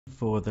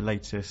for the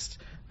latest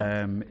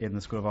in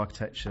the School of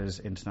Architecture's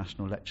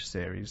International Lecture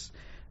Series.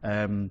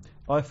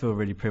 I feel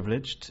really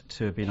privileged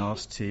to have been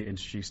asked to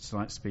introduce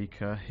tonight's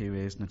speaker, who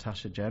is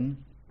Natasha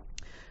Jen,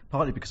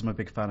 partly because I'm a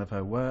big fan of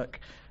her work,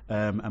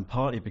 and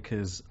partly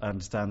because I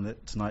understand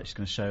that tonight she's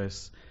going to show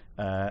us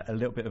a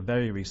little bit of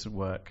very recent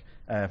work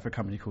for a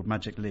company called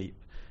Magic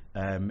Leap,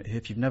 who,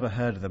 if you've never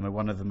heard of them, are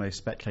one of the most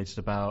speculated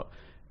about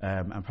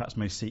and perhaps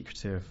most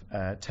secretive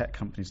tech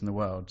companies in the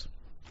world.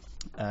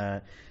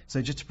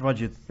 So just to provide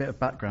you a bit of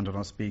background on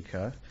our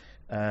speaker,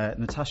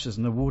 Natasha's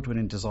an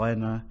award-winning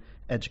designer,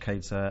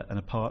 educator and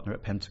a partner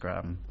at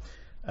Pentagram.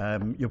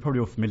 You're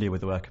probably all familiar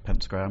with the work of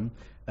Pentagram,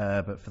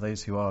 but for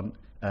those who aren't,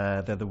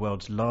 they're the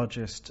world's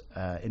largest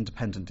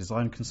independent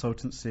design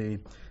consultancy,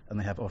 and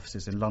they have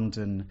offices in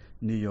London,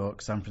 New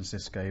York, San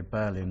Francisco,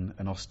 Berlin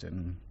and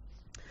Austin.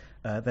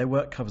 Their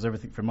work covers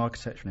everything from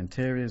architecture and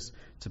interiors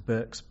to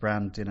books,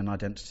 branding and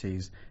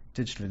identities,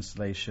 digital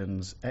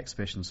installations,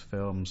 exhibitions,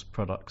 films,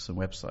 products and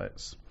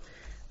websites.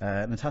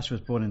 Natasha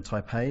was born in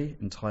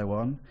Taipei in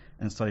Taiwan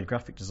and studied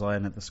graphic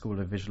design at the School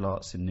of Visual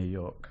Arts in New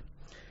York.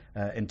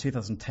 In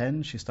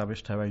 2010, she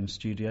established her own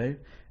studio,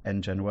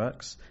 NGen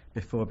Works,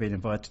 before being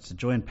invited to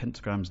join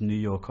Pentagram's New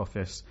York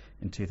office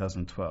in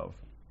 2012.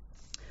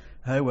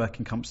 Her work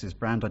encompasses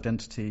brand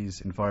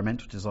identities,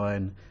 environmental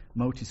design,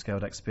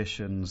 multi-scaled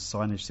exhibitions,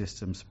 signage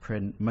systems,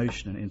 print,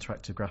 motion and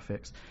interactive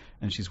graphics,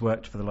 and she's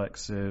worked for the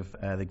likes of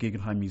the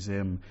Guggenheim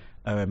Museum,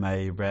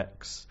 OMA,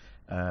 Rex,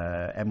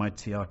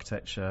 MIT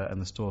Architecture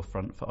and the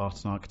Storefront for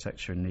Art and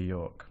Architecture in New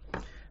York.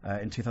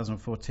 In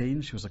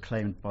 2014, she was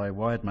acclaimed by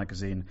Wired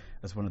magazine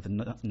as one of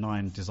the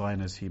 9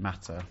 designers who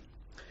matter.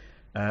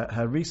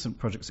 Her recent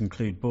projects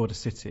include Border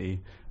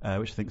City,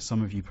 which I think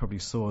some of you probably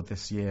saw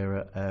this year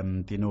at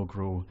the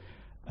inaugural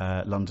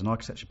London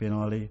Architecture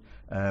Biennale,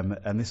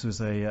 and this was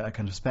a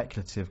kind of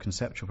speculative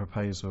conceptual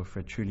proposal for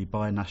a truly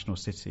binational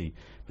city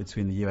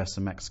between the US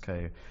and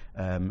Mexico,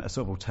 a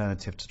sort of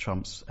alternative to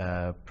Trump's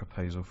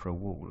proposal for a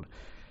wall.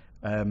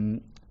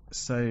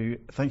 So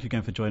thank you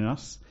again for joining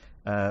us.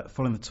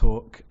 Following the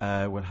talk,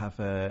 we'll have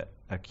a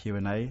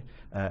Q&A,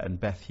 and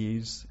Beth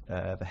Hughes,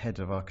 the head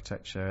of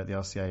architecture at the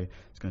RCA,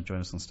 is going to join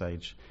us on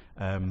stage.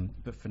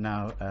 But for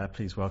now,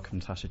 please welcome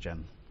Natasha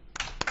Jen.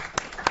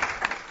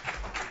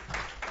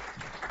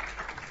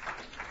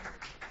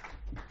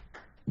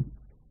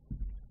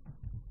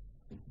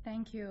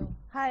 Thank you.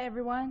 Hi,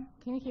 everyone.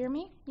 Can you hear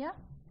me? Yeah?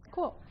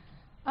 Cool.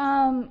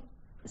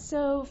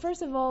 So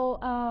first of all,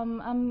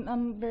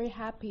 I'm very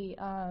happy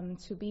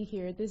to be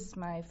here. This is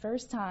my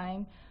first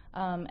time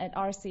at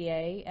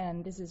RCA,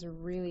 and this is a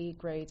really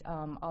great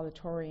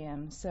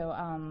auditorium. So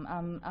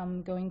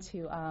I'm going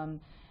to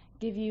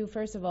give you,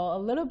 first of all,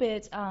 a little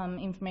bit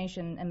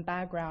information and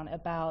background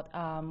about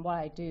what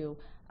I do.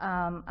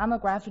 I'm a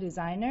graphic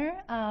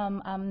designer.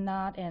 I'm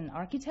not an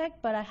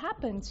architect, but I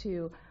happen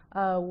to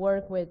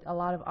work with a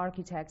lot of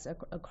architects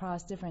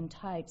across different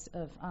types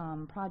of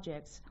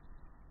projects.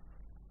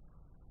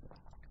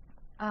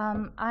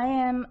 I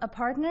am a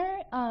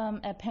partner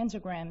at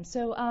Pentagram.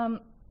 So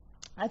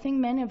I think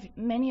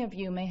many of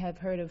you may have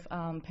heard of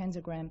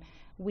Pentagram.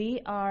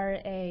 We are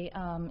a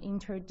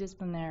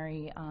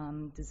interdisciplinary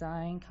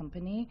design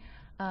company.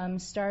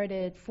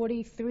 Started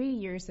 43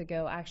 years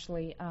ago,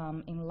 actually,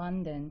 in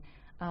London.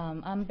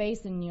 I'm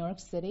based in New York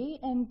City,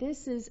 and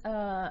this is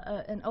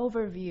an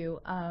overview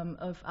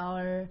of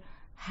our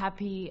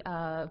happy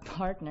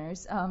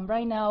partners.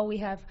 Right now, we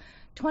have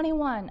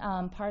 21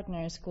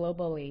 partners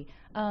globally.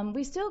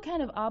 We still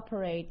kind of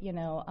operate, in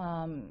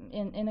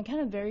a kind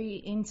of very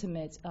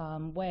intimate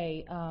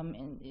way.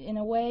 In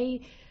a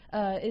way,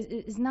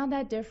 it's not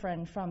that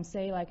different from,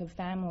 say, like a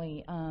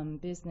family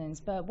business.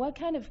 But what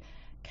kind of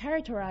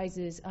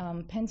characterizes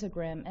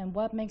Pentagram and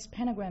what makes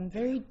Pentagram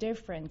very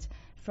different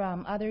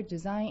from other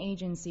design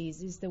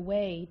agencies is the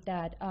way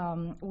that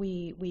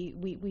we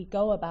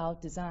go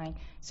about design.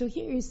 So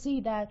here you see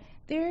that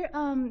there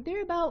are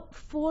about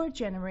 4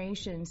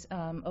 generations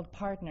of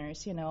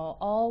partners,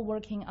 all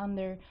working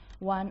under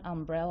one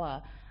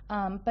umbrella.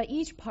 But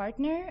each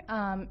partner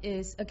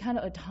is a kind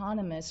of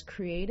autonomous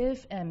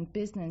creative and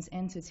business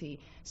entity.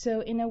 So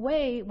in a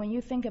way, when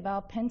you think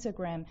about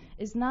Pentagram,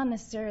 it's not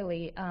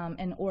necessarily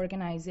an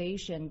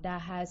organization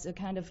that has a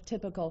kind of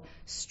typical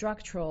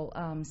structural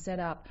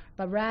setup,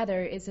 but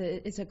rather it's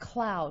a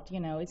cloud,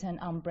 it's an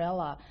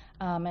umbrella,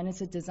 and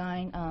it's a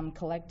design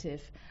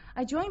collective.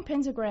 I joined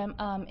Pentagram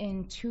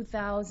in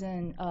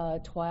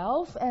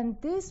 2012,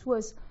 and this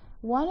was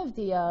one of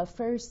the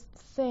first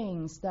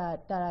things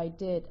that I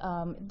did.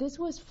 This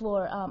was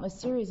for a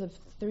series of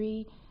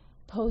 3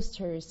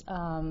 posters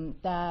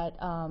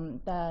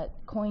that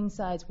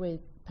coincides with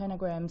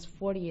Pentagram's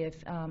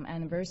 40th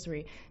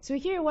anniversary. So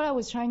here, what I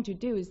was trying to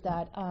do is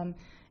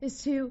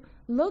to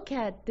look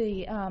at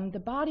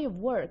the body of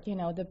work,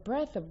 the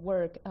breadth of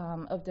work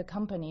of the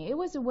company. It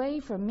was a way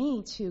for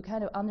me to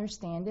kind of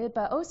understand it,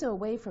 but also a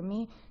way for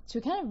me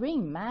to kind of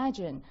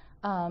reimagine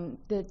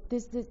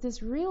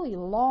this really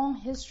long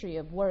history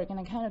of work in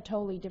a kind of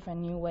totally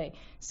different new way.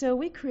 So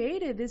we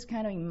created this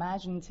kind of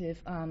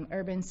imaginative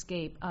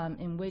urbanscape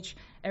in which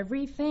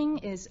everything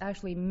is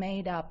actually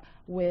made up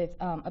with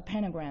a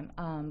pentagram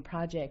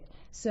project.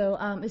 So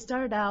it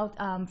started out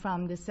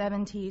from the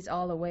 70s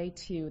all the way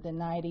to the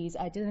 90s.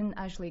 I didn't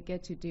actually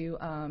get to do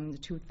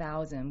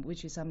 2000,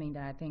 which is something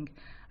that I think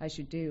I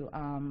should do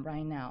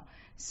right now.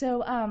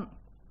 So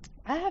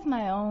I have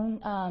my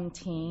own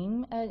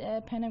team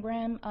at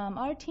Pentagram.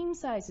 Our team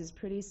size is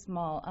pretty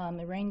small.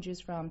 It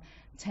ranges from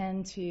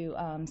 10 to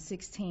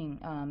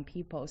 16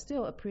 people.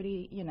 Still a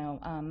pretty,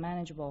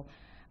 manageable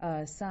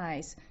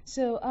size.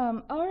 So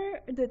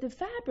the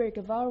fabric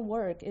of our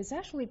work is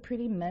actually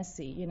pretty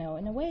messy, in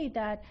a way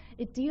that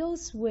it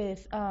deals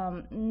with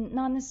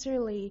not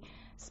necessarily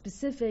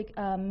specific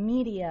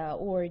media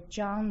or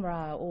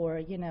genre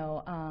or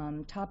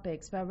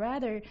topics, but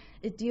rather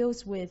it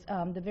deals with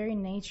the very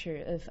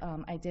nature of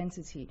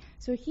identity.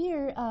 So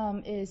here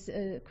is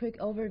a quick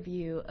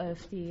overview of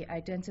the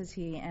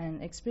identity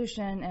and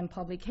expression and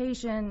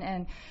publication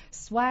and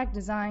swag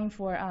design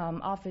for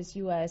Office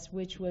US,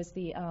 which was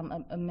the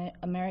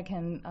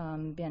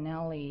American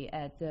Biennale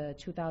at the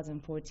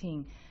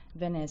 2014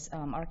 Venice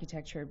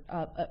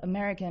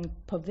American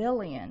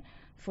Pavilion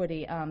for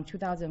the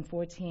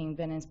 2014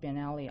 Venice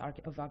Biennale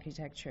of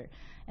Architecture.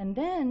 And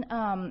then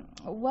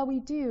what we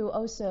do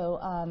also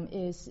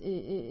is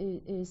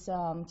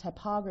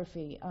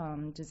typography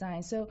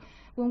design. So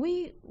when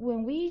we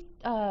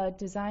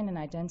design an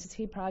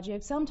identity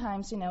project,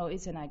 sometimes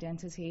it's an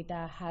identity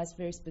that has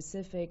very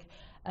specific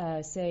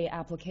say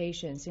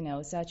applications,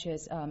 such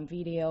as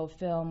video,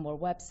 film, or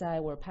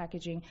website, or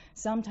packaging.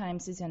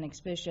 Sometimes it's an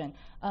exhibition.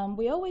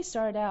 We always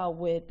start out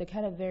with the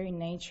kind of very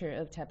nature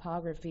of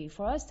typography.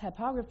 For us,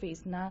 typography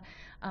is not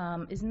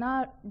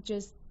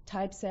just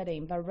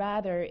typesetting, but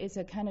rather it's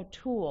a kind of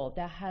tool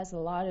that has a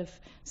lot of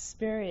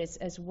spirits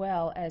as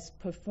well as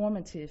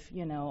performative,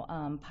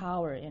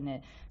 power in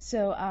it.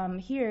 So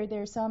here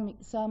there's some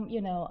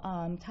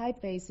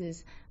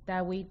typefaces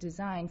that we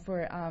designed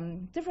for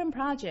different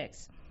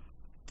projects.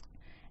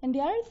 And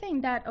the other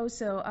thing that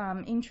also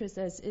interests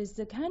us is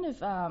the kind of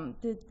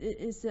the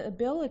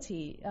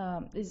ability,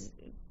 is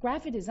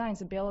graphic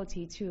design's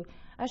ability to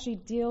actually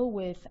deal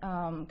with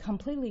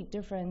completely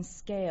different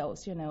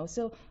scales.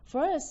 So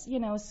for us,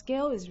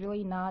 scale is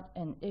really not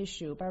an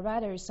issue, but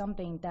rather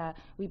something that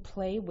we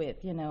play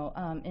with,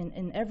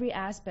 in every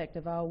aspect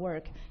of our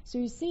work. So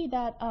you see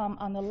that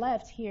on the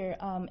left here,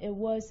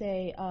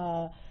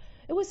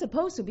 it was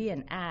supposed to be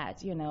an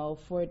ad,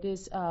 for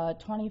this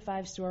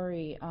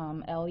 25-story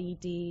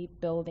LED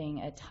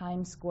building at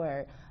Times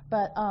Square.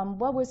 But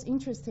what was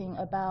interesting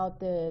about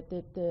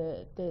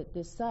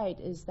the site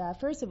is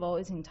that, first of all,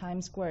 it's in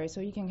Times Square,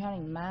 so you can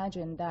kind of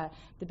imagine that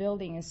the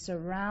building is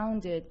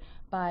surrounded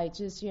by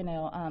just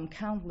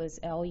countless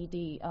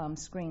LED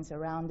screens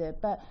around it.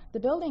 But the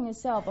building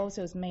itself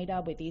also is made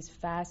up with these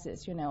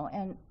facets,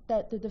 and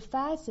that the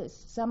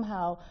facets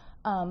somehow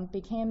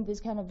became this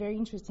kind of very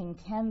interesting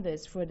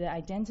canvas for the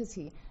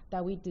identity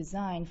that we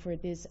designed for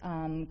this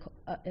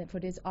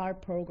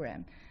art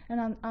program.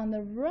 And on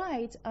the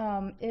right,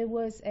 it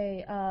was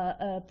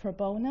a pro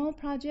bono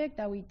project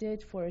that we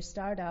did for a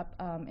startup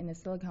in the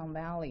Silicon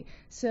Valley.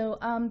 So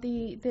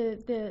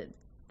the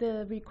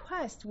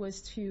request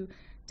was to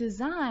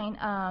design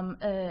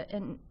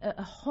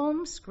a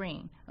home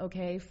screen,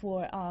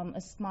 for a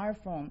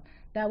smartphone,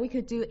 that we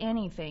could do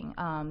anything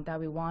that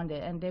we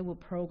wanted, and they would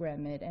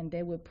program it, and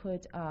they would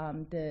put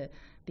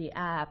the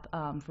app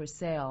for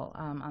sale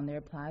on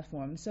their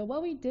platform. So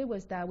what we did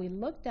was that we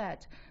looked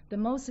at the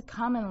most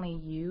commonly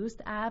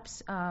used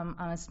apps on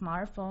a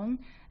smartphone,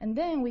 and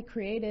then we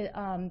created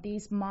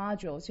these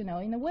modules,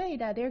 in a way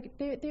that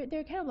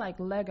they're kind of like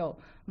Lego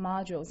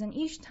modules, and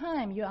each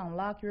time you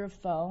unlock your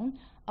phone,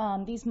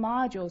 these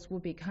modules will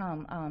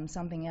become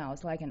something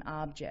else, like an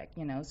object,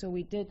 So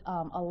we did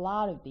a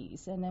lot of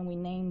these, and then we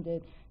named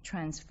it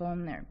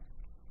Transformer.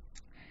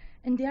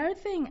 And the other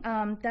thing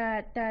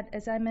that,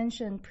 as I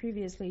mentioned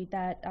previously,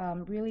 that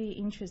really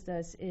interests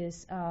us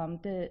is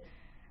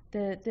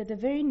the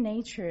very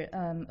nature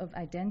of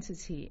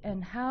identity,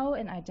 and how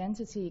an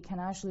identity can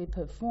actually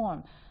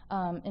perform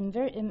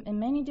in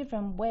many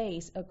different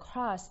ways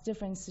across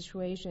different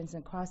situations,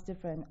 across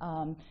different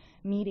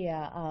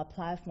media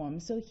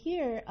platforms. So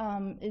here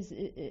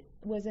it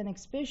was an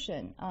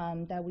exhibition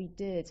that we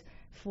did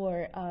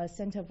for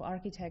Center for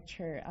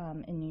Architecture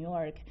in New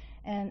York,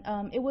 and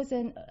it was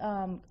a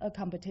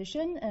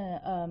competition,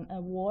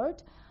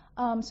 award.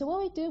 So what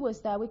we did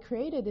was that we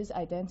created this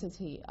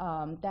identity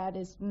that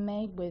is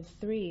made with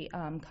three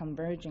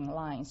converging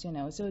lines.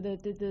 So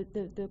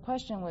the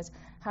question was,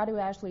 how do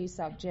we actually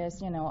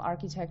suggest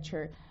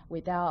architecture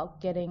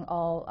without getting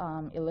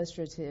all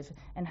illustrative,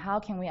 and how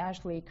can we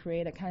actually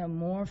create a kind of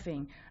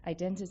morphing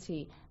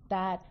identity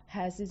that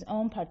has its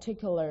own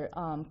particular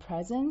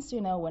presence,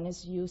 when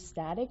it's used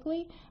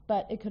statically,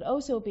 but it could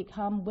also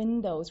become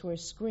windows or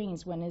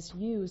screens when it's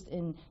used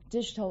in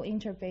digital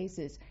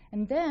interfaces.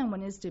 And then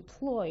when it's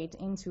deployed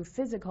into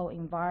physical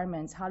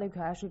environments, how it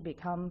could actually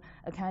become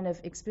a kind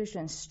of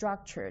exhibition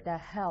structure that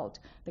held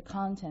the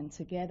content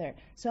together.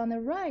 So on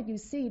the right, you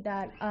see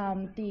that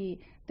the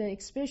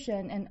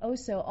exhibition and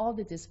also all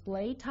the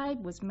display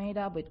type was made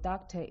up with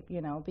duct tape,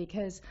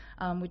 because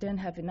we didn't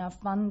have enough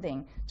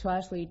funding to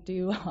actually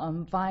do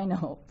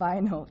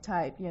vinyl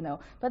type,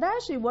 But that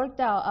actually worked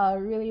out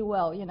really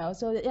well,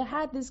 So it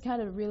had this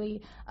kind of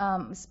really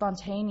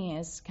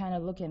spontaneous kind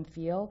of look and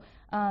feel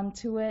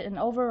to it, and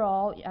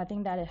overall, I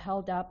think that it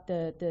held up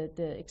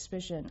the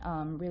exhibition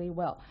really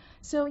well.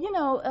 So,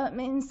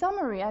 in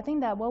summary, I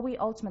think that what we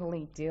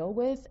ultimately deal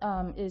with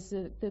is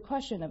the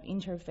question of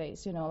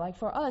interface. Like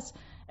for us,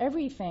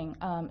 everything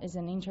is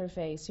an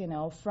interface.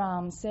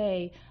 From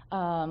say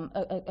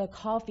a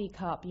coffee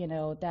cup,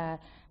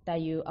 that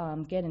you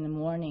get in the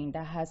morning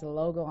that has a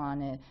logo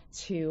on it,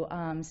 to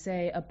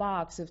say a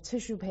box of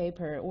tissue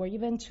paper, or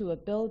even to a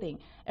building.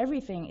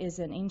 Everything is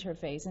an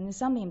interface, and it's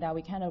something that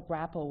we kind of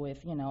grapple with,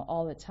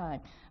 all the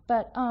time.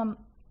 But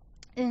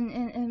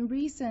in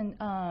recent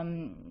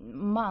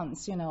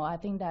months, I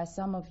think that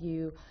some of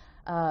you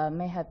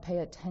may have paid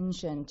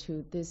attention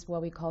to this,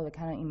 what we call a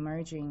kind of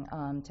emerging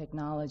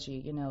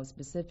technology,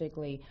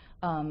 specifically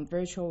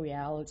virtual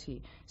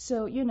reality.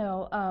 So,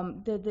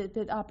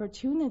 the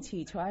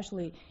opportunity to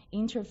actually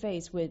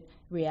interface with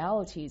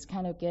reality is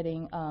kind of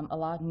getting a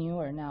lot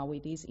newer now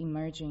with these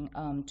emerging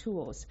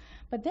tools.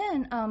 But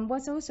then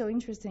what's also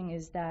interesting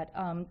is that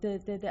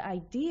the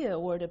idea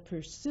or the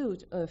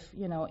pursuit of,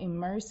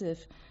 immersive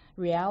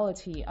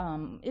reality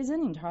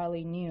isn't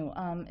entirely new.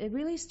 It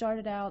really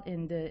started out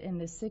in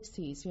the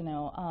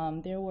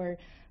 60s. There were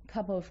a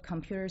couple of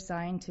computer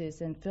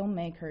scientists and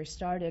filmmakers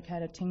started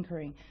kind of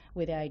tinkering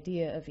with the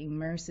idea of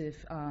immersive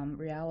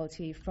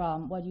reality.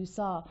 From what you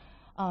saw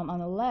on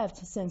the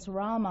left,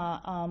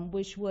 Sensorama,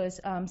 which was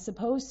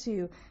supposed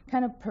to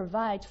kind of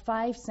provide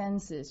 5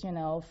 senses,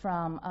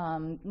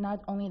 from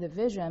not only the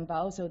vision, but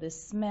also the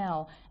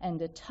smell and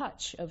the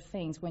touch of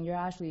things when you're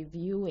actually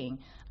viewing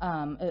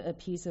a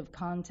piece of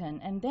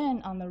content. And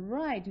then on the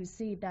right, you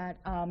see that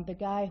the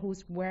guy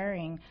who's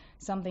wearing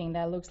something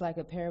that looks like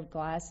a pair of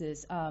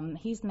glasses,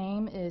 his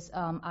name is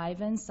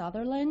Ivan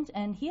Sutherland,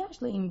 and he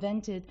actually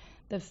invented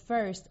the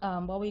first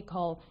what we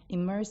call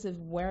immersive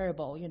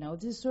wearable.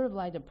 This is sort of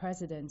like the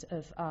precedent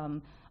of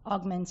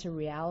augmented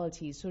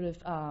reality, sort of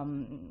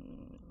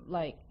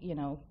like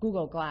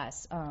Google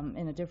Glass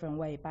in a different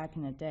way back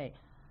in the day.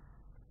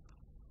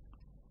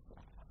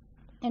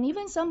 And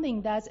even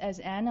something that's as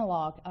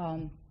analog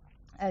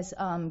as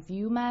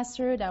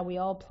Viewmaster that we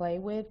all play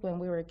with when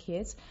we were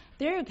kids,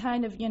 there are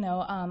kind of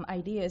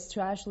ideas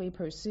to actually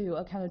pursue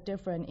a kind of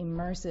different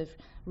immersive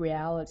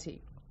reality.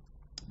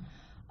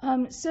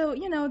 So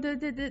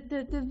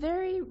the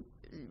very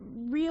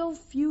real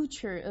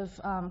future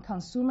of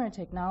consumer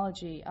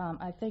technology,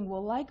 I think,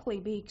 will likely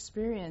be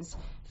experienced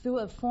through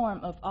a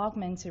form of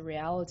augmented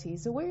reality.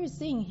 So what you're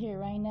seeing here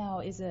right now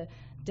is a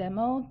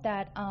demo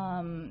that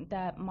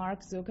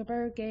Mark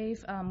Zuckerberg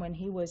gave when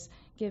he was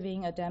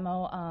giving a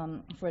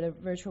demo for the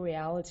virtual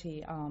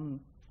reality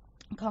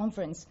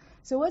conference.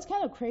 So what's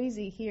kind of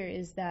crazy here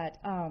is that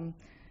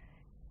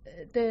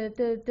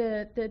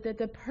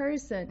the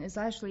person is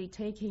actually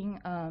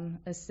taking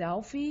a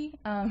selfie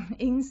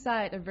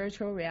inside a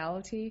virtual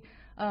reality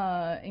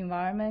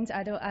environment.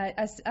 I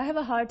have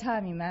a hard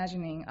time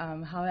imagining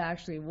how it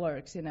actually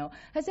works.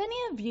 Has any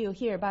of you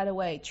here, by the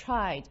way,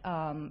 tried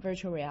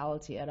virtual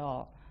reality at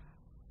all?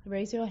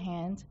 Raise your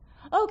hand.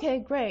 Okay,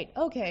 great.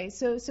 Okay,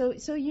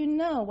 so you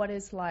know what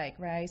it's like,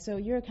 right? So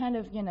you're kind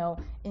of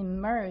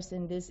immersed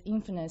in this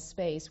infinite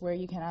space where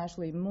you can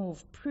actually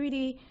move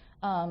pretty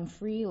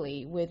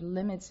freely with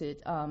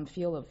limited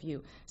field of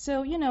view.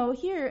 So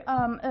here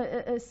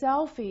a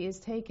selfie is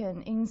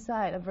taken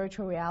inside a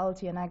virtual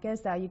reality, and I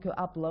guess that you could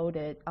upload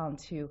it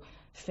onto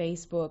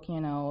Facebook,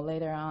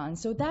 later on.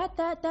 So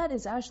that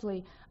is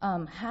actually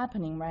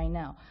happening right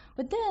now.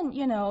 But then,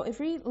 if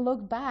we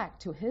look back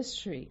to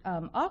history,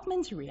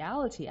 augmented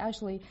reality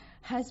actually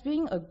has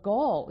been a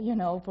goal,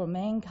 for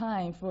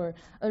mankind for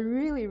a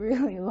really,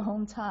 really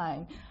long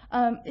time.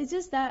 It's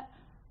just that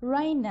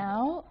right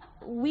now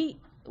we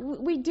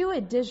do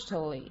it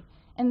digitally,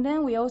 and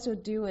then we also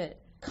do it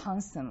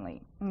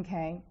constantly,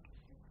 okay?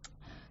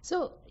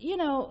 So,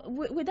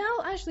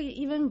 without actually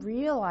even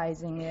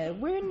realizing it,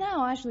 we're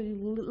now actually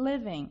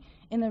living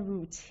in a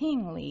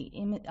routinely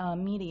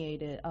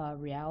mediated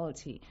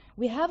reality.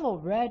 We have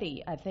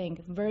already, I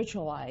think,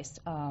 virtualized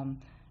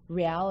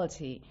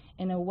reality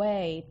in a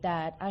way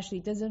that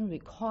actually doesn't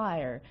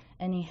require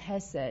any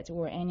headset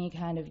or any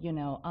kind of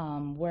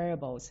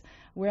wearables.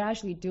 We're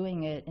actually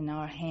doing it in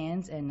our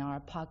hands and our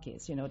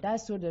pockets.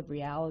 That's sort of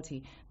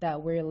reality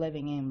that we're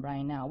living in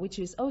right now, which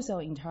is also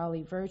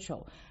entirely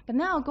virtual. But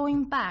now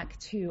going back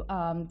to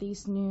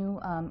these new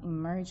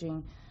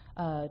emerging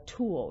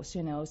tools,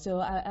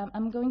 So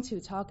I'm going to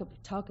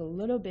talk a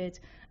little bit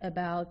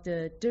about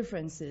the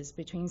differences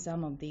between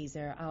some of these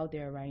that are out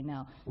there right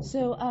now.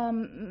 So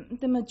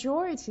the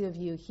majority of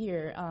you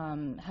here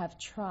have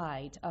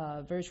tried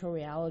virtual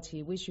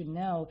reality, which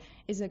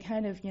is a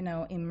kind of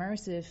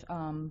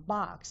immersive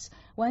box.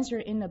 Once you're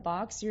in the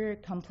box, you're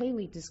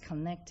completely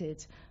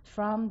disconnected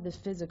from the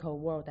physical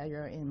world that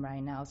you're in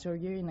right now. So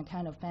you're in a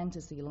kind of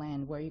fantasy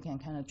land where you can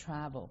kind of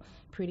travel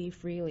pretty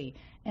freely.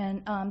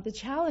 And the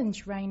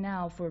challenge right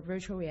now for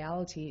virtual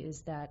reality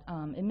is that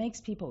it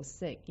makes people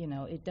sick.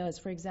 It does.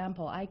 For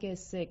example, I get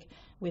sick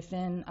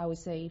within, I would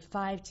say,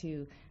 5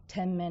 to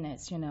 10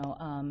 minutes,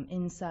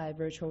 inside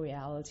virtual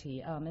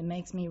reality. It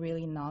makes me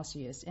really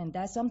nauseous. And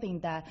that's something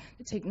that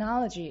the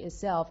technology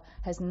itself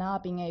has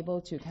not been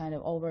able to kind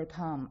of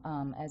overcome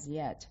as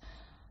yet.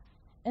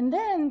 And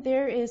then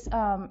there is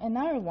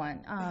another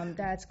one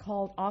that's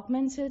called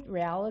augmented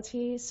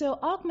reality. So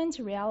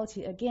augmented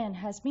reality, again,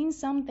 has been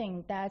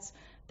something that's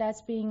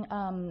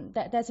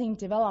in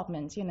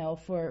development,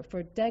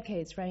 for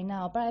decades right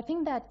now. But I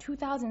think that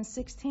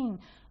 2016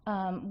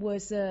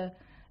 was a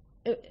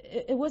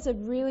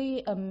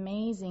really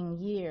amazing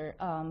year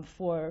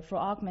for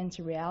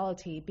augmented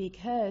reality,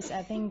 because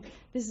I think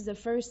this is the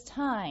first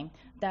time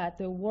that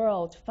the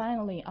world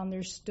finally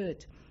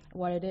understood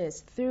what it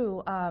is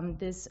through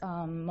this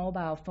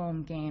mobile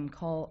phone game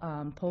called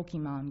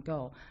Pokemon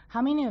Go.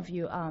 How many of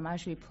you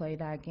actually play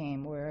that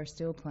game or are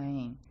still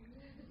playing?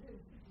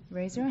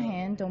 Raise your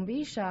hand. Don't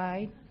be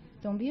shy.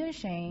 Don't be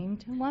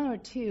ashamed. One or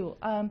two.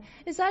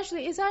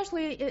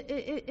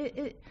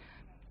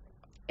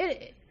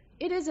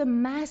 It is a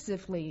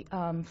massively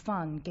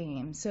fun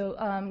game. So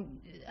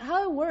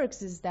how it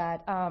works is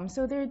that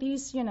so there are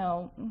these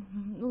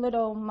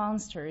little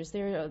monsters.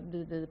 They're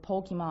the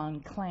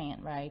Pokemon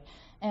clan, right?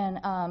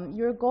 And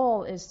your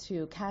goal is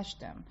to catch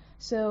them.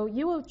 So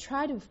you will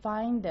try to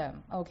find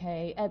them,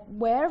 okay, at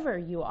wherever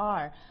you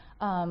are.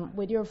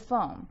 With your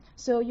phone.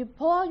 So you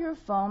pull out your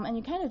phone and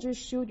you kind of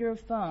just shoot your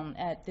phone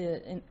at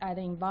the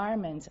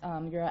environment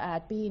you're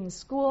at, be in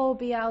school,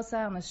 be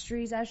outside on the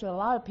streets. Actually, a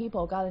lot of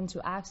people got into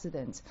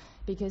accidents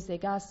because they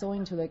got so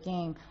into the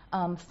game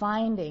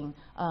finding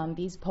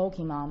these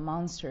Pokemon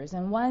monsters.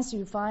 And once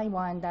you find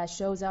one that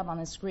shows up on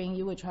the screen,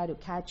 you would try to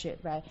catch it,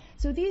 right?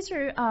 So these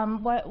are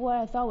what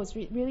I thought was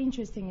really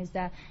interesting is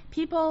that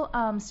people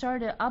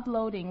started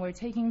uploading or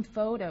taking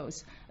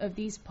photos of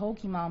these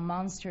Pokemon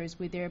monsters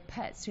with their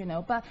pets,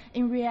 But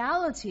in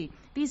reality,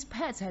 these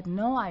pets had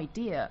no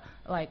idea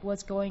like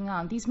what's going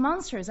on. These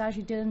monsters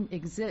actually didn't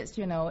exist,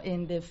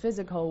 in the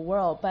physical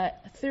world, but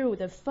through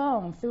the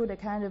phone, through the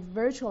kind of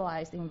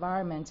virtualized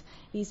environment,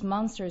 these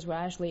monsters were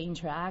actually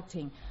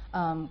interacting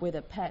with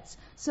the pets.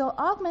 So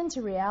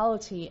augmented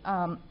reality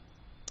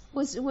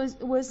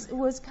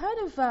was kind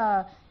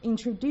of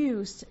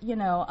introduced,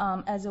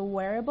 as a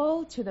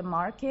wearable to the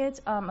market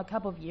a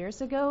couple of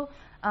years ago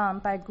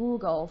by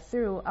Google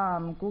through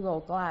Google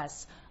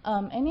Glass.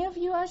 Any of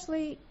you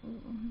actually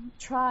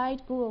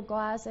tried Google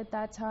Glass at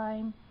that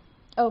time?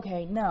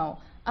 Okay, no.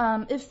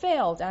 It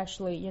failed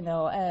actually,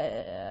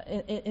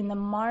 in the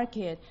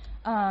market.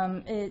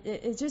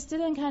 It just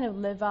didn't kind of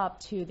live up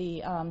to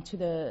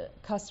the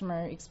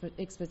customer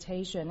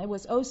expectation. It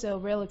was also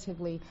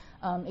relatively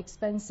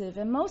expensive,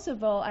 and most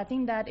of all, I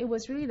think that it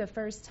was really the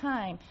first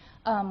time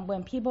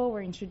when people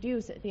were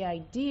introduced the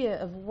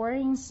idea of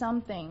wearing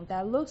something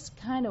that looks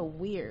kind of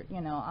weird,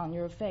 on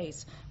your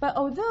face. But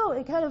although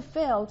it kind of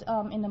failed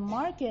in the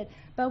market,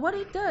 but what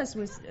it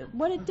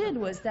did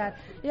was that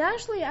it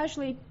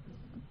actually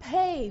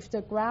paved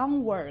the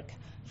groundwork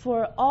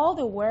for all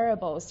the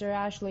wearables that are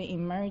actually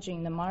emerging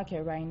in the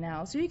market right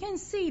now. So you can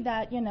see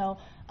that,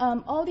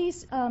 all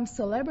these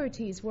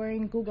celebrities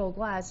wearing Google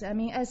Glass, I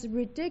mean, as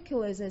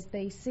ridiculous as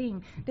they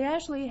seem, they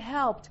actually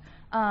helped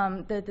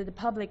the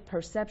public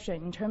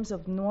perception in terms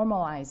of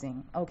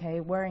normalizing,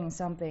 okay, wearing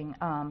something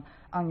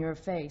on your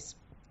face.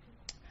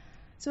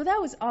 So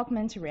that was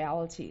augmented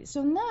reality.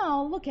 So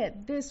now look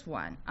at this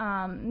one,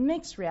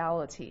 mixed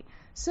reality.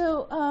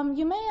 So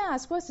you may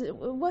ask, what's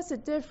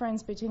the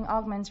difference between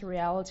augmented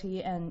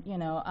reality and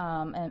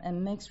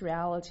and mixed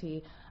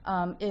reality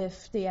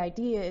if the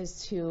idea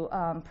is to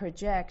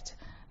project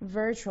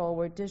virtual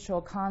or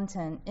digital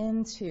content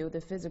into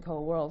the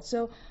physical world?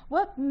 So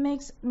what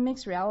makes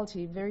mixed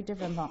reality very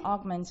different from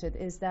augmented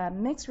is that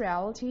mixed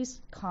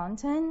reality's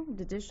content,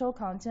 the digital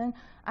content,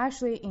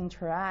 actually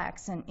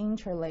interacts and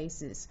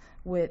interlaces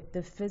with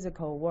the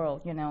physical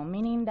world,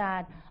 meaning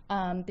that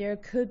there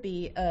could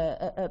be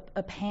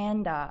a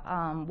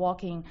panda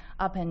walking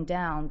up and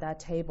down that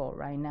table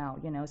right now,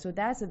 So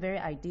that's the very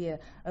idea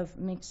of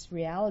mixed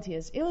reality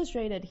as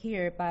illustrated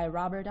here by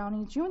Robert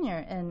Downey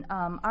Jr. in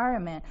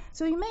Iron Man.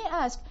 So you may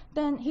ask,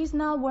 then he's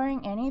not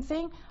wearing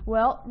anything?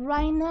 Well,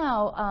 right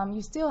now,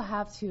 you still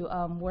have to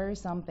wear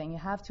something. You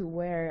have to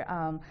wear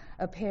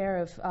a pair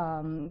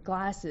of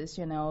glasses,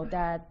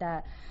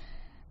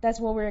 that's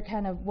what we're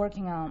kind of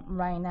working on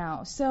right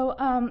now. So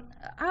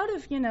out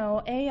of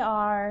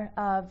AR,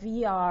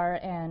 VR,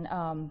 and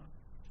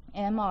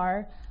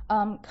MR,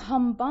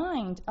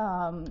 combined,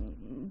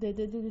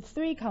 the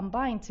three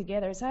combined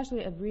together is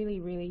actually a really,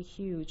 really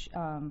huge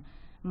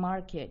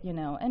market,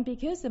 and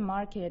because the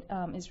market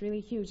is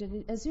really huge,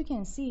 and as you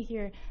can see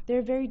here, there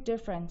are very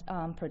different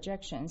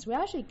projections. We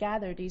actually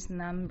gathered these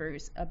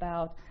numbers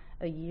about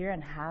a year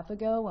and a half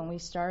ago when we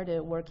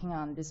started working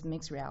on this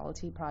mixed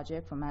reality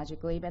project for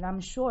Magic Leap, and I'm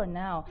sure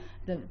now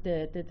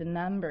the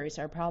numbers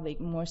are probably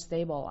more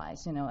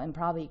stabilized, and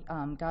probably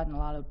gotten a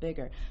lot of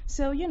bigger.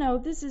 So,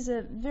 this is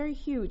a very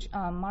huge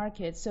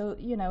market. So,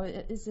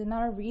 it's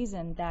another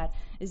reason that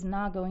is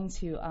not going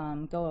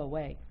to go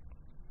away.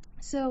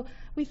 So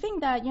we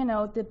think that,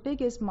 the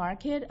biggest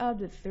market of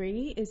the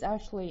three is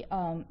actually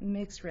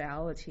mixed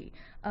reality.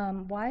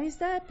 Why is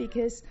that?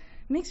 Because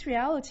mixed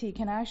reality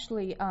can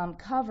actually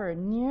cover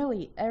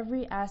nearly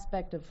every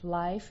aspect of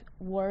life,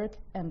 work,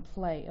 and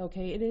play.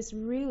 Okay, it is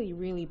really,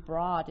 really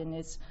broad in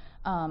its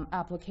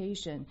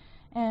application.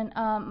 And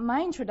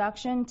my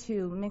introduction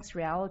to mixed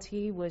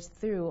reality was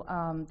through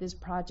this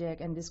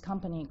project and this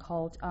company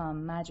called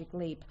Magic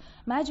Leap.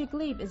 Magic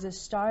Leap is a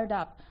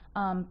startup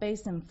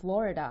based in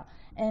Florida,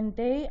 and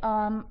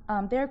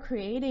they're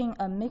creating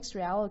a mixed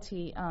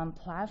reality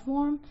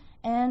platform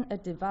and a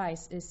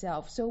device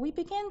itself. So we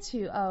began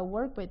to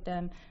work with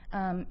them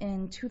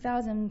in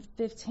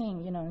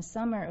 2015, in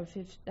summer of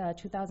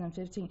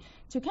 2015,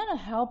 to kind of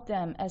help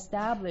them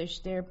establish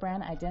their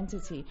brand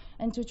identity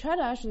and to try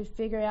to actually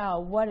figure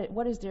out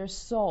what is their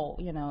soul,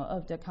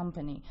 of the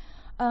company.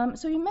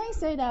 So you may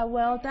say that,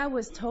 well, that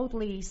was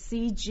totally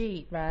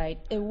CG, right?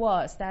 It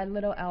was. That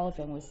little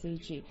elephant was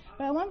CG.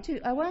 But I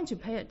wanted to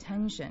pay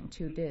attention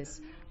to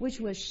this, which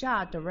was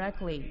shot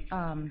directly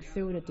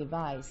through the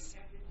device.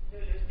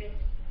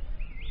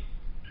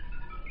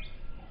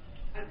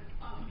 An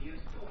army of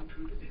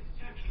stormtroopers is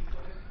searching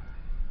for us.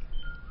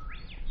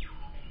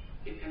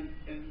 It can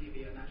only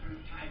be a matter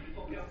of time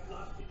before we are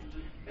blasted into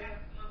their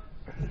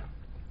hearts.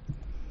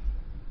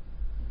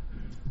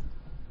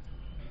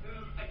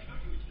 I told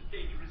you it was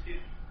dangerous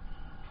here.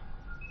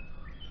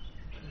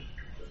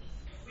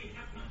 We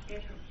have not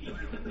yet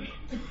completed the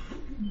mission.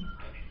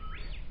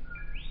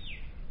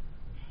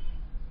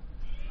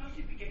 How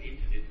did we get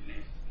into this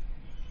mess?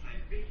 I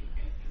really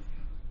can't tell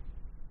you.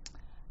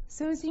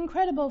 So it's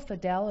incredible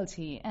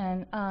fidelity,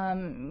 and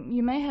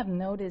you may have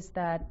noticed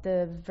that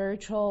the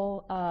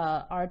virtual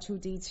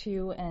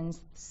R2-D2 and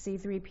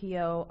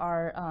C-3PO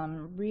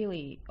are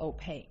really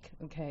opaque.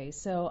 Okay,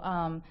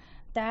 so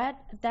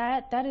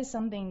that is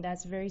something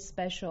that's very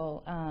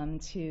special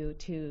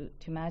to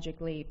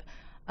Magic Leap.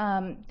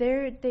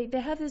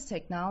 They have this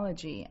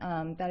technology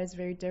that is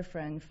very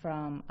different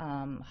from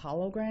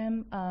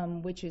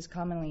hologram, which is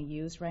commonly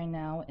used right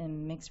now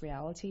in mixed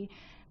reality.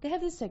 They have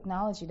this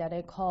technology that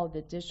they call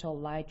the digital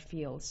light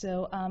field.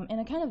 So in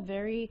a kind of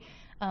very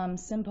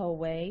simple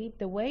way,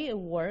 the way it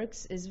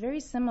works is very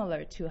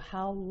similar to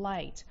how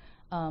light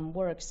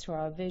works to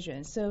our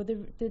vision. So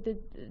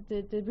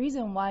the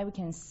reason why we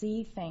can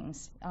see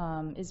things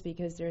is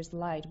because there's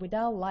light.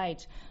 Without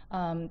light,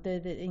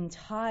 the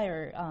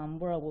entire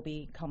world will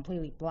be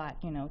completely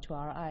black, to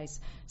our eyes.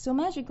 So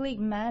Magic Leap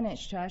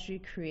managed to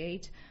actually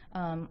create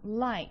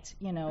light,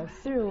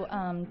 through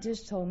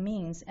digital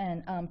means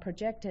and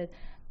projected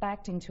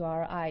back into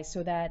our eyes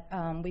so that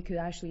we could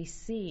actually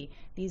see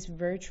these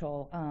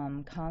virtual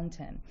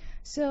content.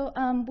 So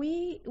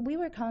we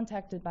were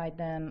contacted by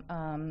them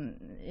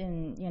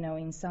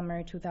in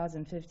summer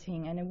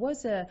 2015, and it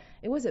was a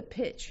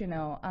pitch.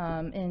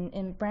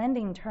 In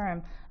branding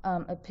term,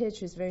 a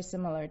pitch is very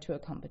similar to a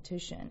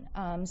competition.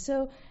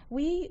 So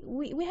we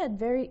had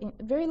very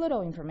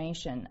little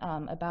information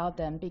about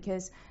them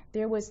because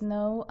there was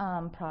no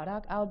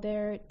product out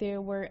there.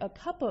 There were a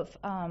couple of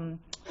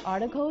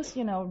articles,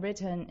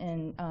 written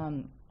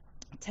in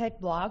tech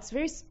blogs,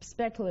 very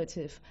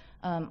speculative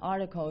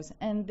articles,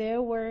 and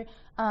there were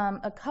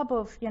a couple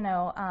of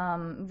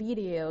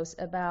videos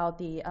about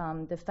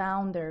the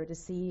founder, the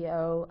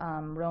CEO,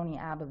 Rony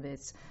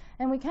Abovitz,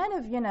 and we kind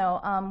of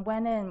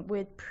went in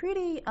with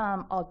pretty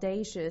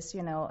audacious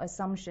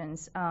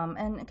assumptions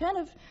and kind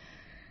of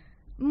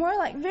more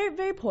like very,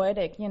 very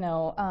poetic, in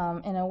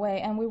a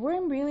way. And we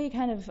weren't really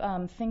kind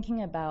of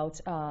thinking about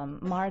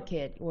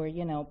market or,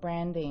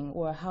 branding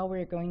or how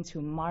we're going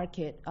to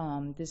market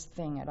this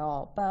thing at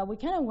all. But we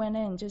kind of went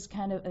in just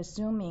kind of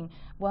assuming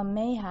what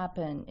may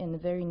happen in the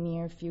very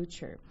near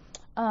future.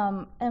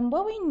 And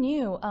what we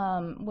knew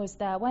was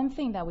that one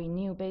thing that we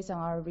knew based on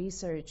our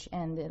research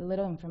and the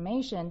little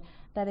information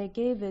that it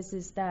gave us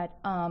is that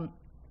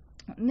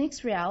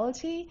mixed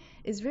reality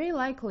is very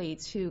likely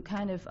to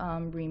kind of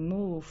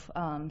remove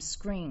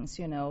screens,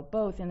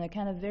 both in a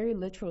kind of very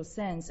literal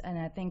sense and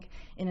I think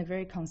in a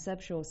very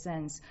conceptual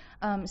sense.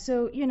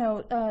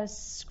 So,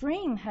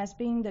 screen has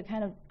been the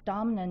kind of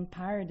dominant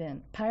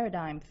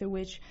paradigm through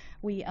which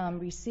we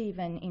receive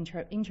and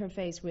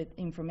interface with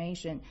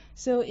information.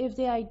 So if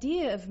the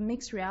idea of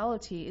mixed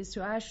reality is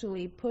to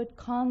actually put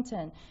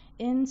content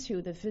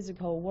into the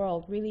physical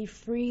world really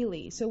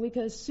freely, so we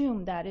could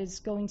assume that it's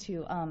going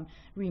to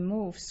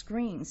remove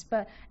screens,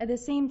 but at the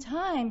same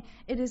time,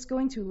 it is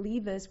going to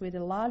leave us with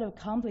a lot of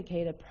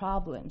complicated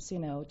problems,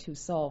 to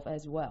solve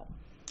as well.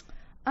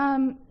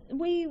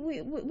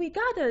 We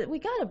got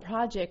a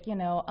project,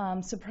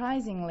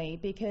 surprisingly,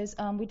 because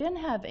we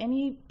didn't have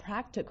any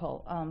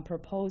practical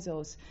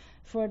proposals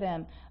for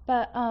them.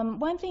 But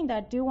one thing that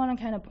I do want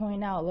to kind of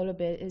point out a little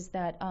bit is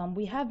that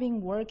we have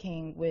been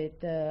working with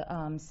the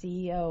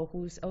CEO,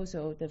 who's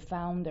also the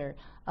founder,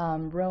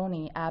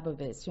 Rony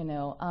Abovitz.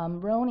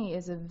 Rony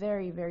is a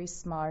very, very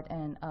smart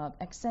and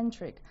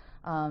eccentric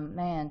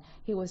man.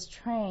 He was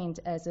trained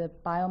as a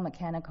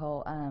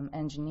biomechanical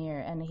engineer,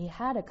 and he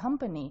had a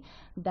company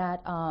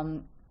that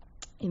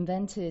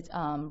invented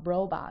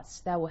robots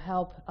that will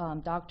help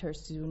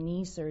doctors to do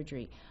knee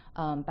surgery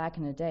back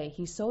in the day.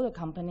 He sold a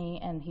company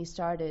and he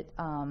started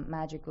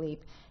Magic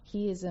Leap.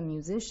 He is a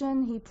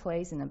musician. He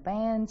plays in a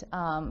band.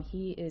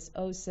 He is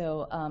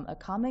also a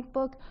comic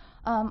book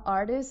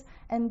artist.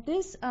 And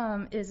this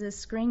is a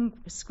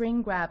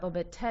screen grab of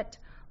a TED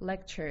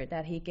lecture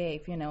that he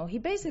gave. He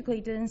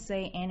basically didn't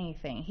say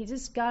anything. He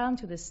just got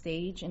onto the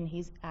stage in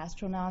his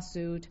astronaut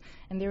suit,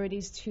 and there were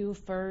these two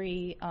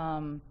furry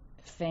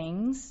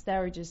things that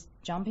were just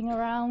jumping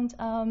around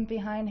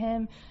behind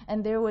him,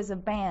 and there was a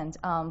band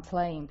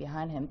playing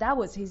behind him. That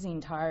was his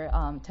entire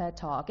TED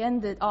Talk,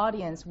 and the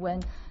audience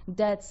went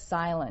dead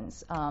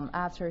silence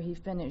after he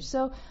finished.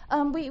 So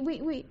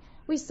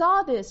we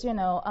saw this,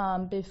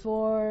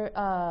 before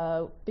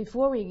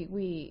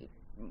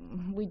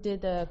we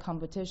did the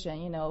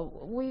competition.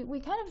 We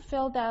kind of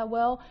felt that,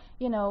 well,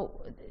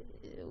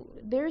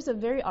 there's a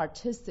very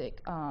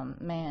artistic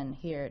man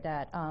here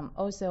that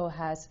also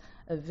has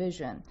a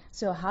vision.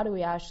 So how do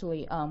we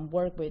actually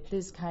work with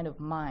this kind of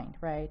mind,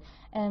 right?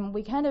 And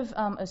we kind of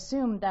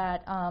assume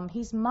that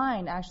his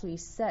mind actually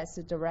sets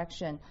the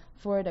direction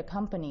for the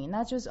company,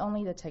 not just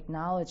only the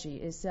technology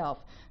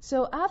itself.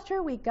 So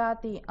after we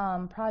got the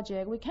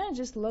project, we kind of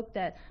just looked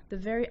at the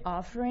very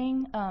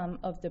offering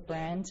of the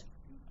brand.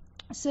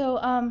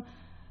 So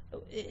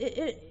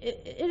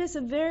it is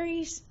a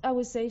very, I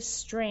would say,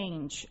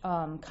 strange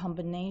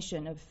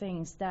combination of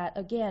things that,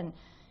 again,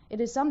 it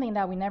is something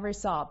that we never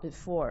saw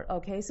before.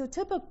 Okay, so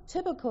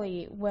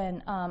typically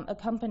when a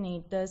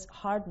company does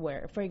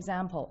hardware, for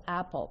example,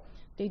 Apple,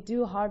 they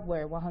do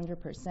hardware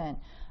 100%.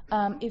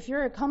 If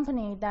you're a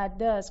company that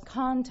does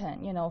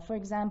content, for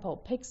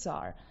example,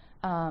 Pixar,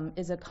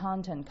 is a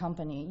content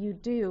company. You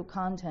do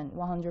content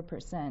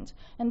 100%.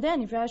 And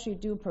then if you actually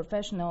do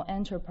professional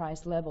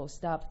enterprise level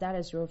stuff, that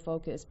is your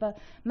focus. But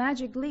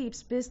Magic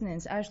Leap's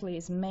business actually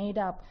is made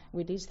up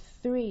with these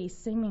three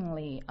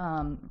seemingly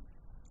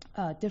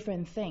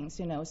different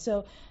things,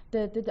 So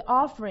the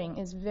offering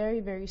is very,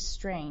 very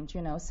strange,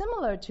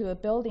 similar to a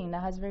building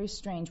that has very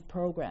strange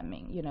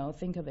programming,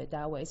 think of it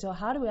that way. So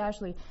how do we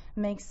actually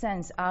make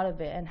sense out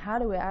of it, and how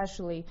do we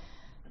actually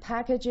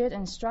package it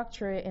and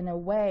structure it in a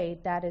way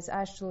that is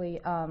actually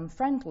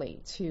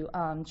friendly to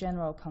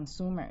general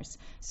consumers?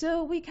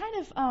 So we kind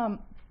of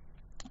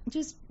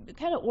just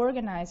kind of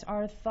organize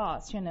our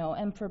thoughts,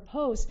 and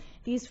propose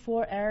these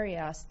 4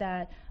 areas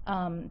that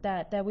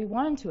we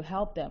wanted to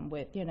help them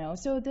with,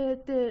 So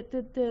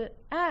the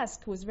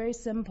ask was very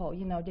simple.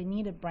 They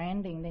needed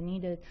branding, they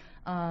needed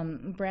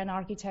brand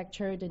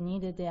architecture, they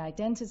needed the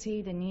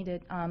identity, they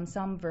needed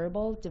some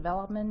verbal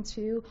development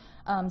too,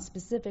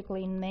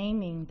 specifically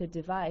naming the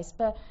device.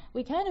 But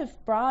we kind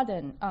of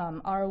broadened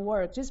our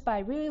work just by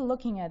really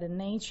looking at the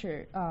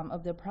nature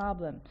of the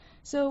problem.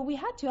 So we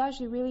had to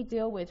actually really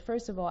deal with,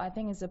 first of all, I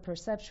think it's a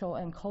perceptual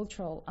and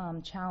cultural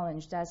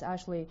challenge that's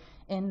actually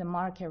in the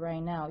market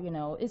right now.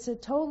 It's a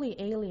totally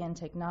alien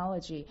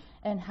technology,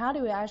 and how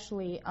do we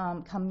actually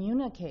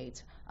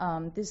communicate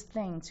this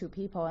thing to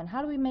people, and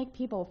how do we make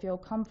people feel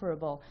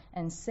comfortable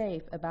and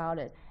safe about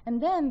it?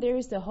 And then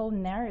there's the whole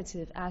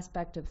narrative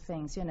aspect of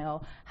things.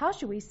 How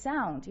should we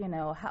sound?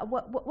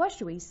 What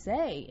should we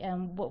say,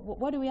 and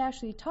what do we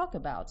actually talk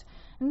about?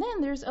 And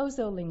then there's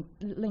also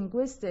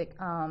linguistic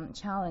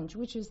challenge,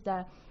 which is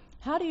that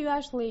how do you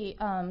actually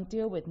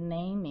deal with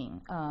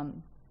naming?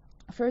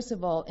 First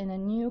of all, in a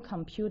new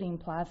computing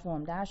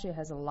platform that actually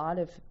has a lot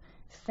of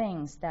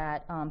things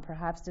that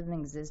perhaps didn't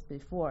exist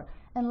before.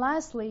 And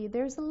lastly,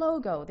 there's a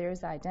logo,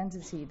 there's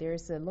identity,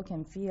 there's a look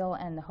and feel,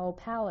 and the whole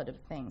palette of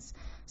things.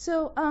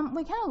 So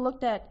we kind of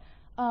looked at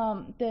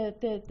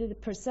the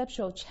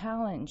perceptual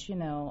challenge,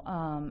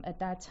 at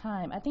that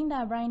time. I think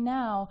that right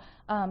now,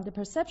 the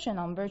perception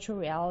on virtual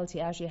reality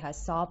actually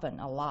has softened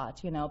a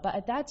lot, But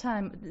at that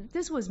time,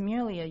 this was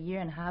merely a year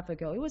and a half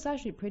ago. It was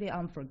actually pretty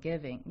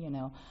unforgiving,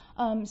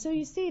 So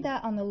you see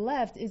that on the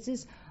left is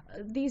just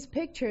these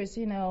pictures,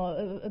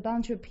 a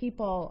bunch of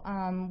people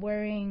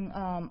wearing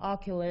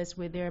Oculus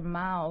with their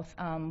mouth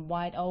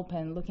wide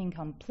open, looking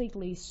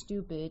completely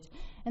stupid.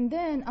 And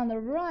then on the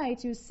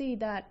right, you see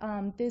that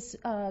this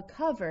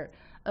cover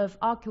of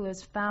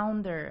Oculus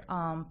founder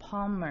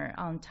Palmer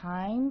on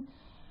Time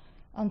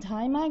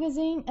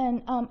magazine,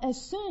 and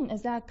as soon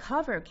as that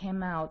cover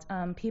came out,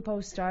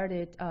 people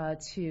started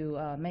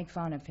to make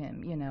fun of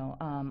him,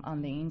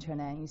 on the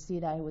internet. You see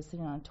that he was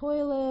sitting on a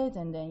toilet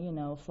and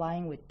then,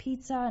 flying with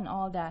pizza and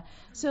all that.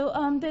 So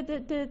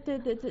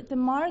the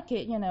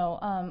market,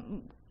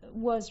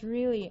 was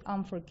really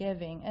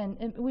unforgiving,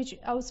 and which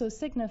also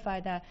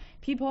signified that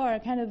people are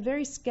kind of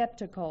very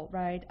skeptical,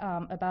 right,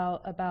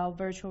 about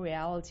virtual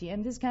reality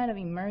and this kind of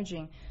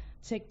emerging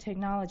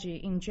technology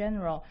in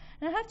general.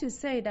 And I have to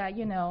say that,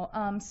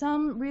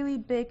 some really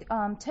big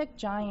tech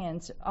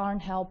giants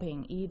aren't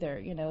helping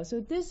either, So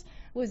this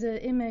was an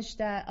image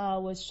that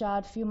was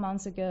shot a few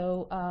months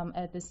ago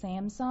at the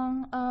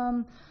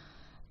Samsung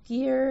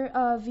Gear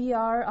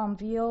VR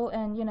unveil,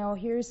 and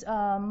here's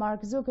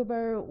Mark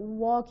Zuckerberg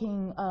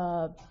walking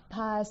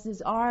past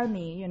this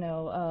army,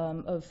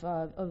 of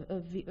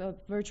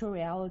virtual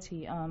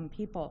reality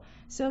people.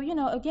 So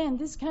again,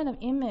 this kind of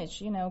image,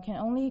 can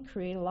only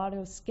create a lot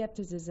of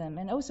skepticism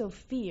and also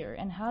fear.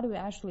 And how do we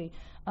actually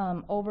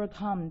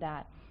overcome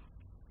that?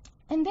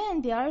 And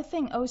then the other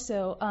thing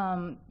also,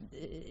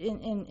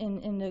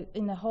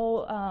 in the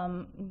whole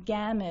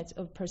gamut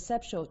of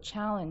perceptual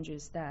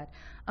challenges that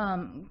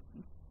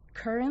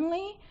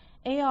currently,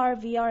 AR,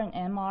 VR, and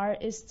MR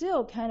is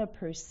still kind of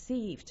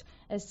perceived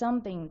as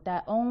something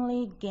that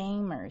only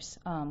gamers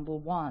will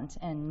want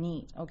and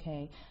need,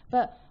 okay?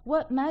 But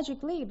what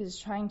Magic Leap is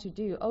trying to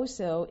do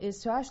also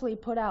is to actually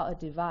put out a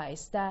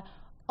device that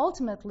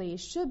ultimately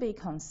should be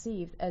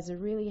conceived as a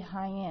really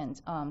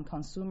high-end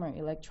consumer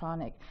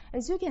electronic.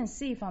 As you can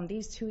see from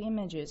these two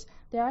images,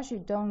 they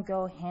actually don't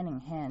go hand in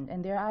hand,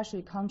 and they're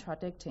actually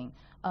contradicting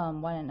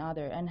one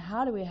another. And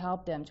how do we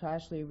help them to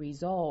actually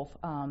resolve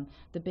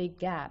the big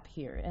gap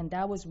here? And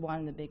that was one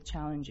of the big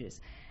challenges.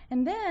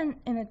 And then,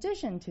 in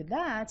addition to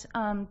that,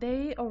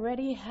 they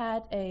already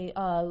had a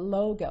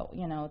logo,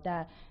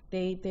 that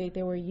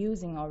they were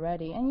using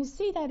already. And you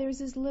see that there's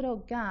this little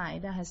guy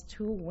that has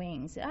two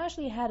wings. It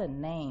actually had a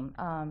name.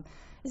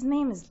 His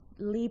name is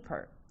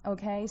Leaper,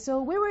 okay?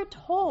 So we were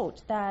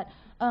told that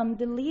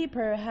the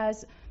Leaper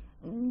has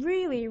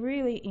really,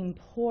 really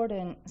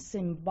important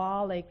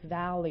symbolic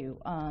value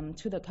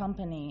to the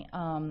company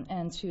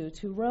and to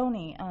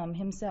Ronnie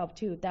himself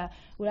too, that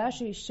we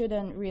actually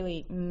shouldn't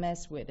really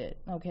mess with it.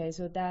 Okay,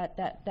 so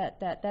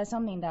that's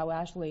something that we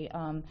actually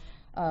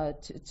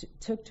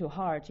took to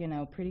heart,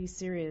 pretty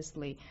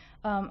seriously.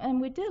 And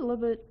we did a little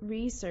bit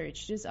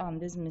research just on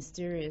this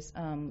mysterious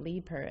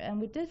Leaper, and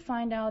we did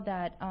find out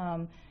that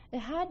it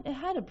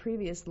had a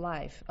previous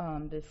life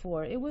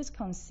before. It was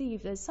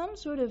conceived as some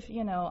sort of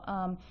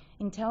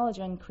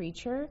intelligent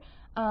creature,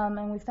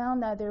 and we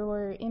found that there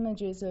were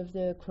images of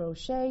the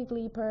crocheted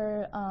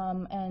Leaper,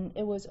 and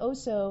it was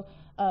also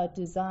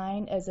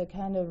designed as a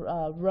kind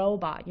of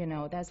robot,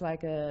 that's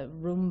like a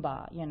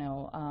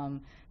Roomba,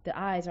 the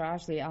eyes are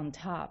actually on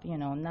top,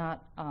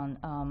 not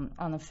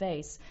on the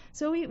face.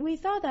 So we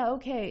thought that,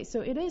 okay,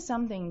 so it is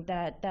something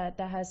that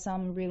has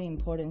some really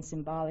important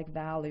symbolic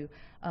value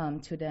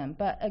to them.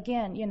 But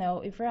again,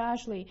 if we're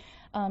actually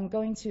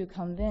going to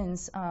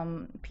convince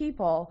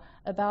people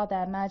about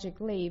that Magic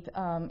Leap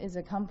is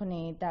a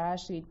company that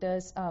actually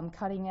does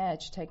cutting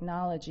edge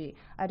technology,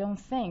 I don't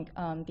think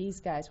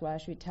these guys will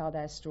actually tell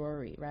that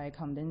story, right,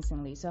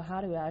 convincingly. So how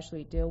do we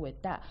actually deal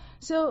with that?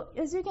 So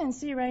as you can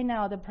see right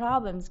now, the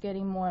problem is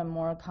getting more and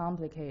more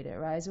complicated,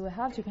 right? So we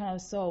have to kind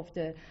of solve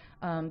the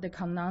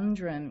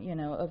conundrum,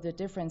 of the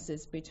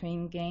differences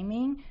between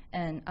gaming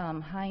and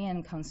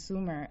high-end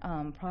consumer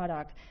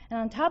product. And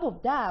on top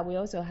of that, we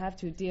also have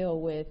to deal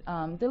with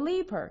the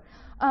Leaper.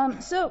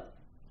 So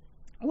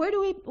where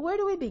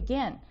do we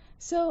begin?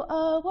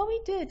 So what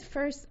we did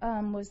first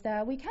was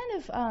that we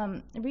kind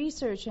of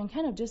researched and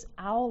kind of just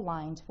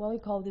outlined what we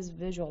call this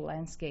visual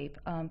landscape.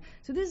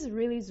 So this is a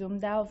really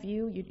zoomed out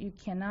view. You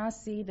cannot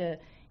see the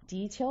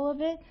detail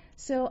of it.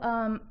 So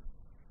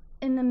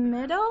in the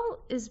middle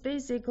is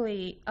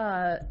basically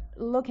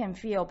look and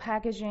feel,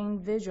 packaging,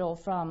 visual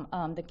from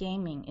the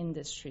gaming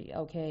industry,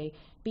 okay?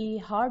 Be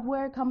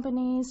hardware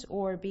companies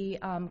or be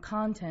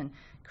content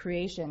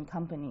creation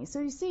companies. So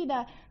you see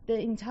that the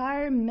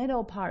entire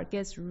middle part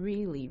gets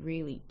really,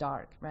 really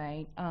dark,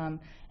 right?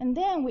 And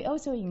then we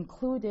also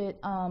included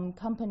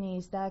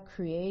companies that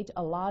create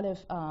a lot of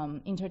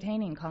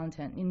entertainment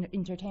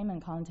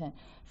content,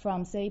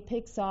 from say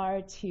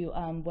Pixar to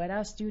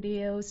Weta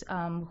Studios,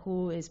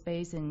 who is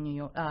based in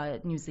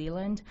New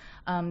Zealand.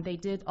 They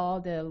did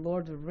all the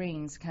Lord of the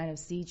Rings kind of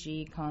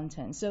CG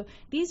content. So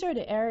these are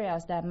the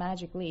areas that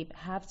Magic Leap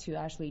have to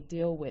actually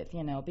deal with,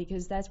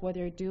 because that's what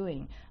they're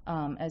doing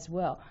as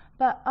well.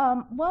 But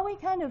what we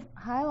kind of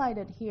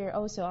highlighted here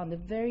also on the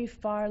very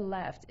far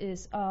left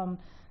is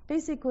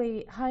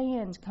basically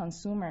high-end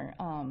consumer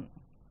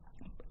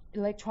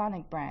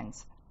electronic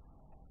brands.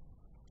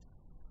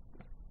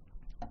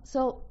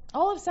 So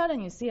all of a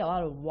sudden you see a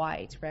lot of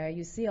white, right?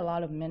 You see a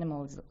lot of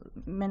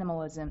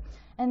minimalism.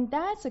 And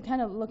that's the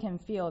kind of look and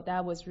feel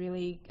that was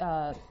really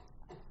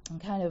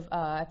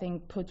I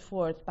think put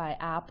forth by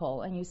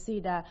Apple, and you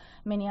see that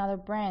many other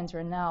brands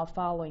are now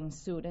following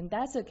suit, and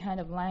that's the kind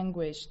of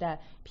language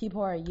that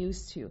people are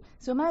used to.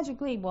 So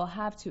Magic Leap will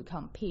have to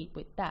compete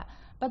with that.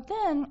 But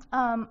then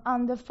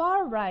on the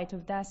far right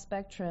of that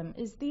spectrum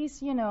is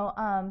these,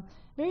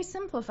 very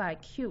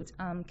simplified, cute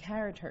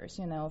characters,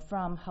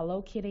 from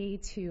Hello Kitty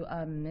to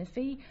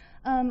Miffy.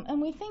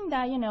 And we think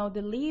that,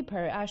 the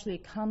leaper actually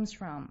comes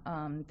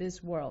from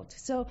this world.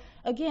 So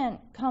again,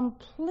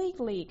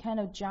 completely kind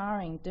of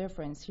jarring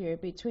difference here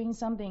between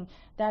something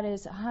that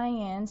is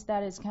high-end,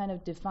 that is kind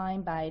of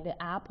defined by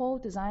the Apple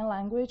design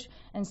language,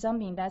 and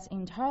something that's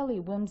entirely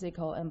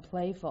whimsical and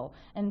playful.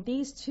 And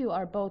these two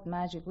are both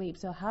Magic Leap.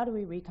 So how do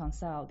we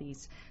reconcile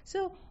these?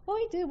 So what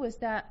we did was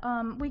that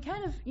we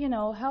kind of,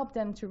 helped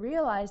them to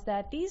realize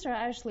that these are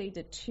actually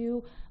the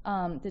two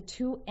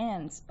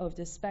ends of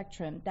the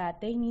spectrum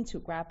that they need to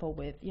grapple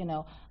with.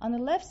 On the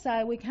left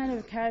side, we kind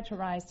of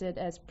characterized it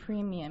as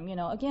premium.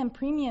 Again,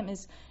 premium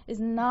is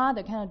not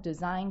the kind of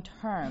design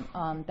term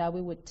that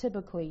we would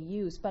typically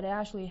use, but it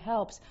actually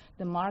helps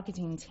the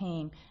marketing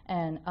team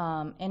and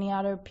any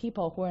other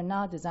people who are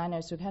not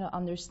designers to kind of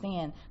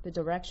understand the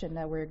direction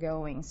that we're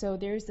going. So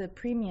there's a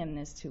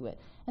premiumness to it.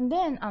 And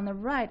then on the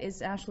right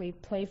is actually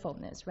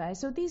playfulness, right?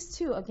 So these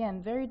two,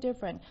 again, very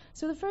different.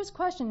 So the first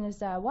question is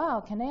that,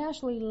 wow, can they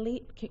actually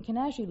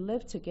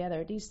live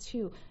together, these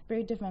two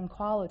very different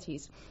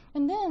qualities?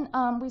 And then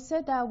we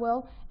said that,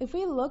 well, if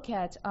we look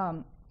at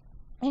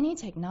any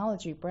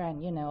technology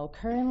brand,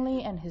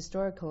 currently and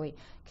historically,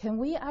 can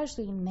we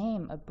actually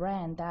name a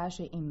brand that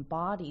actually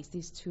embodies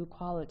these two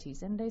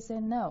qualities? And they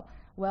said no.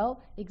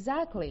 Well,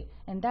 exactly.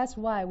 And that's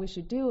why we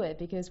should do it,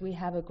 because we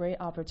have a great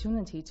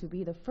opportunity to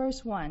be the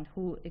first one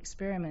who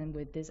experiment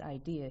with this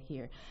idea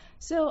here.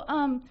 So,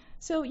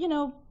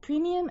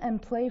 premium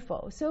and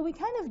playful. So we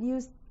kind of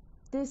use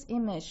this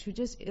image to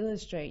just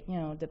illustrate,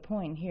 the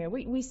point here.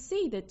 We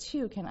see the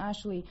two can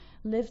actually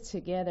live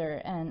together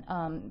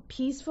and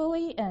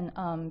peacefully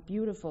and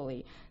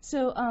beautifully.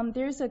 So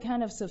there's a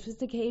kind of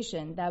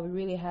sophistication that we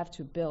really have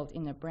to build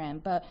in a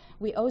brand, but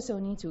we also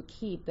need to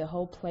keep the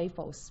whole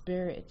playful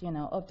spirit,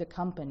 of the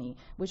company,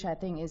 which I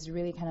think is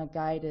really kind of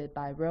guided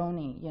by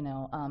Ronnie,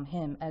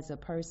 him as a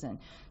person.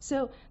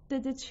 So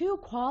the two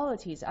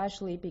qualities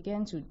actually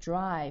began to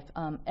drive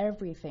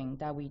everything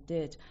that we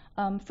did.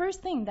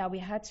 First thing that we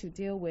had to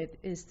deal with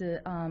is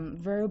the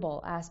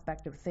verbal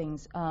aspect of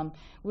things.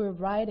 We're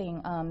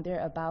writing their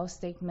about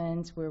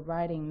statements, we're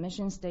writing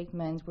mission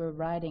statements, we're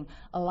writing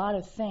a lot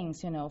of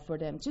things, for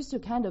them, just to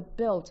kind of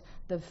build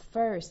the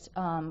first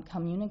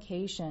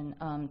communication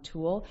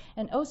tool,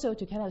 and also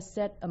to kind of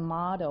set a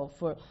model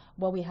for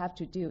what we have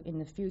to do in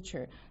the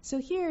future. So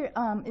here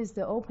is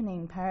the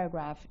opening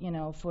paragraph,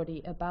 for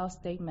the about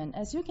statement.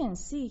 As you can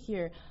see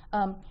here,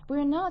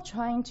 we're not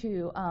trying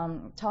to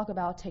talk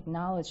about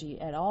technology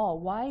at all.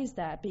 Why is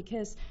that?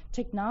 Because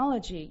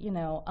technology,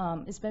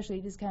 especially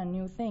this kind of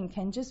new thing,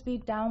 can just be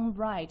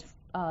downright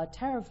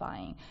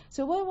terrifying.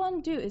 So what we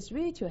want to do is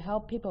really to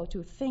help people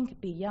to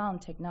think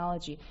beyond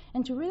technology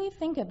and to really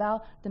think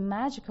about the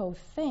magical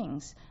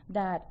things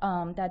that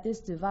this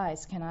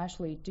device can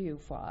actually do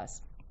for us.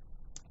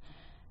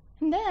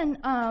 And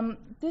then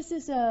this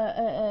is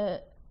an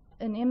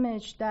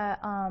image that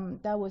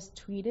was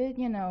tweeted,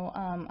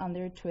 on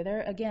their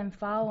Twitter, again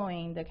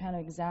following the kind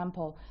of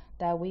example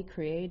that we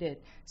created.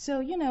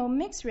 So,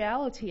 mixed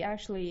reality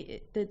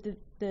actually,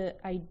 the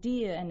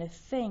idea and the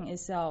thing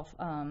itself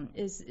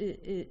is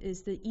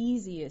the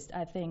easiest,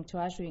 I think, to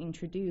actually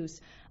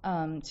introduce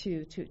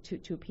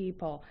to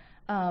people.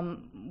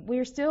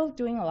 We're still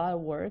doing a lot of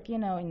work,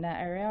 in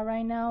that area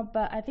right now,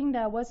 but I think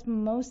that what's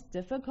most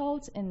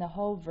difficult in the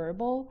whole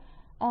verbal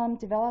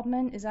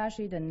development is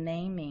actually the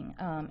naming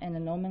and the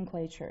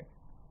nomenclature,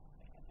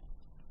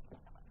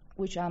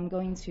 which I'm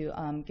going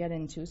to get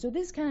into. So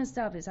this kind of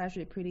stuff is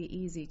actually pretty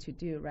easy to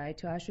do, right?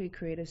 To actually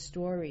create a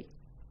story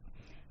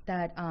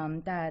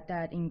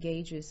that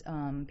engages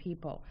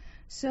people.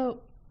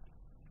 So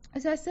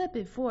as I said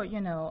before,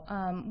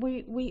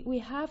 we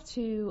have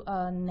to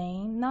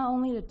name not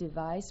only the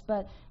device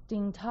but the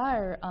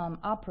entire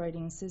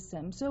operating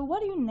system. So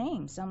what do you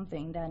name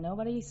something that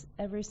nobody's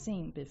ever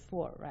seen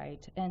before,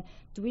 right? And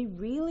do we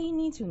really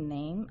need to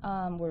name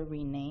or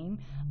rename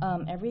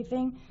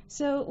everything?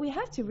 So we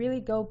have to really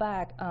go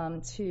back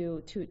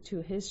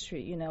to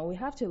history. We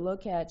have to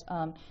look at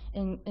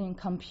in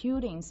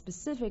computing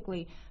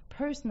specifically,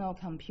 personal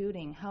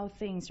computing, how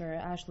things are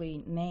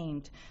actually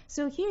named.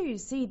 So here you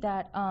see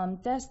that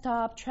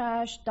desktop,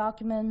 trash,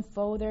 document,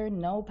 folder,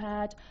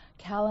 notepad,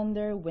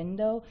 calendar,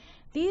 window.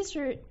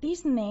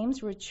 These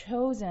names were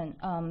chosen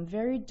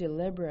very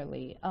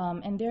deliberately,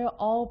 and they're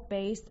all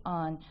based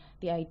on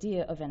the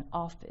idea of an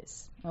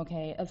office,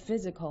 okay, a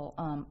physical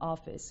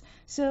office.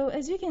 So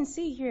as you can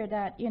see here,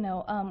 that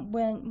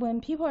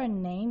when people are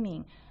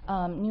naming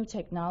new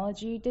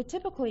technology, they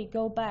typically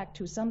go back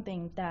to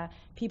something that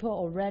people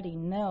already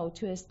know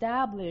to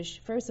establish,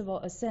 first of all,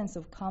 a sense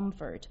of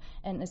comfort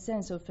and a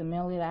sense of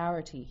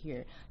familiarity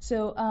here.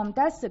 So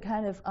that's the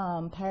kind of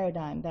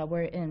paradigm that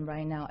we're in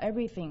right now.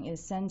 Everything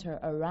is centered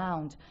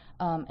around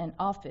an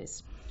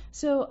office.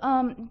 So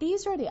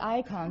these are the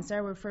icons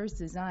that were first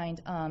designed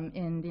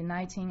in the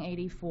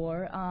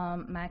 1984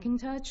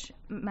 Macintosh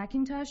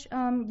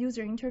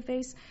user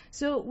interface.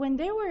 So when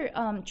they were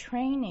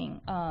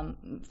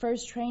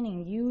first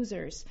training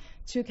users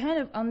to kind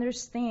of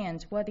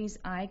understand what these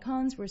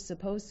icons were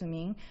supposed to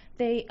mean,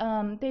 they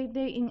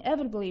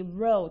inevitably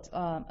wrote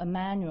a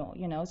manual.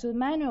 So the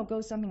manual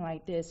goes something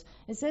like this.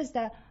 It says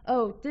that,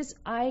 oh, this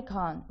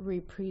icon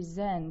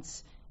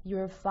represents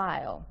your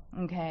file,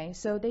 okay?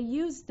 So they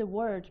use the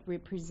word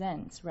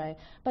represents, right?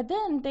 But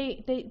then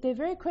they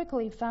very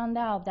quickly found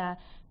out that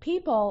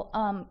people,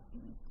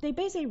 they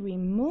basically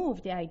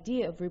removed the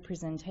idea of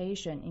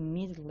representation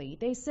immediately.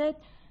 They said,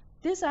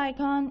 this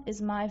icon is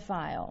my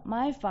file.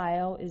 My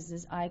file is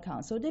this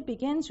icon. So they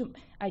began to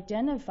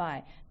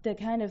identify the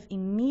kind of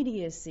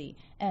immediacy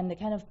and the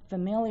kind of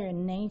familiar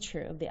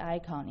nature of the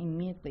icon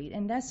immediately.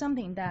 And that's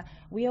something that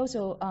we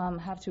also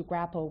have to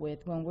grapple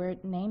with when we're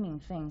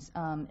naming things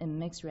in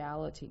mixed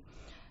reality.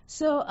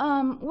 So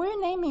we're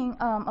naming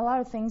a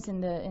lot of things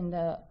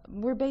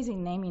we're basically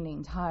naming the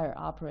entire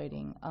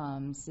operating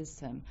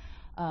system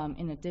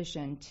in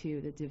addition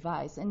to the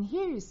device. And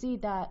here you see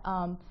that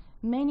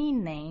many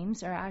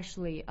names are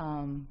actually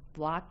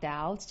blocked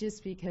out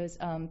just because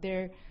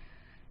they're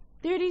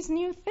these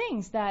new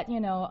things that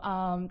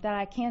that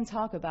I can't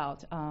talk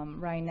about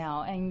right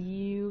now, and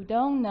you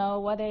don't know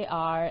what they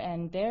are,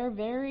 and they're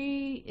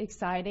very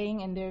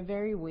exciting and they're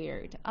very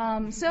weird.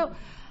 So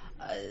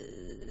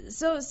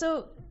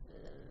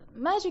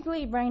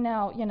magically right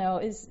now,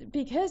 is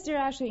because they're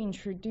actually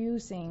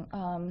introducing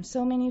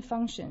so many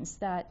functions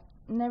that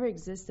never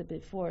existed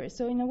before.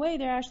 So in a way,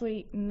 they're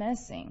actually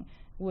messing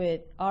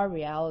with our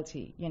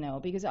reality,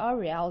 because our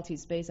reality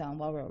is based on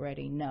what we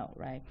already know,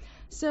 right?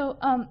 So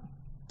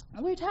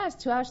we're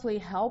tasked to actually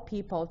help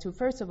people to,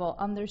 first of all,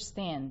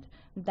 understand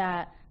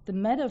that the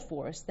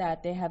metaphors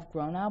that they have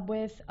grown up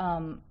with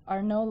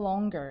are no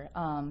longer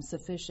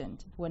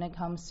sufficient when it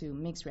comes to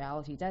mixed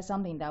reality. That's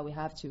something that we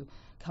have to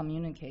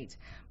communicate.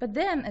 But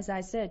then, as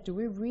I said, do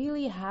we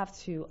really have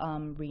to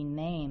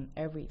rename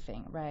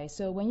everything, right?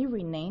 So when you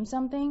rename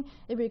something,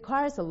 it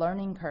requires a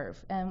learning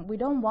curve, and we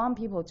don't want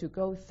people to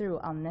go through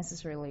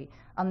unnecessary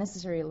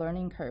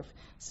learning curve.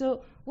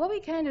 So what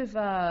we kind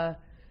of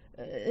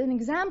an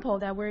example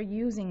that we're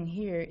using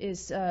here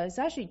is it's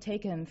actually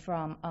taken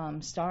from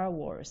Star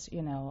Wars.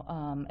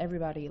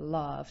 Everybody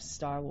loves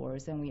Star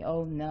Wars, and we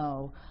all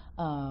know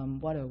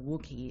what a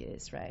Wookiee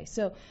is, right?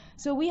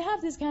 So we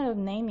have this kind of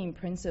naming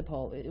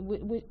principle.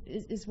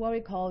 It's what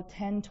we call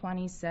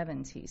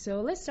 10-20-70.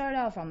 So let's start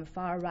out from the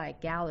far right,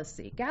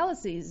 galaxy.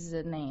 Galaxy is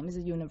a name, it's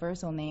a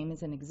universal name,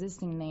 it's an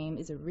existing name,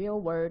 it's a real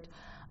word.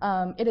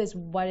 It is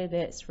what it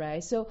is,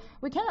 right? So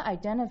we kind of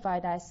identify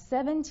that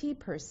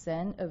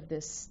 70% of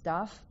the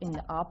stuff in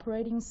the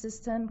operating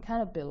system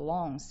kind of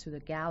belongs to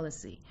the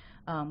galaxy.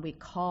 We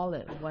call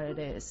it what it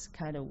is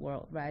kind of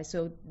world, right?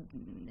 So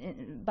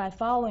by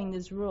following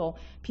this rule,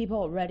 people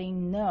already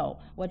know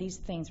what these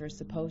things are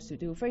supposed to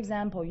do. For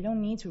example, you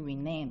don't need to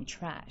rename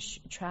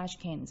trash. Trash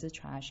can is a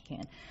trash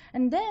can.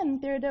 And then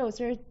there are those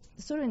that are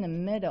sort of in the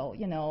middle,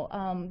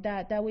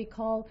 that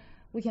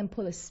we can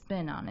put a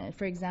spin on it.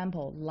 For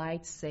example,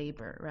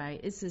 lightsaber, right?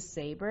 It's a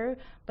saber,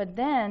 but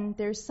then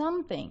there's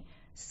something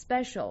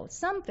special,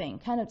 something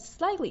kind of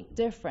slightly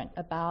different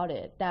about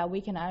it that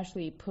we can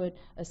actually put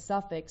a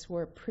suffix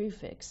or a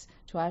prefix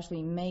to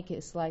actually make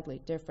it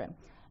slightly different.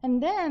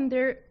 And then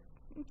there are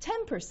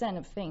 10%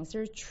 of things.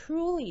 They're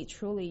truly,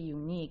 truly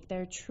unique.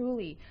 They're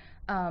truly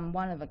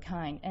one of a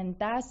kind. And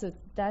that's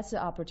the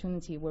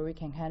opportunity where we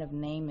can kind of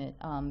name it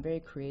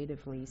very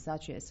creatively,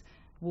 such as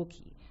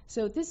Wookiee.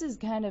 So this is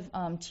kind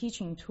of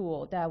teaching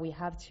tool that we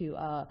have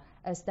to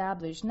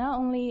establish, not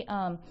only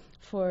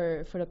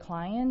for the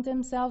client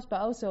themselves,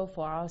 but also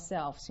for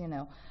ourselves,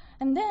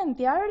 And then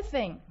the other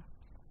thing,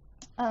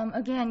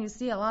 again, you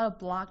see a lot of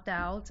blocked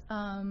out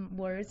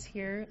words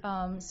here.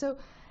 So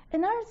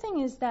another thing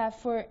is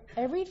that for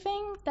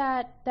everything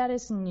that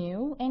is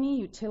new, any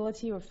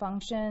utility or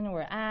function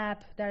or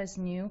app that is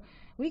new,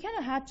 we kind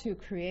of had to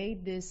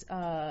create this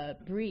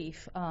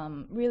brief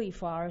really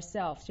for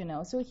ourselves,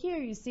 So here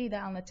you see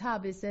that on the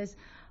top it says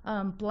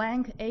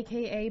blank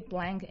aka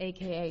blank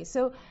aka.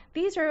 So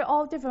these are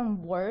all different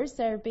words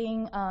that are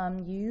being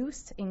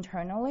used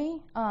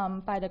internally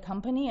by the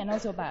company and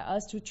also by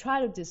us to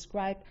try to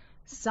describe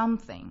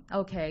something.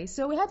 Okay,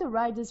 so we had to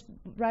write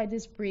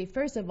this brief.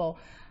 First of all,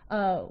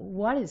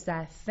 what is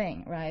that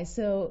thing, right?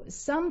 So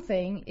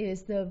something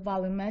is the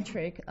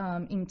volumetric,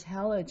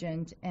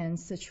 intelligent, and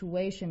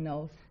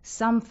situational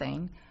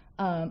something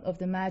of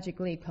the Magic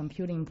Leap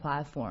computing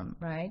platform,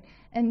 right?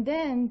 And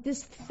then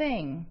this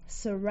thing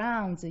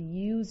surrounds a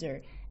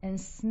user and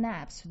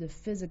snaps to the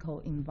physical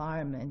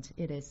environment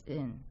it is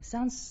in.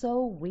 Sounds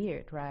so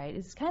weird, right?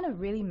 It's kind of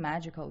really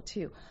magical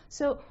too.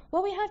 So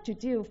what we have to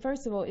do,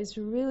 first of all, is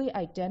to really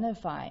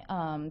identify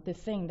the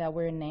thing that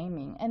we're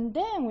naming. And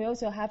then we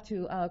also have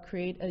to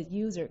create a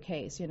user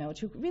case,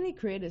 to really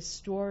create a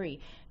story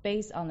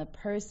based on the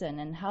person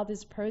and how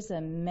this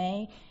person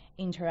may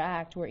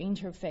interact or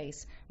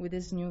interface with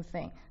this new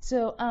thing.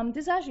 So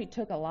this actually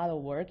took a lot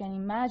of work, and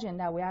imagine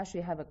that we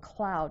actually have a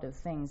cloud of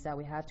things that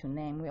we have to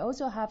name. We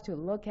also have to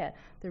look at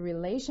the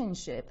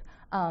relationship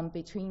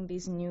between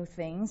these new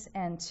things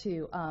and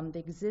to the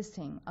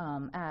existing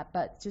app,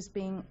 but just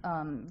being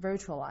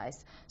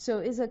virtualized. So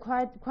it's a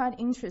quite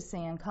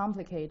interesting and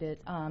complicated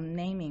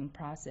naming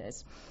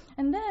process.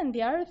 And then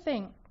the other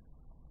thing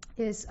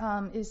is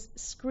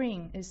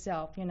screen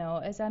itself.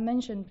 As I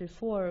mentioned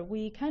before,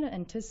 we kind of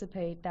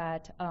anticipate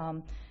that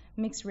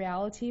mixed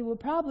reality will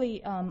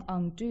probably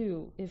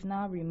undo, if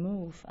not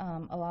remove,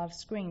 a lot of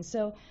screens.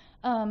 So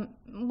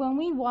when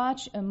we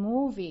watch a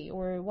movie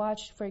or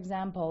watch, for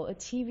example, a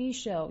TV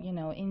show,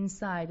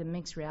 inside a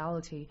mixed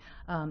reality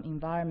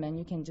environment,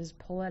 you can just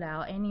pull it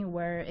out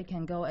anywhere. It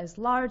can go as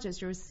large as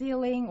your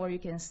ceiling, or you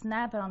can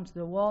snap it onto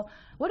the wall.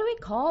 What do we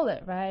call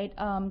it, right?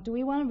 Do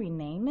we want to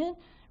rename it?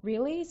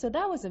 Really? So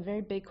that was a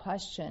very big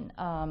question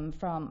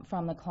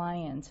from the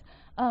client.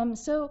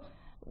 So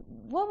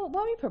what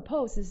we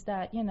propose is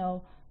that,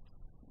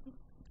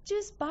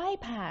 just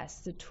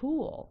bypass the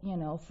tool,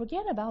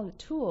 forget about the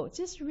tool.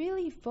 Just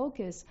really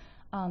focus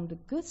on the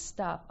good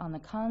stuff, on the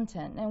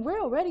content. And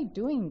we're already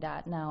doing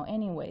that now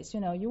anyways.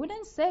 You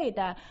wouldn't say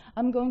that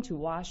I'm going to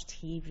watch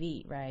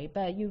TV, right?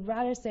 But you'd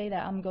rather say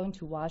that I'm going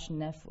to watch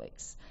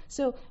Netflix.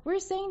 So we're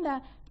saying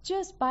that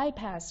just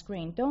bypass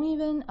screen. Don't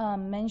even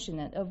mention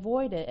it.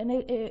 Avoid it. And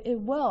it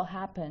will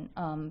happen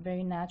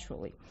very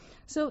naturally.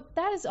 So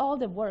that is all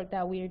the work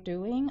that we are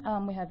doing.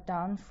 We have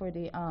done for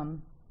the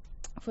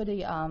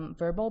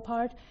verbal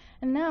part.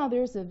 And now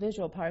there's the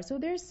visual part. So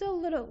there's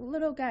still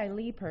little guy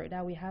Leaper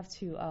that we have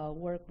to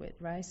work with,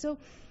 right? So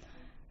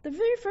the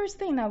very first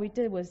thing that we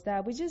did was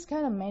that we just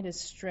kind of made it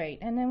straight,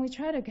 and then we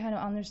try to kind of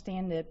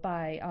understand it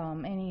by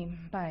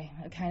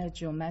a kind of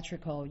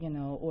geometrical,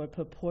 or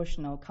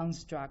proportional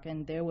construct,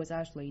 and there was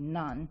actually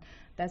none.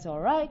 That's all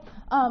right.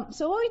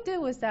 So what we did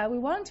was that we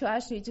wanted to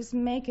actually just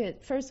make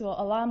it, first of all,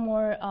 a lot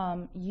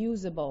more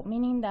usable,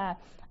 meaning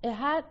that it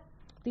had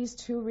these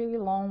two really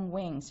long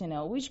wings,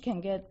 which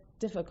can get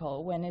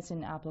difficult when it's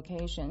in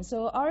application.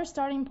 So our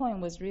starting point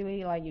was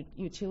really like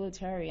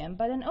utilitarian,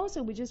 but then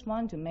also we just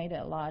wanted to make it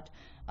a lot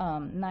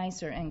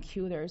nicer and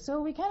cuter.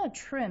 So we kind of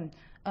trimmed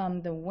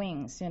the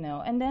wings,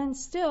 and then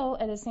still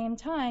at the same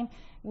time,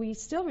 we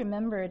still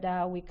remember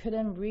that we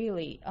couldn't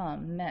really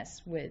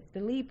mess with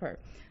the Leaper.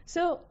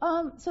 So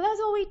that's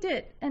all we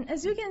did. And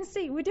as you can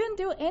see, we didn't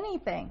do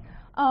anything.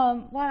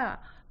 Voila.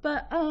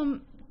 But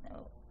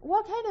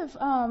what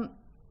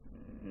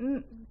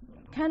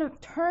kind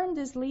of turn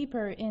this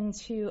Leaper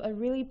into a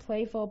really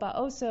playful, but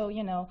also,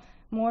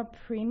 more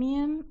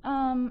premium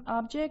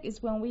object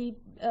is when we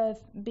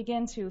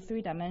began to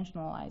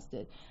three-dimensionalize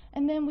it.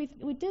 And then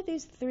we did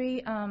these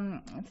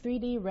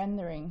 3D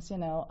renderings,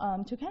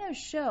 to kind of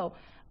show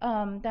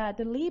that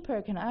the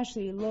Leaper can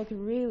actually look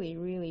really,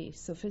 really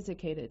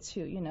sophisticated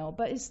too,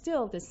 but it's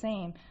still the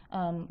same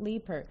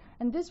Leaper.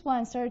 And this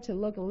one started to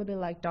look a little bit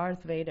like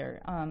Darth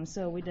Vader,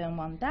 so we didn't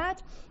want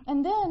that.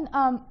 And then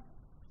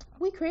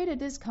we created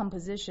this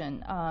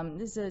composition.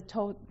 This is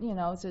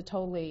it's a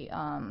totally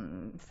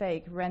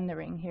fake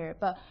rendering here.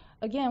 But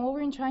again, what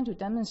we're trying to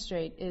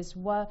demonstrate is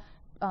what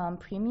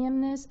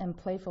premiumness and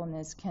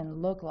playfulness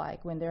can look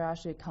like when they're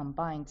actually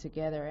combined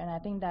together. And I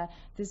think that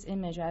this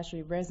image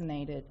actually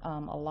resonated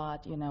a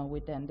lot,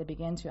 with them. They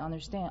began to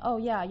understand, oh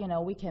yeah,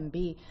 we can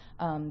be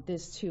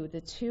this too.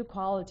 The two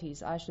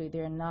qualities actually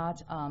they're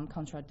not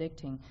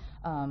contradicting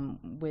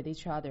with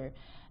each other.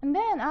 And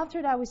then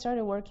after that, we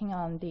started working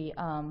on the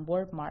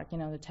word mark,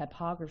 the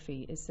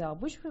typography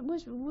itself, which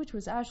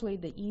was actually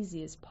the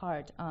easiest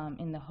part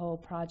in the whole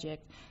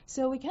project.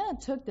 So we kind of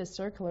took the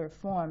circular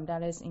form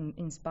that is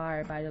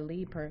inspired by the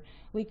Leaper.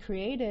 We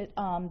created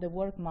the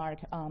word mark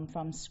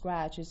from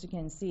scratch. As you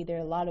can see, there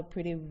are a lot of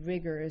pretty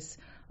rigorous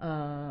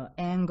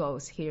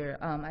angles here.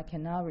 I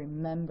cannot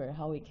remember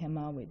how we came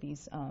up with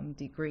these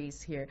degrees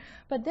here.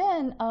 But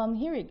then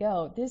here we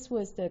go. This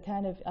was the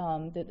kind of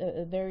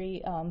the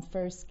very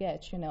first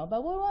sketch,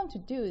 But what we want to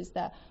do is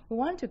that we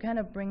want to kind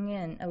of bring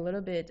in a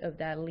little bit of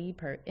that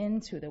Leaper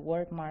into the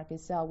word mark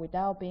itself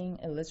without being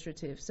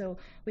illustrative. So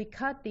we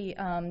cut the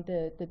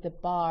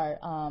bar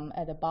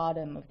at the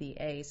bottom of the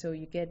A, so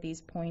you get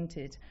these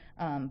pointed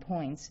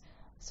points.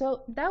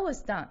 So that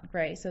was done,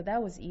 right? So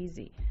that was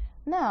easy.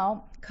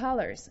 Now,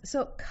 colors.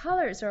 So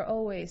colors are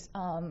always,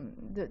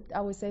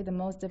 I would say, the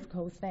most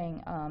difficult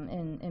thing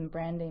in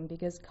branding,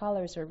 because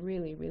colors are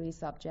really, really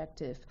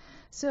subjective.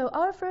 So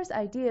our first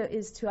idea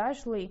is to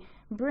actually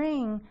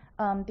bring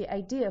the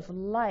idea of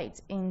light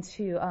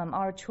into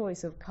our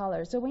choice of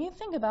color. So when you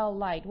think about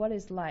light, what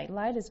is light?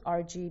 Light is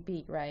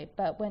RGB, right?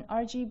 But when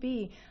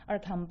RGB are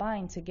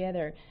combined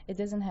together, it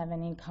doesn't have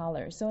any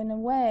color. So in a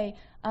way,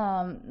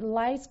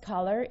 light's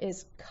color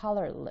is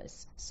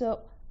colorless. So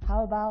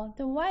how about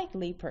the white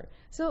leaper?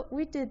 So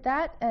we did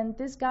that, and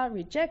this got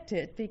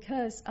rejected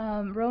because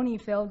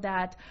Roni felt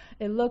that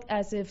it looked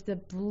as if the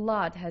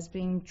blood has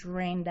been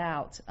drained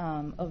out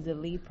of the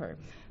leaper.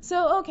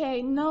 So,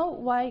 okay, no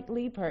white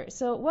leaper.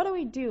 So what do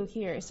we do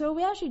here? So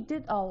we actually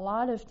did a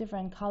lot of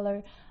different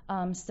color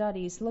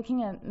studies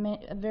looking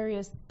at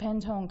various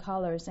Pantone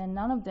colors, and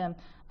none of them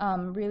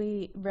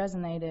really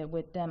resonated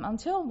with them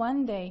until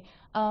one day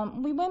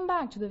we went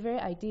back to the very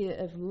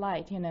idea of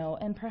light,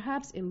 and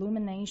perhaps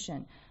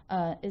illumination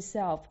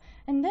itself.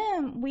 And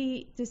then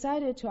we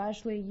decided to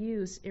actually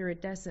use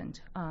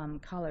iridescent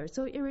color.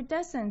 So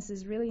iridescence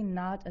is really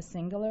not a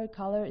singular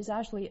color. It's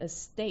actually a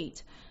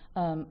state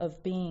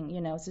of being,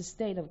 it's a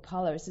state of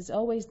colors. It's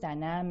always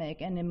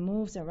dynamic, and it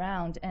moves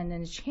around, and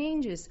then it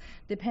changes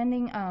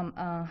depending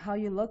on how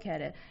you look at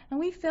it. And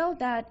we felt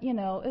that,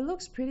 it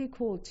looks pretty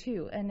cool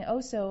too, and it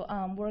also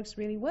works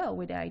really well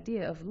with the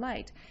idea of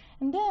light.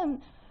 And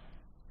then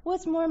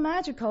what's more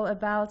magical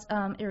about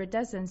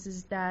iridescence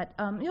is that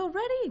it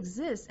already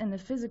exists in the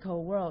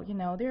physical world.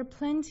 There are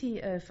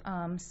plenty of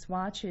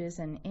swatches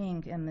and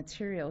ink and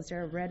materials that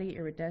are already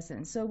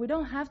iridescent. So we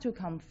don't have to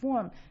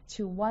conform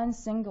to one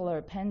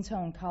singular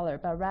Pantone color,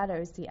 but rather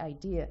it's the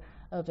idea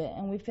of it.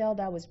 And we felt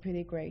that was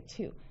pretty great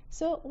too.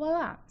 So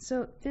voila.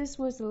 So this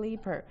was the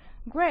leaper.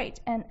 Great.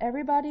 And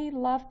everybody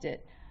loved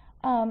it.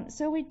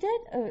 So we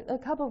did a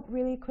couple of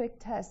really quick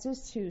tests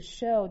just to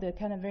show the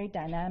kind of very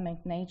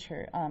dynamic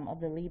nature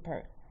of the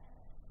leaper.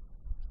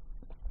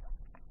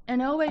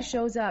 And it always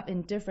shows up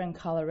in different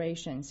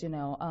colorations,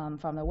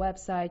 from the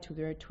website to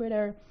their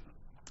Twitter.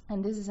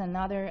 And this is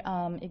another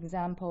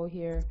example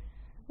here.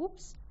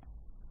 Oops.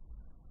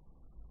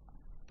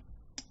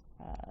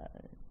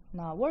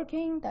 Not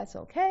working, that's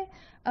okay.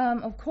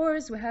 Of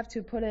course, we have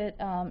to put it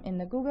in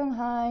the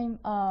Guggenheim,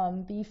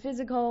 be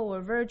physical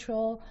or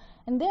virtual.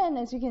 And then,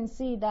 as you can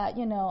see, that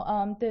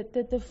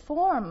the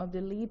form of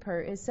the leaper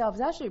itself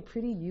is actually a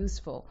pretty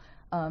useful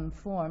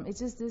form. It's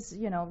just this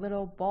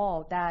little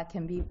ball that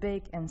can be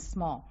big and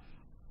small.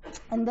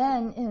 And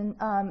then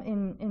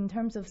in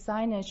terms of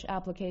signage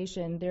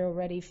application, there are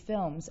already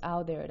films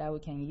out there that we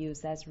can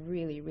use. That's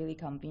really, really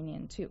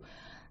convenient too.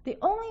 The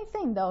only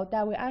thing, though,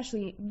 that we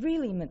actually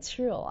really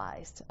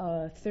materialized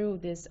through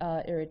this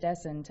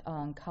iridescent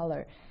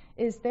color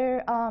is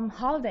their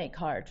holiday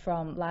card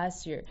from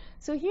last year.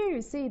 So here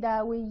you see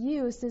that we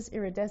used this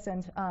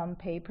iridescent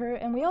paper,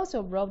 and we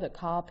also wrote a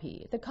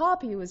copy. The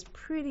copy was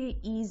pretty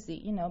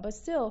easy, but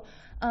still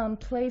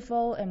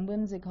playful and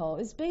whimsical.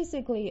 It's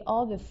basically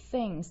all the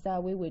things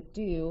that we would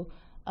do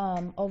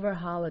over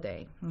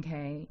holiday,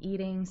 okay?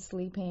 Eating,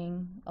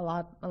 sleeping, a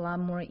lot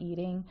more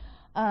eating.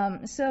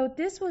 So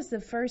this was the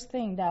first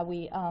thing that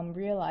we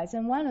realized,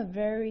 and one of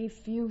very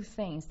few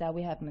things that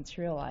we have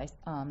materialized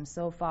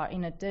so far,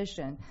 in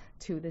addition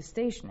to the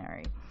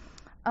stationery.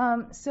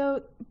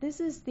 So this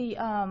is the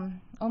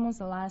almost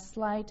the last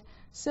slide.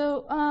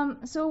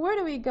 So where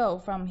do we go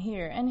from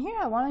here? And here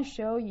I want to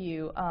show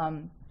you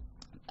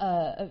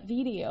a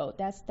video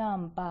that's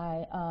done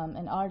by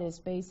an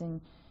artist based in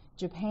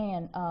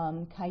Japan,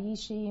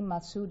 Kaiichi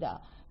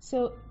Matsuda.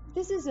 So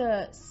this is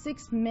a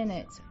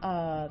 6-minute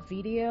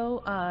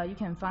video. You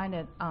can find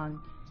it on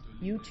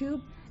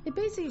YouTube. It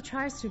basically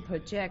tries to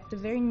project the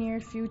very near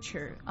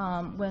future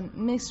when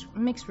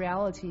mixed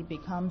reality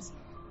becomes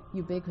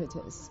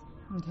ubiquitous.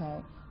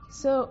 Okay,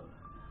 so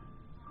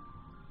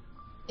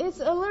it's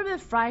a little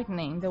bit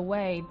frightening the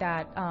way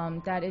that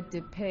that it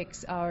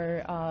depicts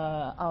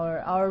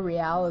our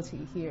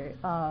reality here.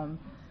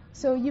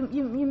 So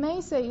you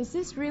may say, is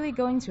this really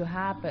going to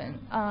happen?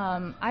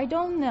 I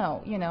don't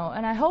know,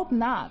 and I hope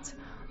not.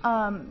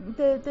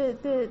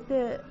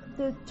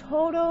 The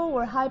total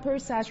or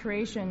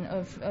hypersaturation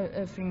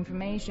of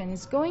information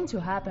is going to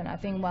happen, I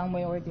think, one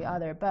way or the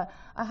other. But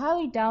I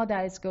highly doubt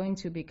that it's going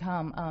to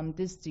become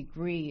this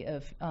degree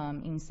of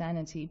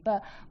insanity.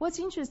 But what's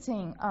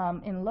interesting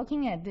in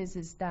looking at this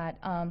is that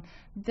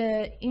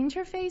the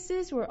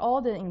interfaces where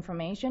all the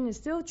information is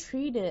still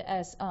treated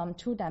as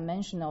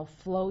two-dimensional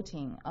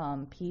floating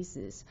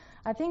pieces.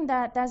 I think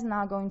that that's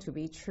not going to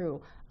be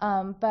true.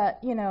 But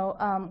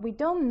we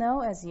don't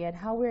know as yet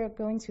how we're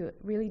going to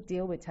really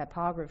deal with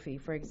typography,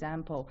 for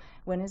example,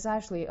 when it's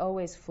actually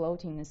always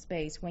floating in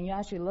space. When you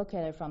actually look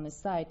at it from the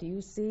side, do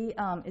you see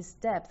its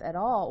depth at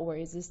all, or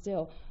is it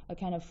still a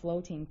kind of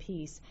floating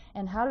piece?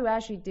 And how do you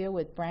actually deal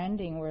with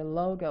branding or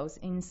logos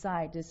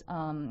inside this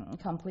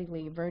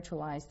completely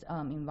virtualized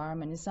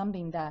environment is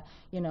something that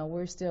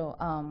we're still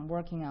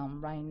working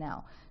on right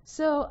now.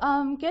 So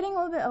getting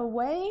a little bit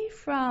away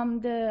from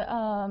the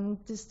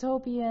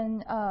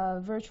dystopian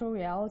virtual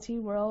reality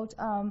world,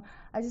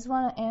 I just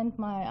want to end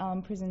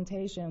my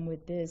presentation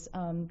with this.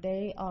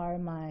 They are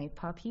my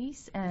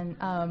puppies, and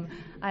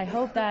I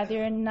hope that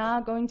they're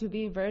not going to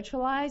be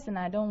virtualized, and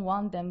I don't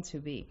want them to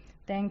be.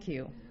 Thank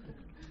you.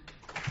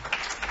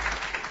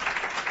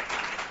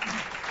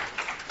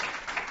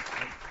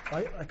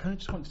 I kind of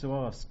just wanted to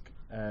ask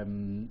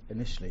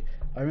initially.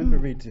 I remember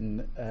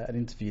reading an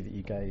interview that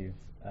you gave.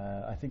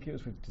 I think it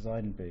was with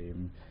Design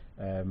Boom,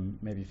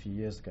 maybe a few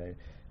years ago,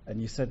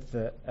 and you said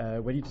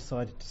that when you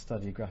decided to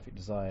study graphic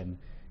design,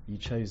 you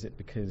chose it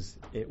because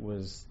it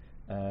was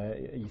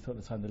you thought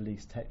at the time the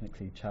least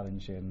technically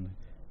challenging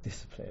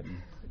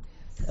discipline.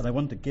 And I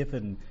wonder,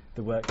 given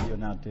the work that you're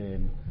now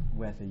doing,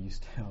 whether you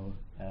still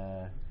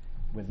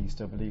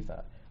believe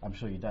that. I'm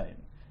sure you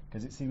don't,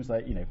 because it seems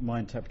like, my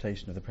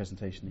interpretation of the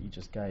presentation that you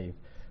just gave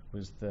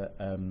was that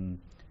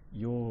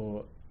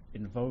your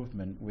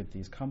involvement with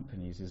these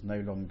companies is no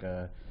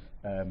longer,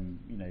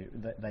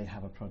 they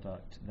have a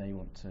product, they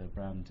want to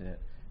brand it,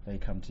 they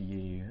come to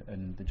you,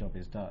 and the job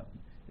is done.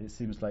 It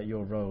seems like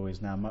your role is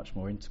now much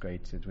more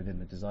integrated within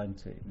the design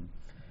team,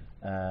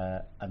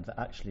 and that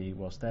actually,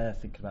 whilst they're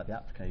thinking about the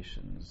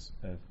applications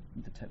of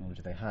the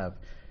technology they have,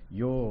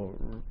 your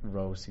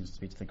role seems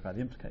to be to think about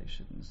the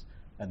implications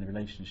and the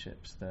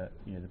relationships that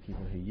the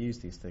people who use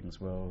these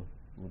things will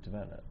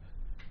develop.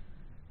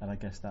 And I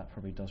guess that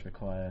probably does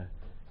require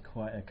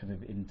quite a kind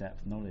of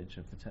in-depth knowledge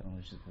of the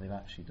technologies that they've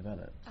actually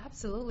developed.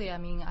 Absolutely. I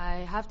mean, I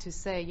have to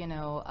say,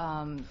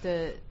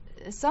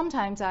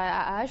 sometimes I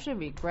actually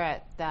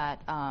regret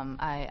that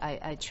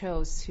I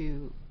chose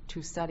to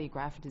study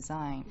graphic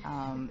design.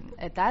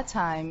 At that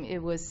time,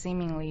 it was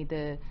seemingly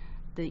the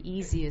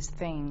easiest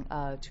thing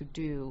to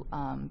do,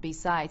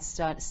 besides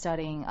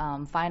studying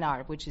fine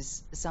art, which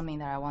is something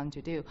that I wanted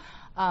to do.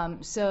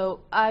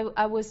 So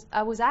I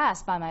was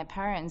asked by my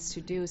parents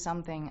to do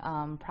something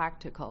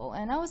practical,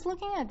 and I was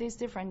looking at these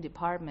different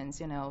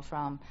departments,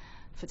 from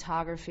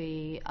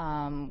photography,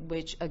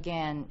 which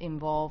again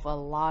involve a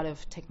lot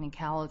of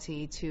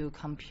technicality, to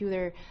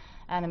computer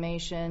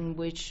animation,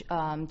 which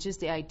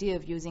just the idea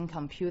of using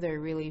computer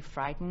really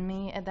frightened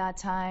me at that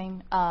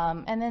time.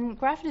 And then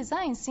graphic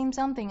design seemed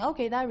something,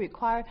 okay, that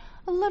required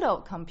a little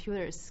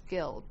computer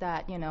skill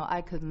that,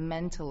 I could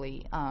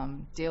mentally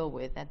deal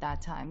with at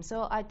that time.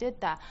 So I did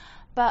that.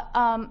 But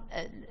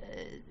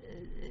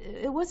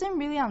it wasn't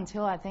really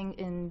until I think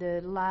in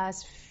the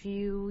last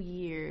few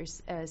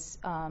years, as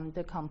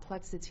the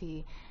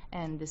complexity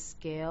and the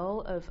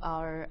scale of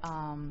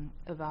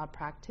our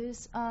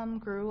practice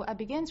grew, I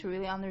began to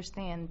really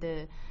understand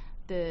the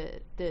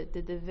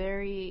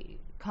very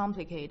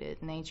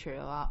complicated nature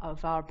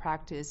of our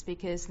practice,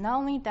 because not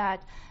only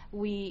that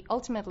we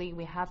ultimately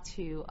have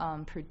to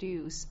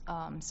produce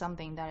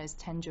something that is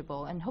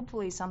tangible and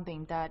hopefully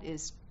something that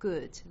is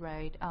good,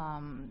 right?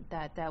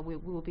 That we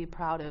will be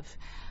proud of.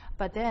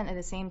 But then at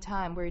the same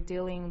time, we're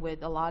dealing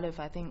with a lot of,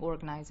 I think,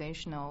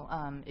 organizational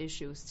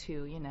issues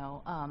too,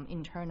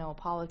 internal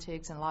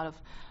politics and a lot of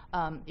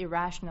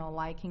irrational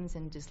likings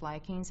and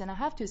dislikings. And I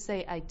have to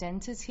say,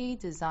 identity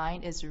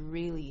design is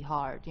really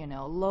hard.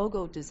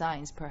 Logo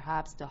design is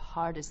perhaps the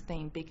hardest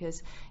thing,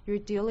 because you're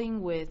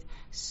dealing with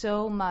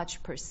so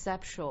much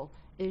perceptual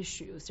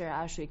issues that are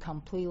actually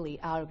completely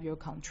out of your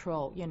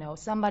control.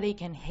 Somebody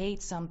can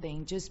hate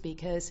something just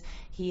because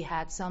he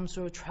had some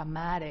sort of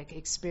traumatic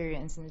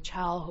experience in the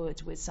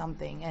childhood with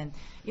something, and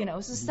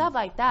so stuff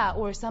like that.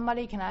 Or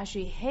somebody can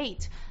actually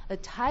hate a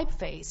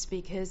typeface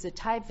because the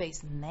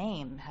typeface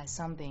name has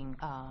something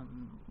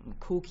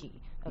kooky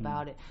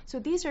about it. So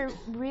these are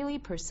really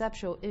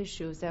perceptual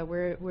issues that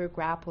we're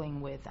grappling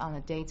with on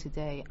a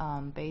day-to-day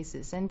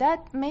basis, and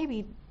that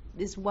maybe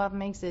is what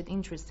makes it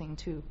interesting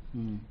too.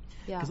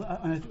 Yeah.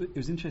 Because it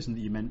was interesting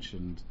that you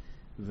mentioned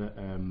that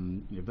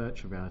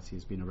virtual reality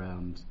has been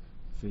around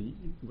for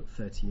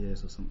 30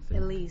 years or something.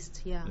 At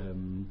least, yeah.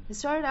 It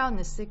started out in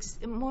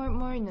the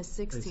more in the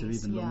 60s. So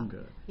even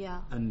longer. Yeah.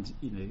 And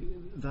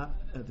that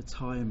at the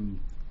time,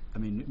 I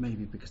mean,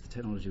 maybe because the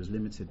technology was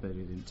limited, but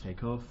it didn't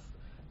take off.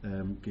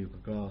 Google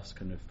Glass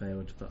kind of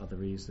failed for other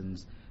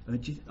reasons. I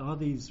mean,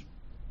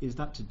 is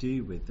that to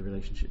do with the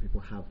relationship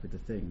people have with the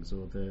things,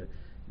 or the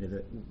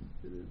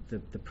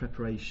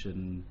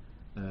preparation,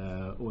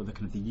 or the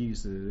kind of the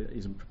user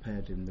isn't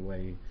prepared in the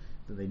way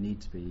that they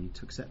need to be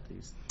to accept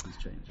these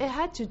changes? It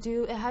had to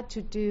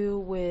do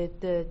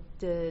with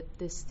the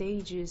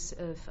stages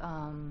of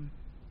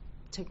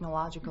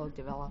technological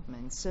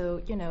development. So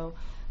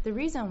the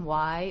reason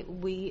why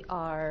we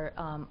are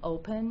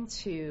open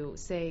to,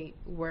 say,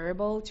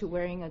 wearable, to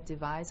wearing a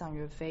device on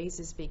your face,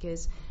 is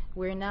because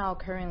we're now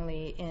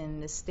currently in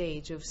the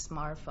stage of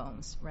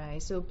smartphones,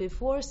 right? So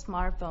before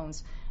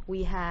smartphones,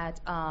 we had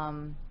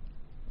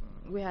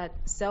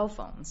cell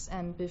phones,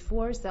 and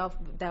before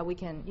that we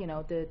can,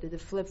 the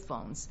flip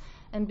phones,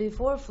 and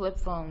before flip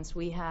phones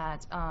we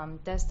had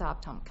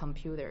desktop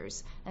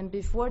computers, and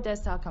before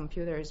desktop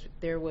computers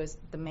there was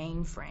the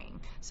mainframe.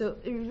 So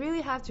you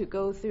really have to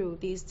go through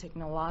these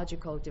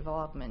technological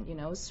development,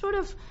 sort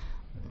of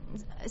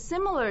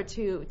similar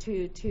to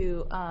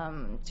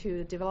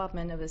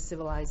development of a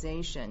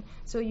civilization.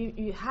 So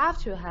you have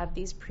to have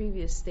these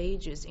previous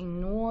stages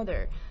in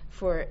order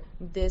for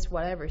this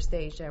whatever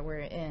stage that we're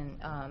in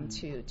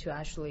to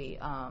actually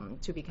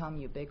to become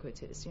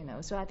ubiquitous.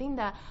 So I think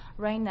that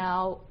right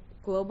now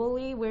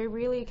globally we're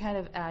really kind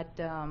of at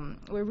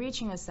we're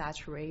reaching a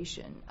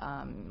saturation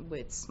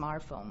with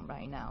smartphone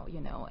right now,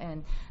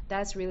 and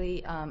that's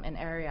really an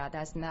area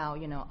that's now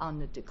on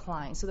the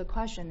decline. So the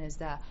question is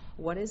that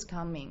what is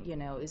coming?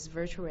 Is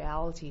virtual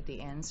reality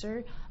the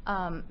answer?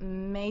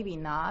 Maybe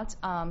not.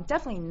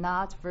 Definitely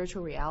not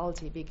virtual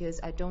reality,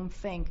 because I don't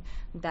think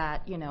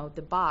that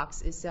the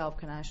box itself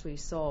can actually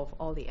solve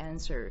all the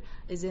answer.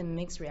 Is it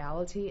mixed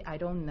reality? I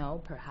don't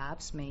know.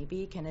 Perhaps,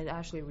 maybe. Can it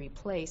actually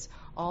replace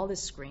all the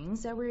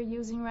screens that we're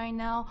using right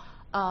now?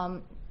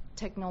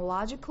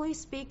 Technologically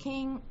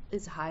speaking,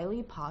 it's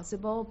highly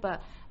possible,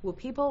 but will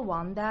people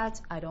want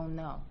that? I don't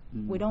know.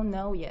 We don't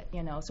know yet,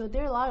 So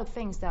there are a lot of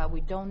things that we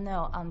don't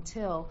know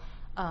until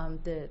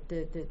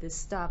the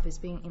stuff is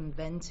being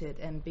invented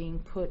and being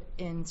put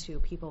into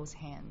people's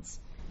hands.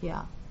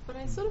 Yeah. But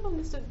I sort of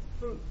understood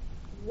from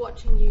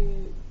watching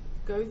you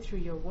go through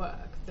your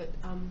work that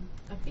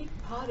a big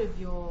part of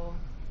your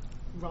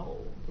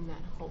role in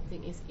that whole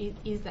thing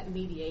is that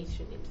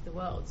mediation into the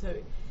world. So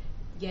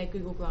yeah,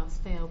 Google Glass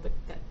failed, but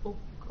that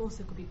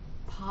also could be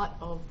part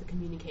of the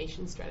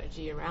communication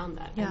strategy around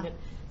that. Yeah. And that,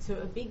 so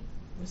a big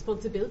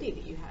responsibility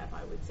that you have,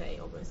 I would say,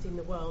 almost in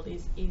the world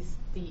is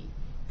the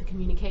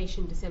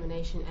communication,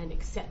 dissemination, and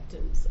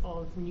acceptance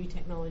of new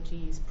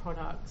technologies,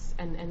 products,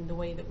 and the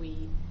way that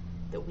we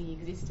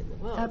exist in the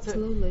world.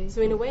 Absolutely.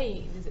 So in a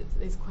way,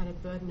 there's quite a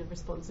burden of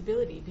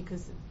responsibility,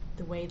 because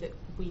the way that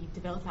we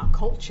develop our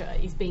culture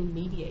is being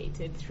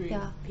mediated through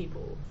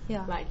people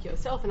like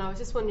yourself. And I was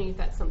just wondering if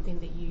that's something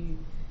that you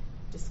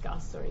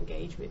discuss or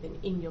engage with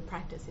in your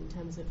practice, in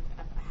terms of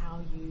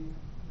how you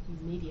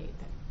mediate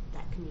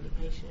that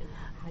communication,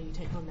 how you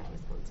take on that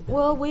responsibility.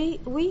 Well,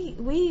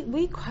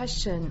 we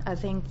question, I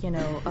think,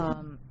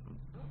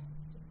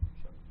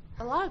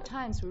 a lot of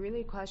times we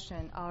really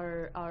question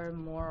our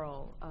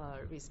moral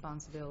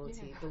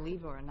responsibility,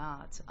 believe it or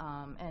not.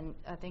 And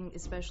I think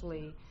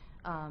especially,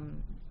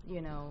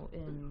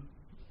 in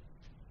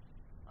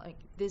like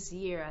this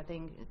year, I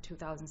think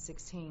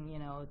 2016,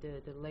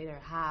 the later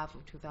half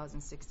of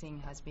 2016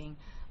 has been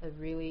a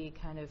really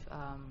kind of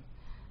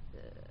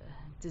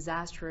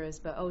disastrous,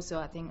 but also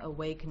I think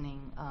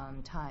awakening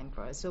time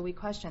for us. So we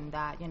question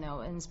that,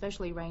 and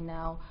especially right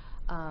now,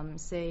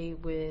 say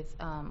with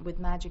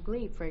Magic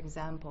Leap, for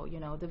example,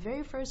 the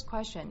very first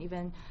question,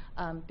 even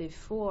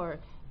before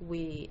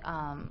we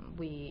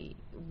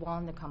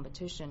won the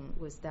competition,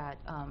 was that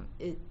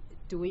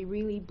do we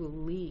really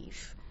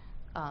believe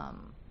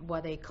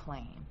what they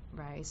claim,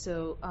 right?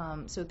 So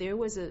there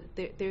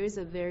is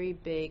a very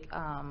big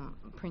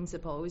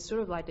principle. It's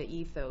sort of like the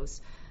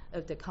ethos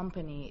of the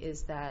company,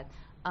 is that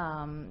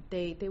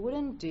they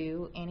wouldn't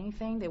do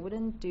anything, they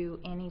wouldn't do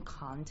any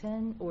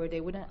content, or they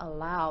wouldn't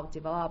allow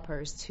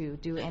developers to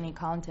do any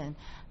content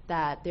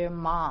that their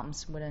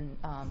moms wouldn't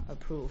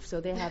approve.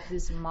 So they have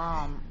this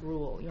mom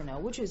rule,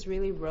 which is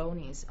really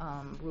Roni's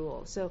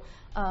rule. So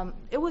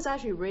it was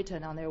actually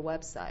written on their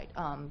website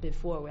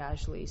before we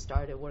actually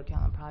started working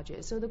on the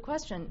project. So the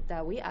question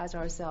that we ask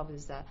ourselves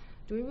is that,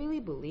 do we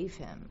really believe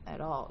him at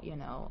all?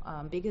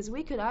 Because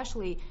we could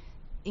actually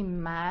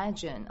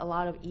imagine a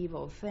lot of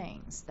evil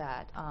things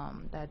that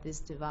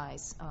this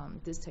device,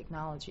 this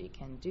technology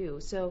can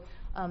do. So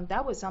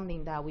that was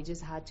something that we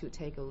just had to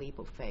take a leap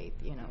of faith,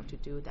 to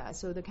do that.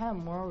 So the kind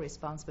of moral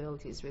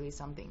responsibility is really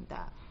something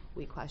that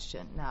we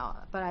question now.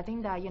 But I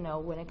think that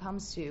when it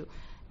comes to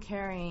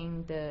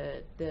carrying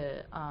the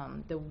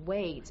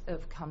weight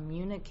of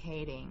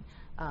communicating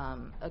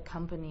a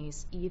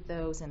company's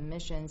ethos and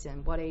missions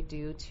and what they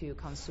do to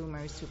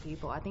consumers, to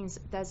people, I think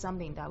that's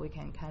something that we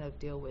can kind of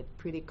deal with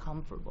pretty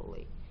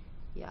comfortably.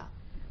 Yeah.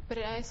 But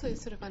I also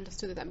sort of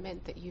understood that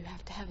meant that you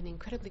have to have an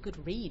incredibly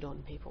good read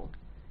on people.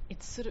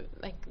 It's sort of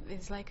like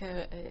there's like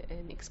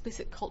an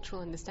explicit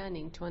cultural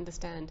understanding to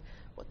understand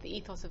what the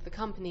ethos of the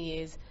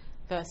company is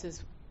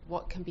versus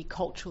what can be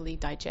culturally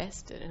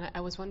digested. And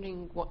I was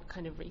wondering what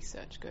kind of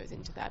research goes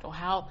into that, or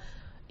how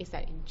is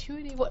that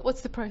intuitive?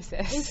 What's the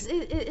process?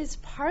 It's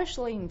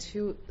partially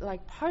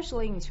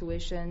partially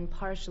intuition,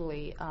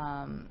 partially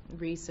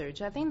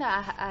research. I think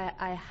that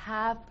I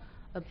have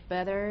a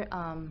better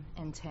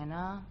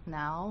antenna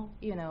now,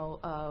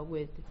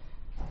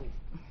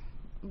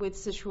 with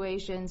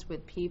situations,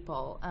 with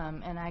people,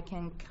 and I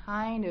can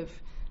kind of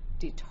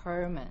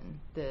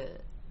determine the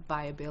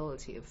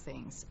viability of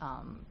things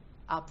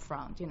up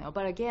front,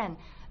 But again,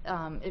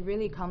 it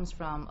really comes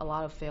from a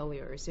lot of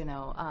failures,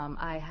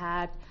 I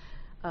had.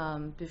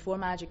 Before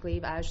Magic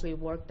Leap, I actually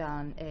worked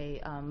on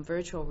a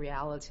virtual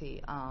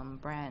reality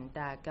brand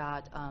that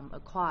got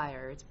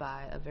acquired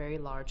by a very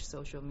large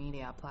social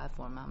media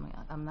platform.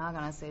 I'm not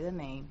going to say the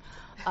name.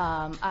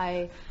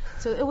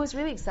 So it was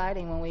really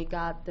exciting when we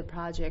got the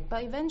project,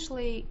 but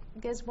eventually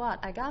guess what?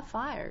 I got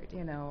fired.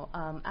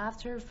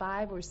 After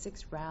 5 or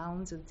 6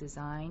 rounds of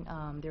design,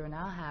 they were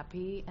not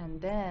happy, and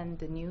then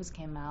the news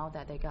came out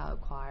that they got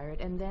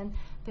acquired, and then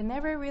they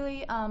never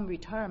really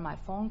returned my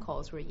phone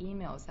calls or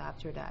emails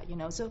after that.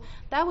 So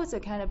that was a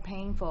kind of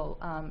painful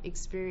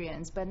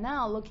experience. But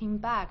now looking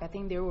back, I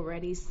think there were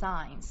already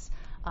signs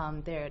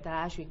there that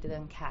I actually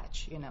didn't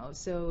catch.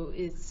 So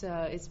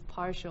it's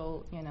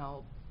partial,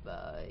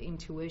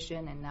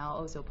 intuition, and now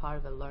also part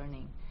of a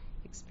learning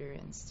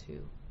experience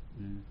too.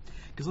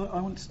 Because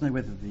I want to know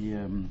whether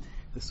the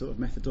sort of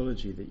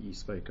methodology that you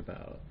spoke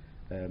about,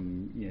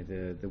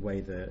 the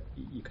way that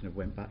you kind of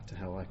went back to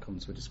how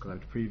icons were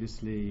described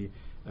previously,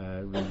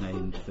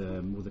 renamed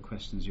them, all the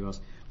questions you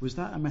asked, was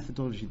that a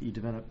methodology that you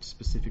developed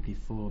specifically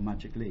for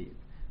Magic Leap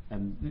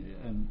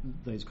and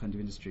those kind of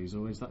industries,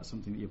 or is that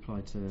something that you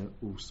apply to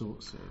all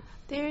sorts of?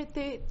 There is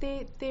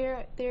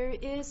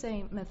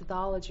a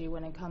methodology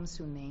when it comes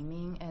to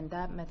naming, and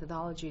that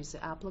methodology is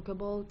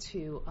applicable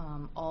to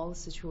all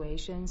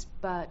situations.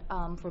 But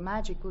for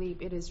Magic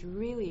Leap, it is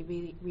really,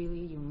 really,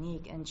 really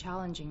unique and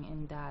challenging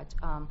in that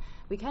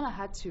we kind of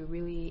had to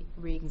really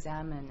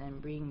re-examine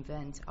and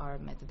reinvent our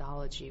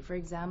methodology. For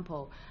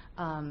example,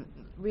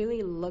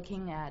 really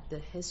looking at the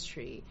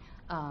history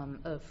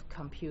of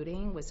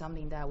computing was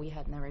something that we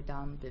had never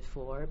done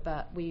before,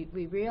 but we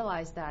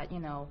realized that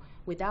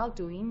without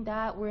doing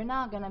that, we're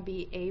not going to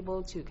be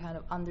able to kind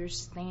of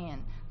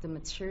understand the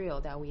material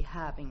that we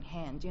have in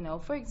hand.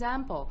 For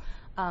example,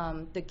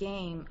 the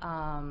game,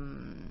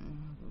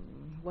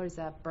 what is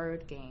that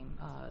bird game?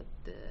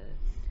 The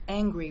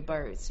Angry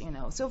Birds.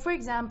 So for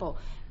example,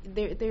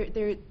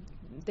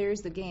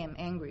 there's the game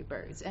Angry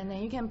Birds, and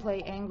then you can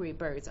play Angry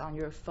Birds on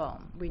your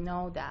phone. We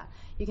know that.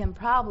 You can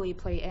probably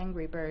play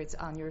Angry Birds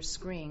on your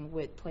screen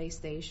with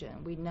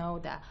PlayStation. We know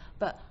that.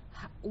 But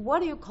what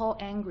do you call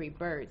Angry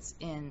Birds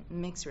in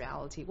mixed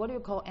reality? What do you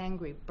call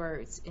Angry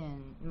Birds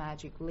in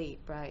Magic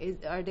Leap, right?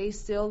 Are they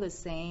still the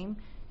same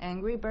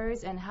Angry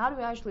Birds? And how do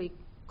we actually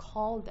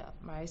call them,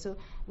 right? So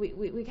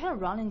we kind of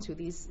run into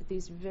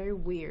these very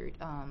weird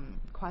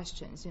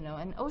questions,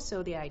 and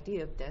also the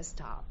idea of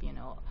desktop,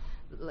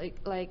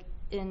 like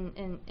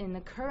in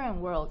the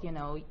current world,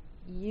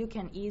 you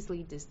can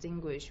easily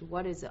distinguish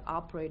what is an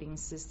operating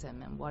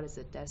system and what is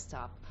a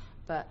desktop.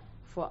 But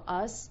for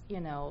us,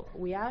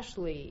 we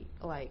actually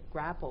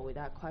grapple with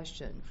that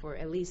question for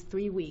at least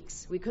 3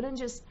 weeks. We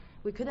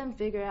couldn't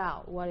figure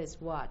out what is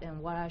what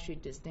and what actually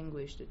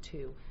distinguish the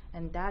two.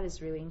 And that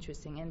is really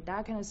interesting. And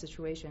that kind of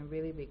situation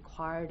really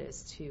required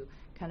us to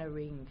kind of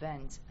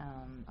reinvent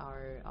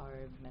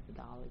our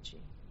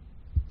methodology.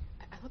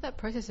 I thought that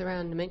process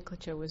around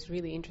nomenclature was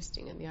really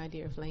interesting, and the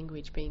idea of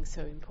language being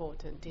so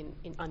important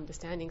in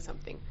understanding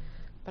something.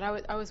 But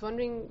I was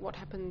wondering what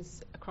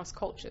happens across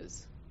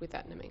cultures with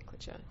that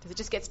nomenclature. Does it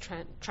just get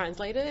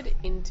translated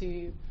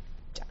into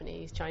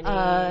Japanese, Chinese,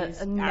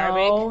 Arabic?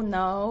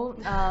 No.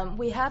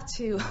 We have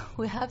to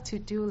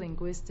do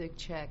linguistic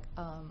check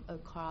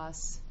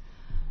across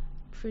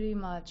pretty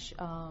much.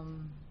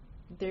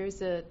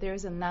 There's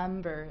a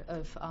number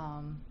of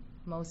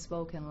most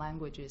spoken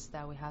languages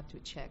that we have to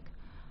check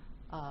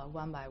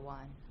one by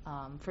one.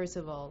 First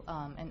of all,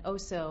 and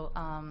also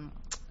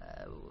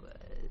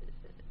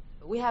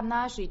we have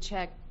not actually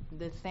checked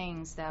the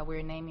things that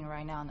we're naming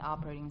right now in the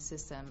operating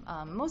system.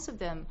 Most of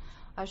them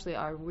actually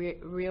are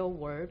real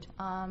word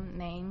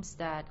names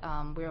that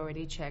we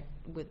already checked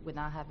would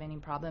not have any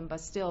problem, but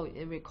still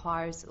it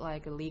requires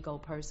like a legal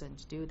person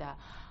to do that.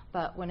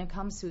 But when it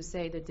comes to,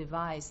 say, the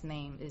device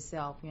name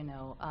itself,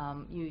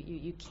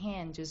 you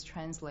can't just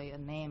translate a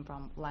name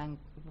from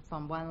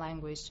one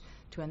language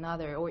to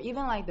another, or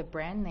even like the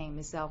brand name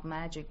itself,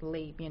 Magic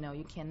Leap.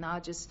 You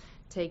cannot just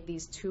take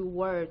these 2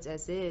 words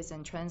as is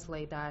and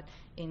translate that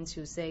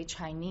into, say,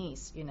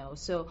 Chinese.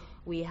 So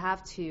we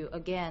have to,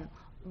 again,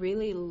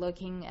 really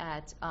looking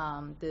at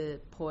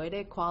the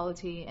poetic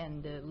quality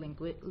and the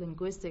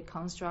linguistic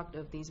construct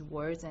of these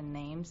words and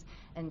names,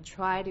 and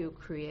try to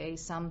create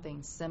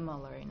something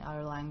similar in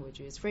other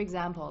languages. For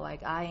example,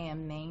 like I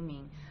am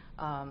naming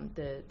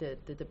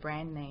the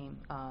brand name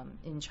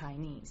in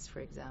Chinese, for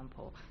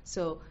example.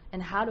 So,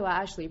 and how do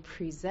I actually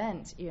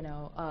present,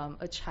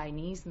 a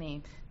Chinese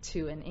name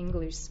to an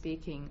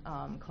English-speaking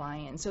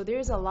client? So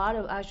there's a lot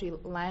of actually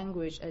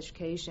language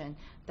education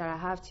that I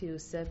have to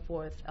set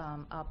forth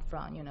up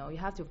front. You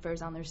have to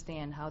first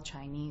understand how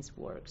Chinese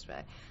works,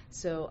 right?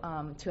 So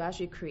to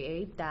actually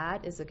create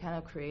that is a kind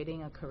of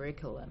creating a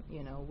curriculum,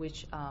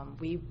 which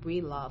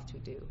we love to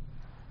do.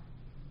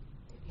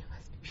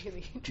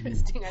 Really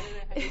interesting. I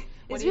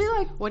don't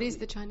know what is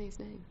the Chinese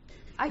name?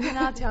 I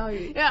cannot tell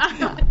you.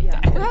 Yeah.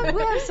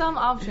 We have some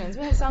options.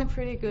 We have some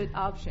pretty good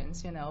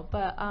options,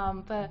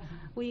 But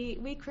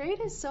we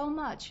created so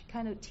much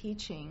kind of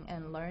teaching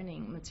and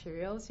learning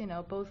materials,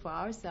 both for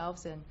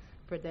ourselves and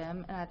for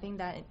them. And I think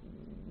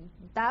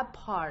that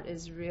part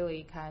is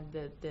really kind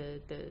of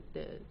the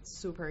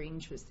super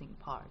interesting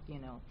part,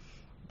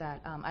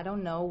 That I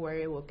don't know where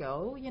it will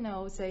go,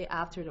 say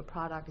after the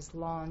product is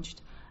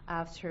launched.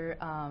 after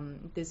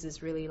this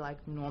is really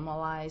like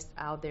normalized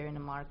out there in the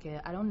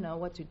market. I don't know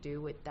what to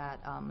do with that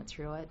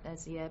material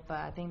as yet, but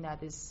I think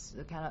that is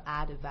the kind of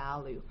added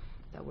value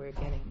that we're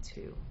getting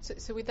to.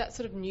 So with that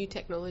sort of new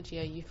technology,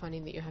 are you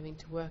finding that you're having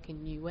to work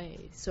in new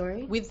ways?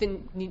 Sorry? With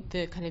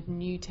the kind of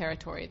new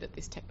territory that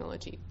this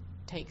technology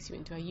takes you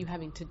into, are you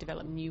having to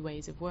develop new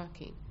ways of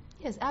working?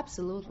 Yes,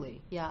 absolutely.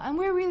 Yeah, and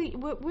we're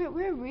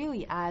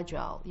really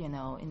agile, you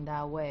know, in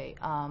that way.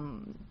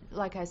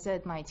 Like I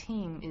said, my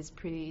team is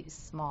pretty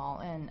small,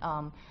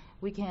 and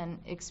we can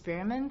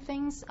experiment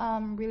things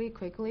really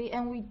quickly,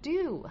 and we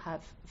do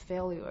have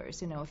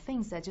failures, you know,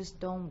 things that just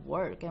don't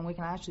work, and we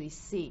can actually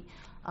see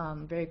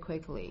very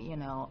quickly, you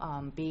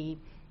know, be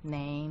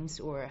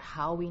names or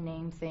how we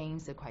name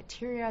things, the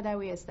criteria that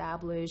we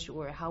establish,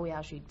 or how we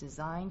actually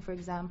design, for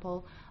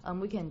example.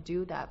 We can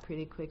do that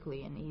pretty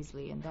quickly and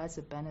easily, and that's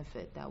a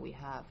benefit that we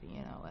have,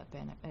 you know,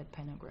 at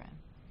Pentagram.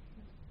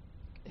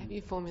 Have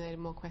you formulated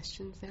more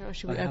questions there, or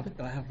should we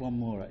I have one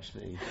more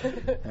actually.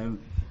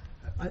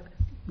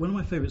 One of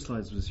my favourite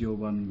slides was your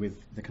one with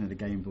the kind of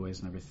the Game Boys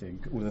and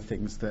everything, all the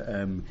things that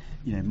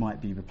you know, might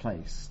be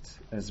replaced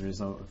as a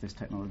result of this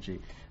technology,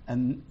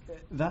 and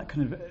that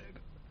kind of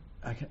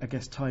I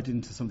guess tied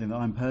into something that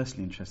I'm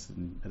personally interested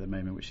in at the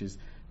moment, which is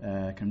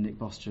kind of Nick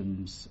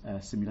Bostrom's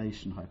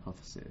simulation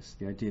hypothesis,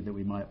 the idea that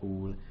we might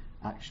all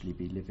actually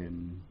be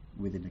living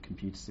within a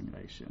computer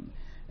simulation.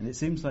 And it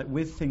seems like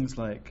with things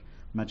like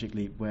Magic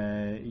Leap,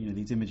 where you know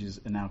these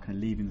images are now kind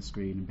of leaving the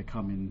screen and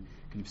becoming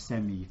kind of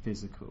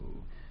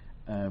semi-physical,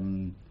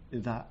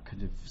 that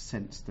kind of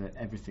sense that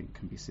everything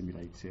can be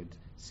simulated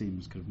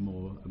seems kind of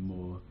more and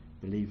more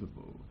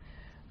believable.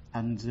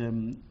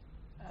 And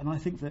I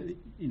think that,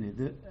 you know,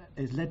 that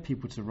it's led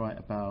people to write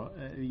about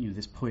you know,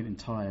 this point in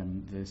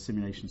time, the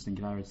simulation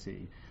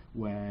singularity,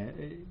 where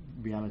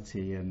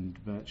reality and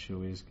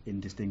virtual is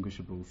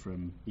indistinguishable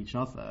from each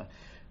other.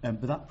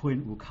 But that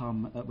point will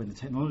come when the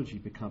technology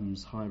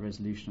becomes high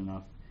resolution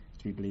enough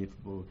to be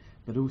believable,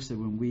 but also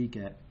when we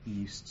get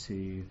used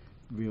to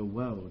real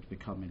world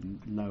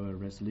becoming lower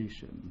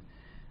resolution.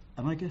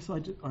 And I guess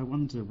I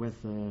wonder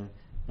whether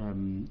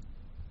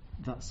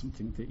that's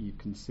something that you've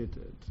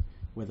considered,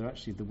 whether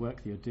actually the work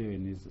that you're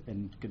doing is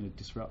going to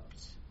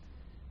disrupt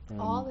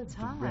all the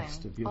time, the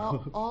rest of your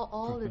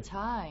all the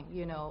time.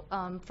 You know,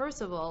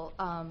 first of all,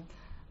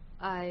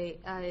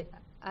 I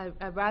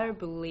rather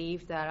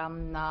believe that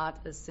I'm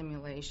not a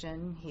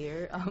simulation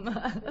here.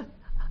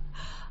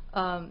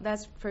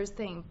 That's first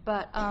thing.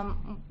 But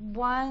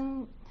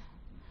one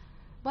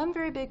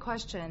very big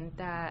question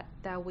that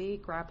we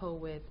grapple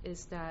with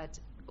is that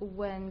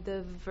when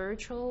the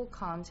virtual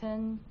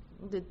content,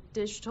 the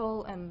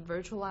digital and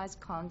virtualized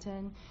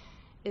content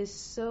is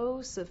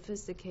so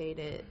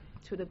sophisticated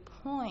to the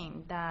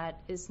point that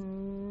it's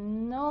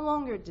no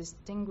longer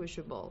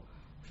distinguishable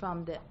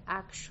from the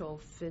actual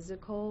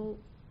physical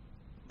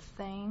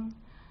thing,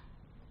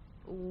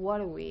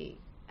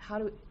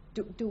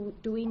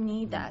 do we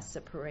need that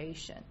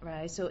separation,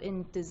 right? So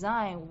in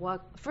design,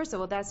 first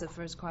of all, that's the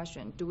first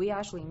question. Do we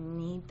actually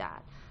need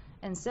that?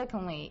 And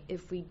secondly,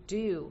 if we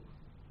do,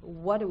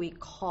 what do we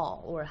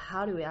call, or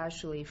how do we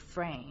actually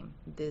frame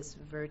this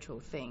virtual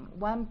thing?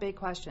 One big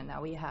question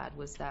that we had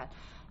was that,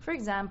 for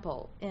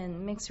example,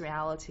 in mixed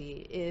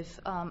reality, if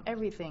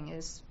everything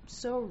is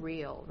so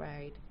real,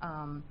 right?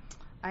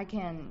 I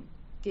can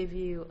give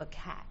you a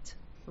cat,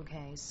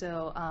 okay?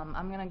 So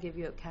I'm gonna give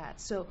you a cat.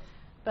 So,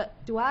 but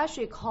do I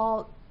actually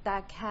call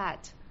that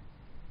cat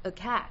a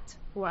cat,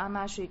 or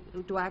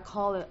do I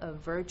call it a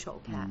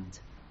virtual cat?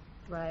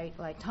 Right?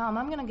 Like, Tom,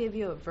 I'm going to give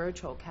you a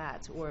virtual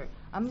cat, or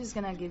I'm just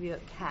going to give you a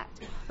cat,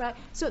 right?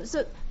 So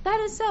that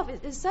itself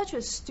is such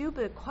a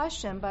stupid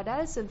question, but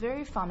that is a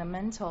very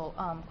fundamental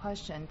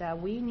question that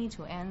we need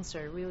to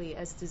answer, really,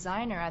 as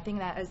designer. I think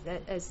that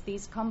as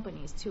these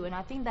companies, too. And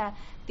I think that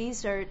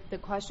these are the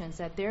questions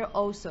that they're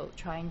also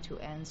trying to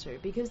answer,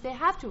 because they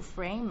have to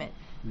frame it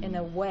in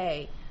a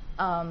way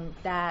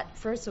that,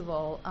 first of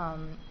all,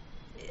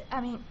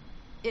 I mean,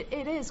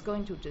 it is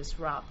going to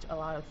disrupt a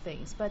lot of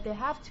things, but they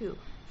have to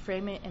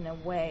frame it in a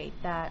way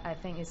that I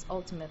think is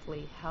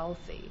ultimately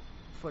healthy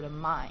for the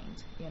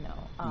mind, you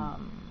know.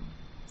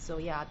 So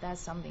yeah,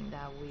 that's something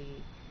that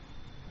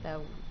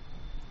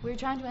we're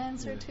trying to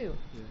answer too.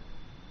 Yeah.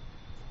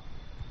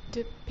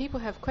 Do people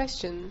have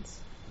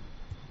questions?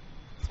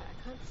 Sorry, I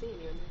can't see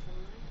anyone. There's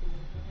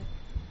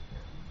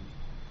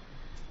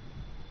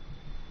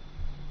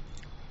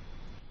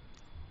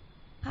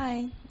a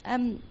light in there.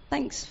 Hi.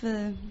 Thanks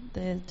for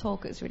the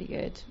talk. It's really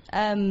good.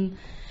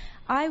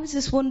 I was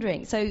just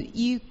wondering, so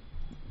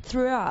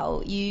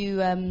throughout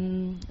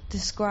you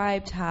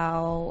described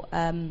how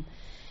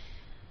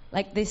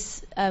like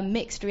this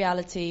mixed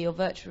reality or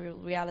virtual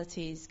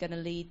reality is going to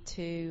lead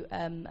to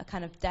a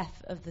kind of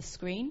death of the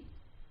screen.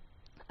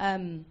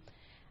 And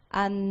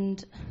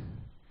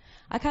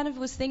I kind of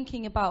was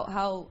thinking about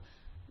how,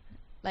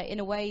 like, in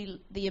a way,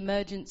 the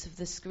emergence of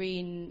the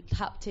screen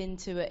tapped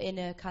into an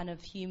inner kind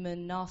of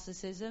human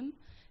narcissism.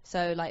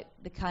 So, like,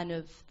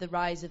 the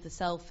rise of the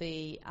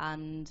selfie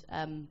and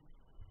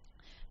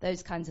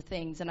those kinds of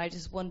things. And I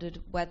just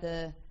wondered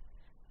whether,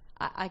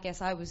 I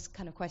guess I was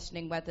kind of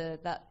questioning whether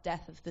that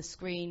death of the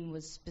screen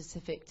was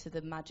specific to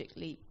the Magic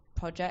Leap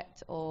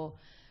project, or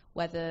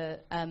whether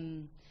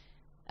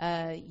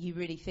you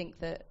really think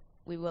that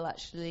we will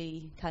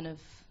actually kind of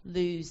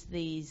lose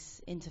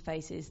these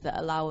interfaces that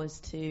allow us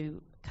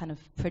to kind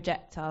of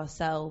project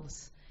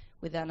ourselves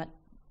within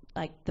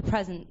like the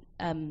present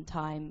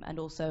time, and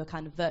also a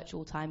kind of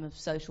virtual time of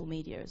social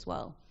media as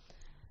well.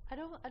 I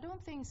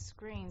don't think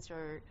screens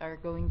are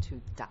going to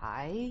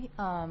die.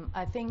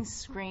 I think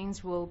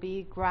screens will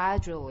be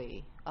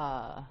gradually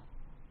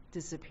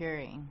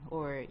disappearing,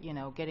 or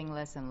getting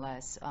less and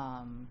less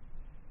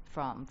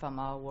from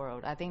our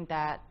world. I think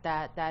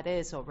that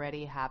is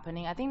already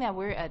happening. I think that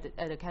we're at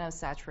a kind of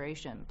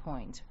saturation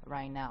point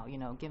right now.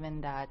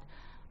 Given that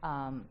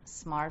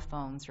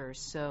smartphones are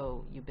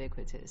so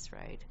ubiquitous,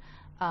 right?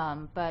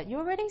 But you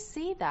already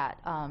see that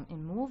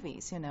in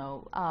movies.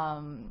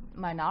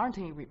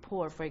 Minority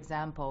Report, for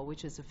example,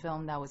 which is a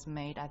film that was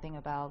made, I think,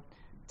 about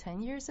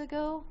 10 years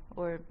ago,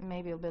 or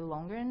maybe a bit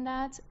longer than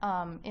that.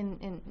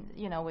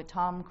 With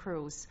Tom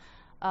Cruise.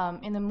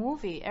 In the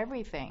movie,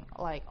 everything,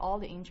 like all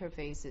the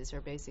interfaces are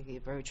basically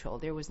virtual.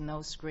 There was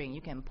no screen.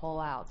 You can pull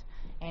out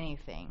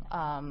anything.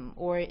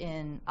 Or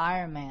in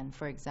Iron Man,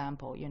 for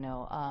example,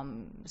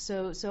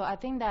 So I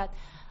think that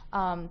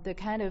the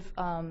kind of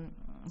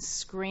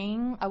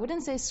screen, I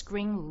wouldn't say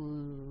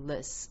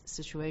screenless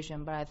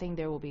situation, but I think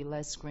there will be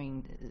less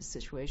screen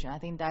situation. I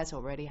think that's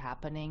already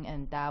happening,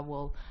 and that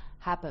will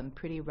happen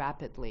pretty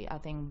rapidly. I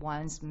think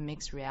once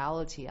mixed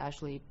reality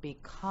actually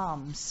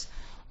becomes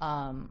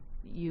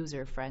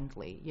user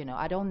friendly.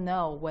 I don't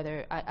know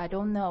whether I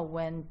don't know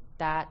when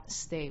that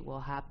state will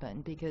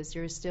happen, because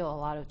there's still a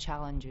lot of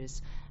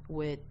challenges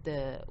with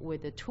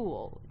the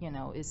tool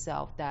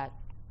itself. That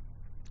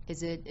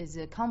is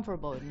it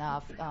comfortable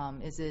enough?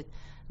 Is it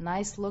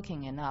nice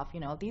looking enough?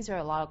 These are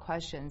a lot of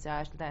questions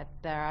that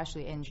are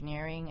actually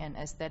engineering and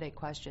aesthetic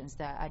questions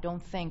that I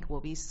don't think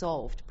will be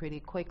solved pretty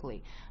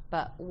quickly.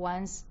 But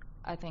once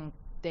I think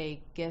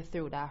they get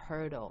through that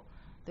hurdle,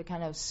 the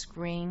kind of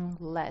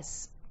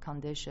screen-less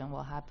condition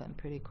will happen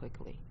pretty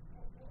quickly.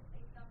 What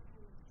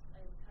examples are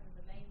kind of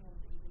the main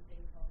ones that you can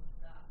think of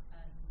that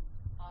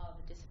are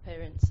the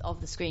disappearance of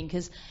the screen?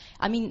 Because,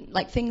 I mean,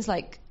 like things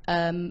like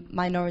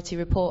Minority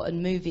Report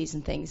and movies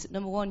and things,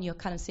 number one, you're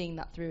kind of seeing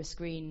that through a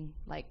screen,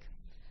 like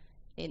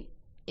in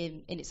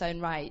its own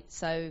right.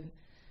 So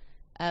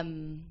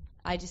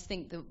I just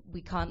think that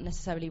we can't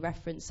necessarily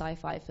reference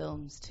sci-fi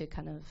films to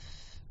kind of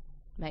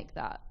make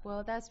that.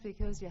 Well, that's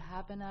because you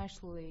haven't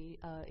actually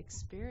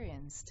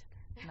experienced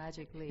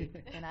Magic Leap,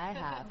 and I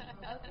have.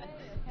 Okay.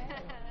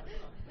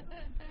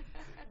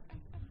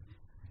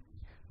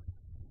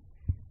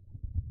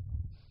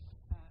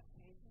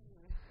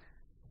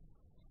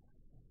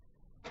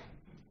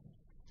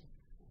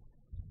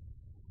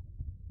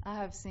 I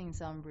have seen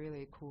some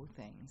really cool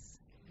things.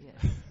 Yes.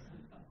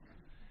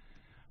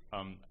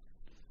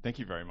 Thank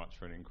you very much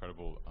for an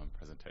incredible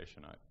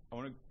presentation. I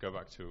want to go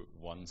back to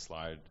one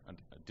slide,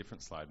 a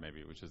different slide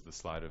maybe, which is the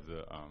slide of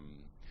the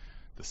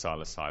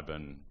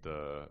psilocybin,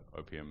 the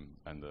opium,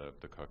 and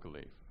the coca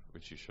leaf,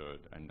 which you showed,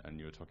 and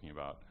you were talking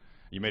about.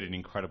 You made an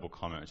incredible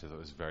comment, which I thought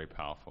was very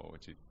powerful,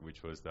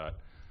 which was that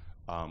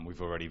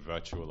we've already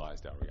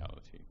virtualized our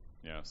reality.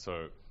 Yeah.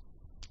 So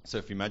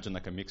if you imagine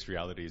like a mixed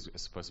reality is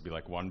supposed to be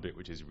like one bit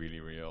which is really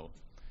real,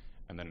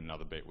 and then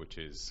another bit which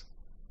is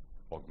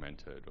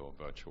augmented or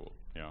virtual.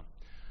 Yeah.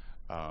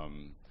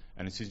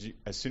 And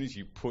as soon as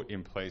you put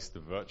in place the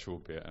virtual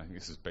bit, and I think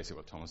this is basically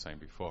what Tom was saying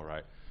before,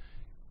 right?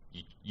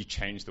 You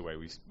change the way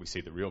we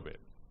see the real bit.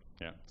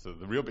 Yeah. So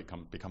the real bit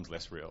becomes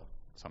less real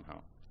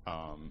somehow,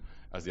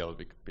 as the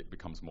other bit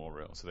becomes more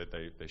real. So that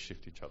they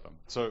shift each other.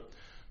 So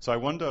I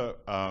wonder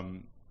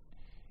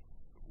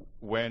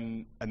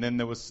and then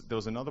there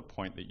was another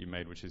point that you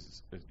made, which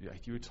is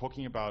you were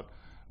talking about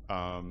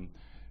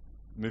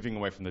moving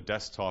away from the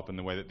desktop and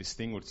the way that this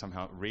thing would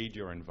somehow read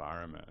your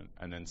environment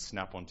and then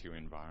snap onto your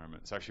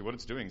environment. So actually what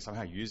it's doing is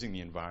somehow using the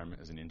environment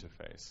as an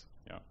interface.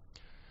 Yeah.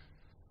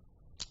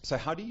 So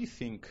how do you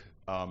think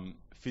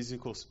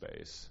physical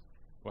space,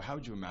 or how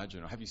would you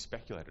imagine, or have you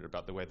speculated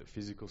about the way that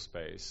physical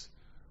space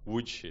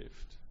would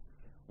shift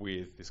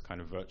with this kind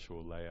of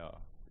virtual layer?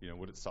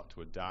 Would it start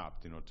to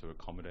adapt in order to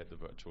accommodate the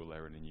virtual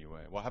layer in a new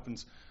way? What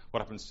happens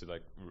to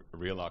like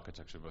real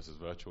architecture versus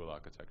virtual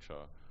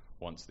architecture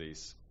once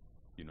these,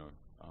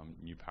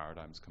 new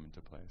paradigms come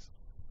into place?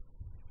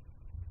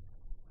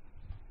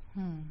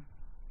 I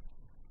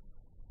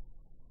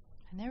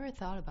never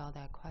thought about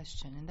that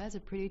question, and that's a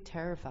pretty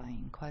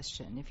terrifying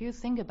question. If you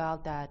think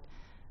about that,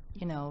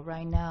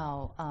 right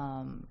now,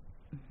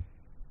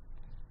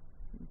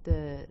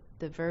 the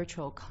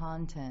virtual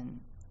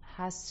content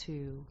has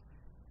to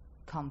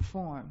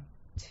conform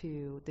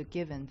to the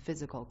given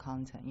physical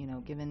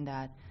content, given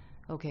that,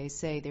 okay,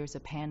 say there's a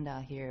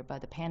panda here,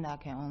 but the panda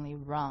can only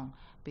run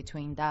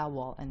between that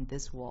wall and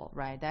this wall,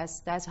 right?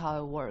 That's how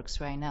it works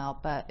right now.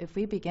 But if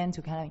we begin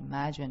to kind of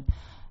imagine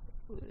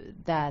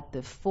that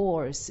the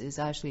force is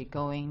actually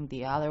going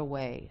the other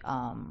way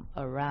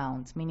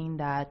around, meaning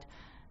that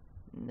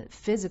the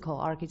physical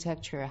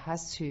architecture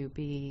has to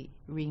be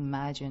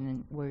reimagined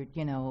and we're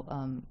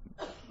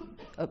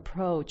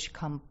approach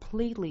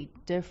completely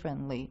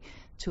differently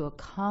to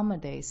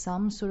accommodate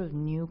some sort of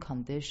new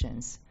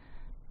conditions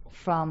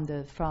from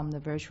the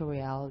virtual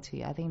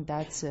reality. I think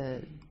that's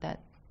an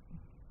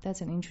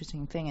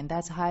interesting thing, and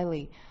that's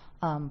highly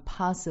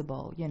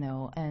possible.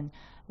 And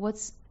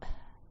what's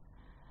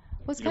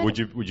would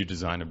you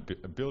design a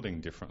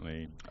building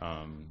differently?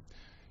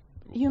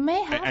 You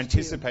may have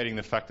anticipating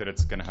the fact that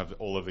it's going to have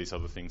all of these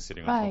other things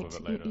sitting on top of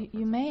it later.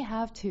 You may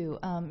have to,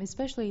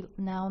 especially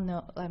now.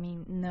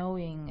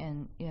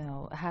 Knowing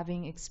and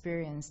having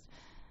experienced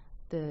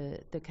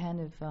the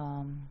kind of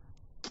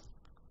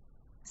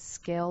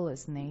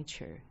scaleless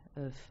nature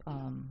of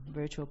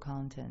virtual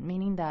content,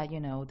 meaning that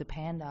the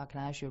panda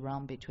can actually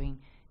run between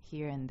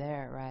here and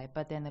there, right?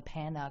 But then the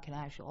panda can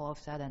actually all of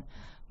a sudden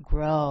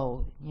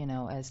grow,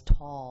 as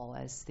tall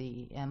as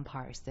the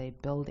Empire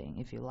State Building,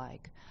 if you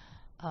like.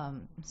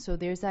 So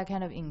there's that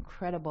kind of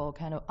incredible,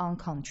 kind of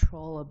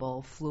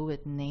uncontrollable,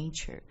 fluid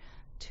nature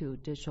to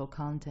digital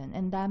content,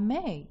 and that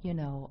may,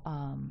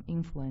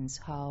 influence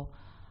how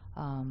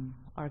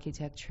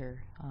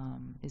architecture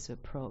is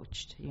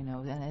approached.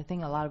 And I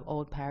think a lot of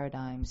old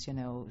paradigms,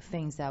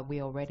 things that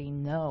we already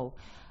know,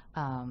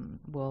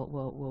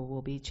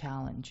 will be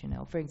challenged.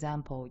 For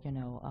example,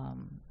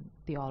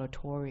 the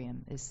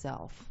auditorium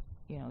itself.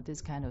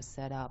 This kind of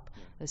setup,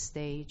 a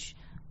stage,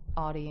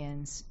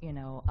 audience,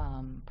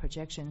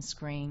 projection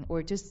screen,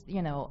 or just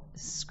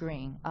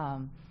screen.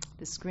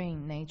 The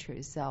screen nature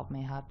itself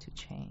may have to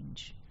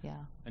change. Yeah.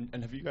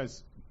 And have you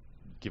guys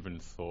given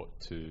thought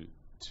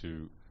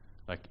to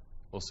like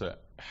also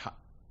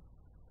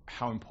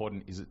how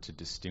important is it to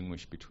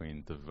distinguish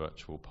between the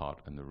virtual part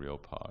and the real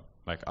part?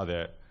 Like, are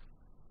there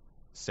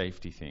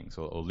safety things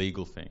or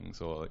legal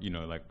things, or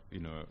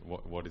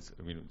what is?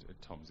 I mean,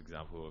 Tom's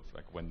example of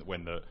like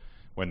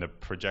when the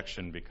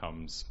projection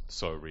becomes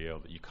so real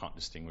that you can't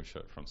distinguish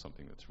it from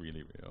something that's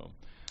really real.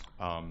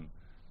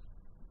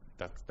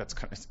 That's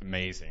kind of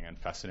amazing and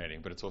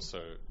fascinating, but it's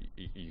also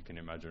you can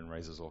imagine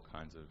raises all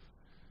kinds of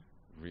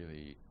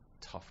really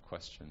tough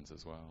questions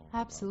as well.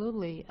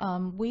 Absolutely.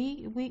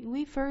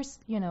 We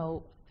first,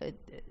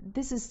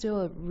 this is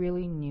still a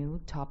really new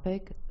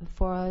topic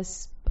for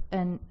us,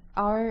 and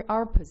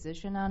our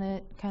position on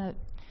it kind of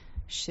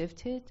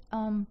shifted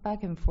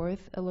back and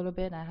forth a little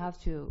bit. I have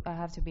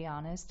to be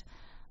honest.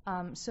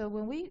 So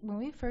when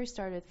we first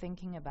started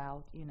thinking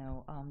about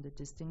the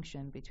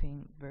distinction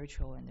between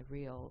virtual and the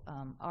real,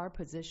 our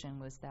position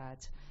was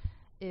that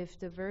if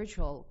the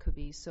virtual could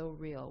be so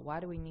real,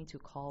 why do we need to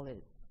call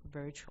it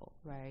virtual,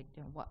 right?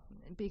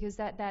 Because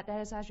that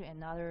is actually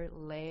another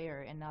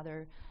layer,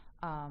 another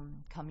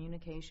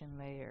communication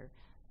layer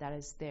that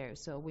is there.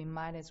 So we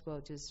might as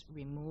well just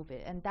remove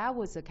it. And that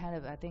was a kind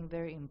of, I think,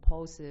 very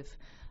impulsive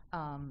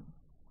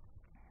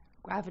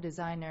graphic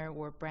designer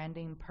or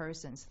branding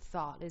person's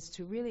thought, is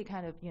to really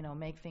kind of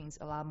make things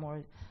a lot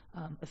more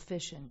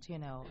efficient,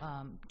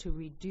 to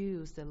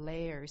reduce the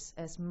layers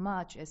as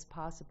much as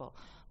possible.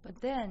 But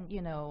then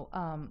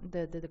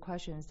the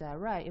question is that,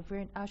 right, if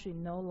we're actually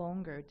no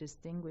longer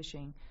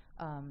distinguishing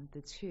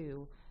the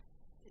two,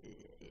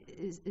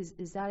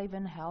 is that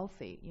even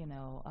healthy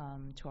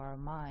to our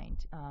mind?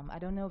 I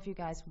don't know if you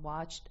guys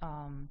watched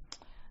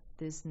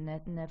this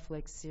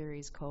Netflix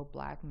series called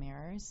Black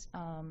Mirrors.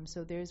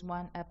 So there's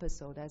one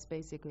episode that's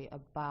basically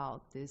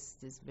about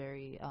this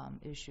very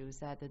issues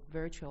that the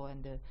virtual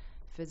and the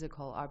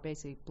physical are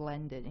basically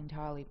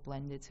entirely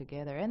blended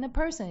together, and the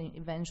person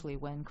eventually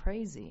went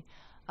crazy.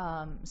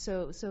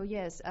 So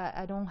yes,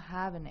 I don't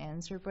have an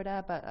answer for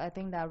that, but I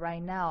think that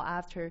right now,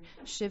 after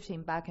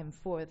shifting back and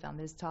forth on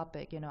this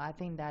topic, I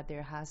think that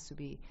there has to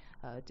be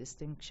a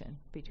distinction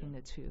between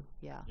the two.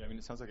 Yeah. Yeah, I mean,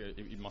 it sounds like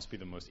it must be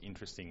the most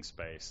interesting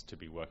space to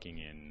be working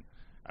in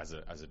as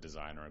a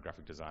designer, a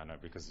graphic designer,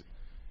 because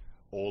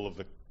all of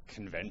the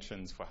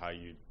conventions for how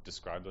you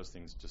describe those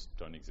things just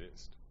don't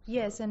exist.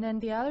 Yes, and then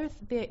the other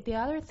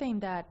thing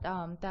that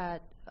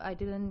I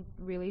didn't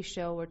really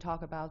show or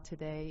talk about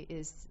today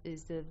is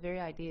the very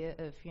idea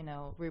of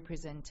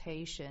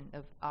representation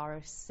of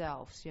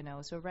ourselves.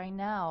 So right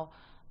now,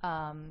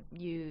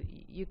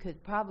 you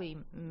could probably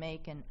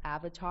make an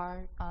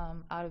avatar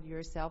out of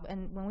yourself,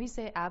 and when we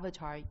say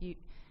avatar,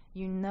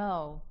 you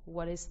know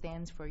what it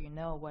stands for, you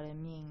know what it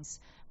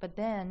means. But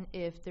then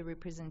if the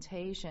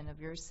representation of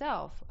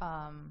yourself,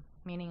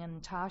 meaning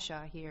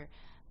Natasha here,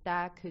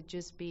 that could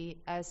just be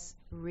as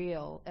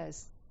real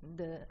as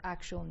the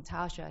actual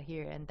Natasha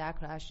here, and that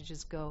could actually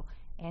just go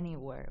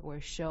anywhere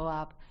or show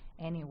up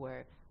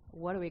anywhere.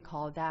 What do we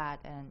call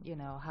that? And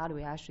how do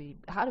we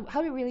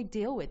really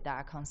deal with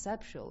that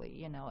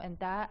conceptually? And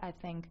that, I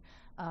think,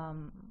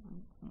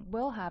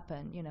 will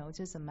happen. It's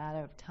just a matter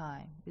of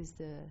time. Is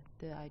the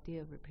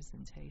idea of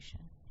representation?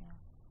 Yeah.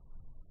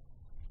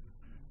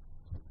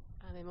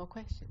 Are there more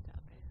questions out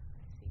there?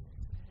 I see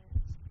lots of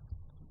hands.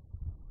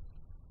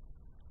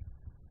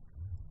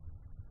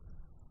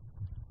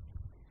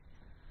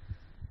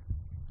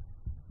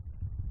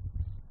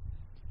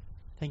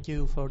 Thank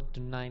you for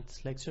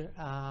tonight's lecture.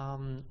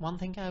 One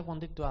thing I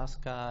wanted to ask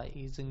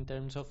is in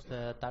terms of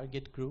the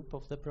target group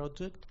of the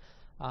project.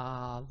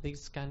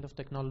 These kind of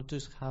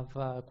technologies have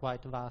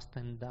quite a vast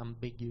and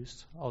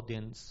ambiguous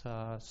audience.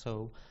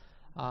 So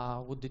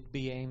would it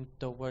be aimed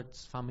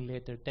towards family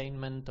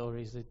entertainment, or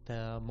is it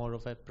more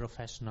of a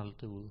professional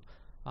tool?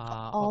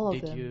 All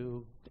of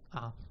them.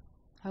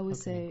 I would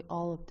say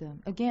all of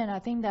them. Again, I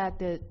think that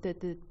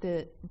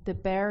the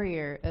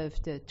barrier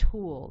of the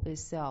tool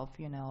itself,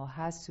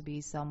 has to be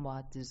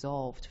somewhat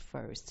dissolved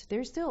first.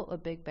 There's still a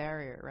big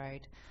barrier,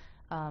 right?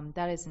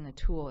 That is in the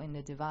tool, in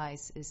the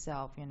device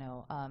itself,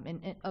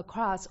 and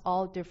across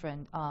all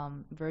different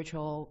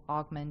virtual,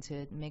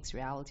 augmented, mixed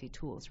reality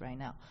tools right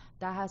now.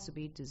 That has to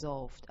be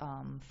dissolved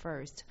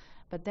first.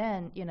 But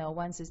then,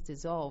 once it's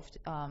dissolved,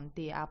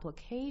 the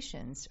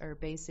applications are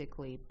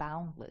basically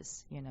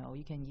boundless.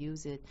 You can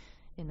use it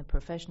in the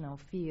professional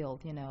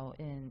field,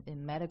 in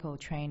medical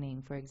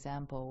training, for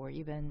example, or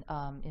even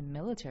in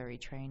military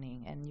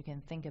training. And you can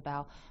think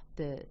about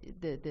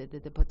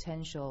the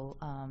potential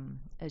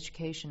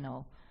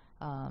educational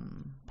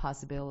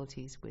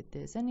possibilities with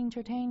this, and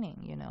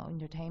entertaining,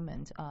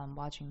 entertainment,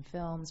 watching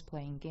films,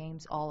 playing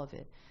games, all of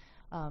it.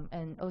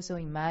 And also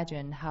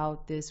imagine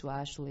how this will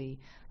actually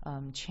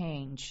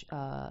change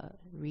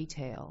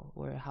retail,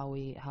 or how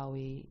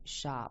we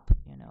shop.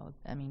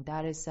 I mean,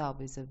 that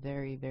itself is a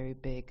very, very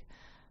big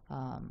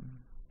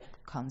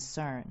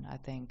concern, I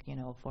think,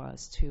 for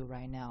us too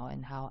right now,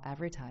 and how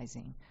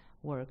advertising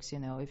works.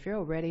 If you're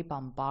already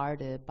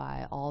bombarded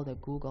by all the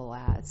Google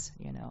ads,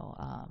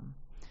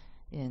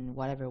 in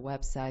whatever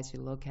websites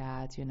you look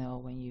at,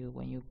 when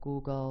you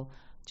Google,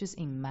 just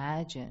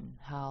imagine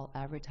how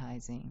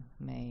advertising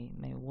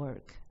may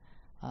work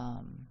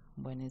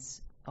when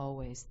it's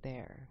always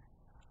there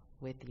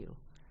with you.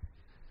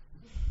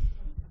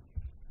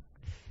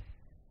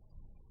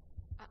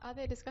 Are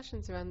there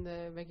discussions around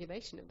the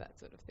regulation of that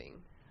sort of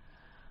thing?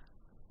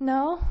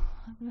 No.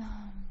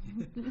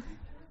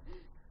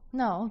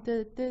 No.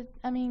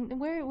 I mean,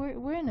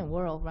 we're in a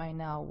world right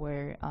now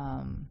where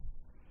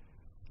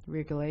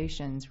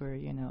regulations, where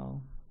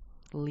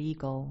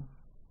legal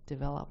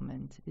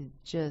development is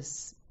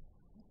just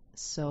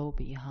so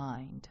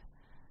behind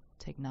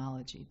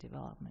technology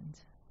development.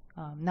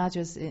 Not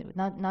just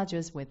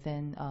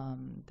within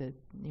the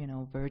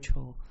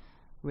virtual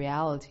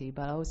reality,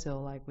 but also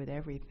like with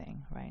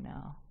everything right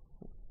now.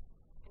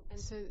 And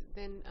so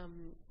then,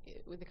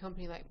 with a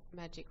company like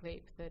Magic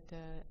Leap, that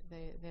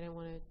they don't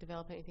want to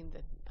develop anything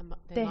that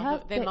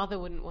their mother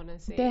wouldn't want to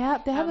see. They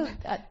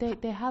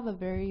have a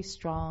very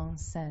strong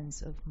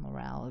sense of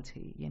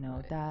morality.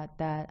 Right.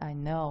 that I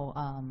know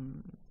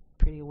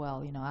pretty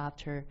well.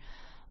 After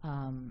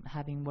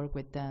having worked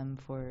with them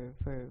for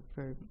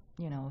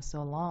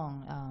so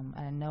long,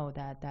 I know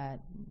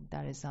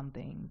that is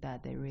something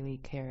that they really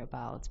care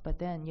about. But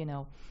then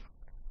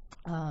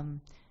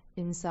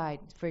inside,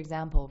 for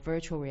example,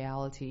 virtual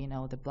reality,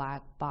 the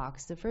black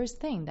box, the first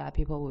thing that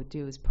people would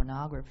do is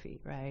pornography,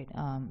 right?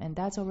 And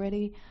that's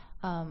already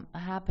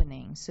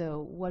happening.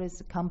 So what is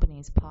the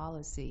company's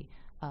policy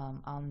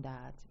on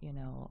that?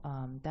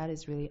 That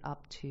is really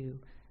up to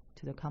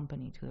the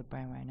company, to the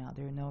brand right now.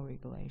 There are no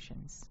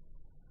regulations.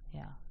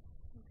 Yeah.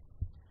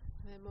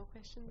 Are there more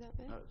questions out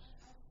there? No.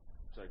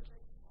 So,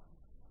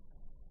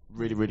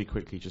 really, really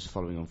quickly, just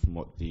following on from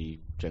what the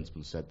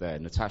gentleman said there,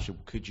 Natasha,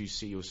 could you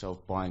see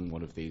yourself buying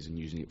one of these and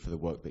using it for the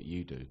work that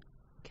you do?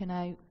 Can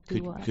I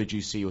do what? Could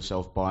you see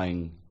yourself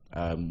buying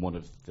one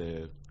of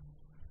the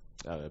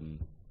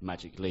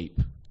Magic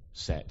Leap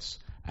sets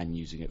and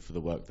using it for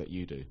the work that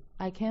you do?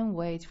 I can't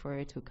wait for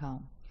it to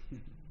come.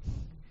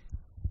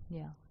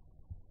 Yeah.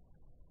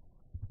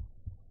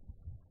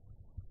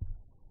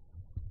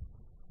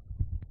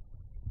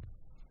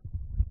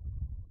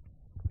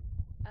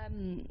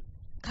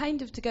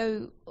 Kind of to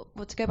go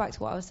back to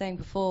what I was saying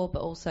before,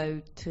 but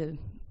also to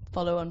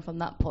follow on from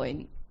that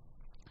point.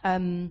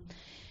 In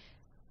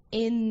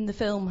the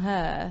film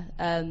Her,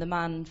 the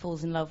man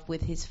falls in love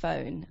with his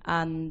phone,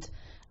 and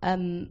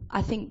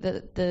I think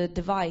that the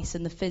device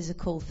and the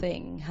physical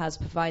thing has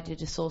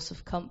provided a source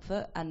of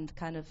comfort, and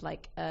kind of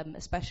like,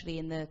 especially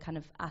in the kind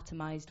of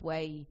atomized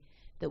way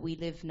that we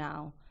live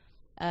now.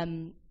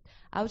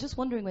 I was just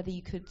wondering whether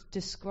you could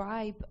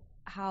describe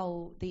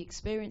how the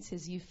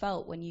experiences you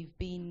felt when you've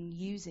been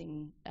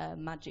using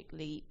Magic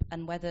Leap,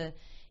 and whether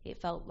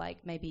it felt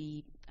like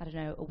maybe, I don't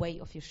know, a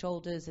weight off your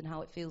shoulders, and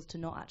how it feels to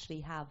not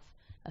actually have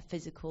a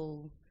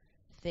physical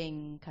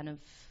thing kind of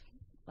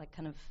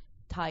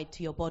tied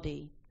to your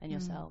body and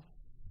yourself.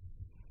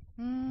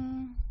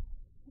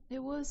 It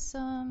was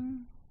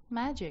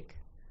magic,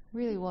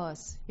 really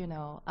was,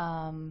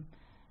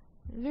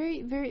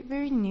 very, very,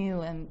 very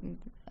new and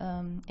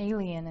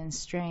alien and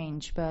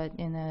strange, but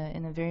in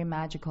a very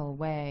magical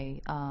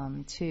way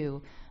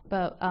too.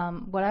 But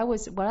what I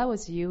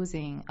was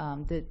using,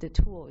 the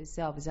tool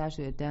itself is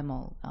actually a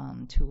demo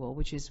tool,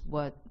 which is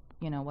what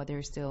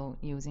they're still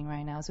using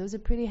right now. So it's a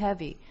pretty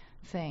heavy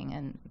thing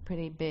and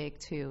pretty big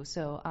too.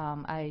 So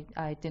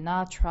I did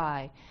not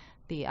try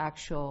the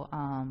actual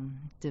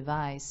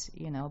device,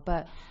 you know.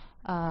 But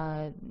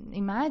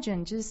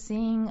imagine just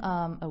seeing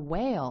a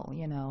whale,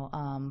 you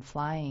know,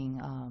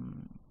 flying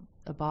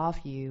above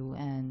you,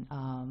 and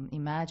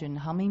imagine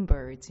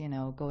hummingbirds, you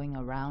know, going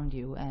around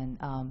you,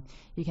 and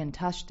you can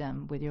touch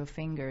them with your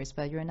fingers,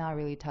 but you're not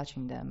really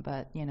touching them,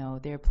 but you know,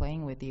 they're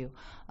playing with you.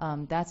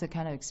 That's the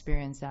kind of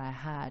experience that I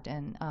had,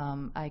 and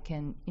I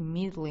can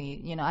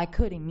immediately, you know, I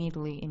could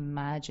immediately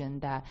imagine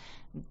that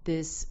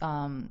this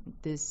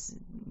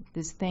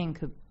thing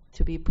could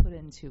to be put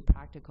into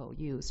practical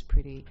use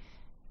pretty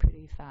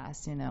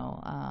fast, you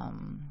know.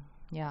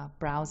 Yeah,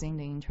 browsing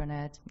the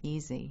internet,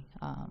 easy.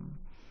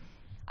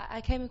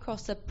 I came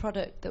across a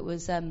product that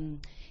was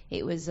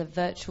it was a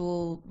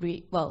virtual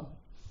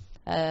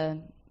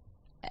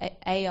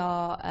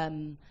AR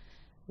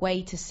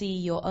way to see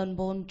your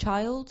unborn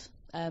child.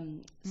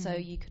 So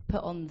you could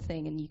put on the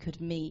thing and you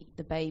could meet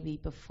the baby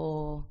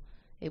before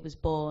it was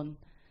born.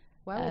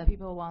 Why would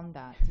people want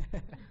that?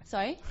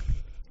 Sorry?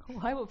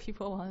 Why would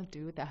people want to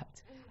do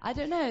that? I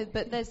don't know,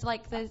 but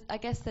I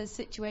guess there's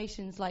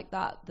situations like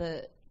that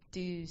that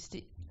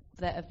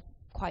that are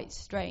quite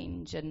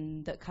strange,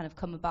 and that kind of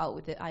come about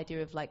with the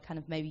idea of like kind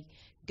of maybe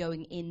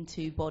going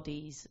into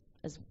bodies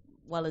as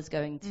well as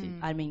going to,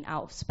 I mean,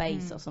 out of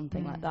space or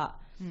something like that.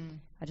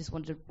 I just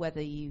wondered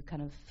whether you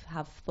kind of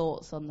have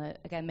thoughts on the,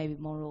 again, maybe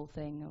moral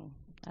thing or.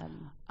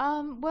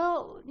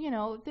 Well, you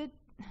know,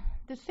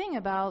 the thing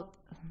about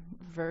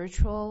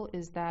virtual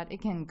is that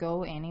it can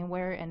go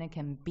anywhere and it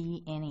can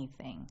be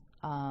anything.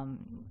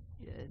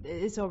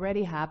 It's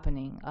already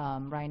happening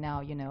right now,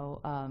 you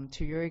know.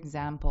 To your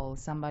example,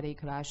 somebody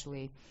could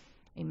actually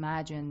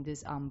imagine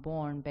this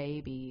unborn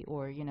baby,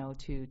 or you know,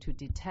 to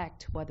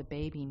detect what the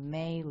baby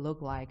may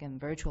look like and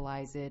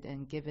virtualize it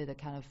and give it a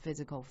kind of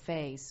physical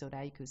face so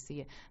that you could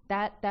see it.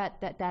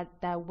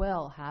 That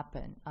will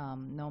happen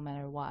no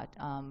matter what.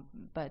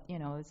 But you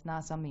know, it's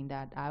not something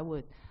that I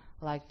would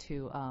like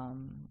to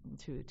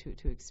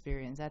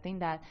experience. I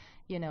think that,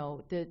 you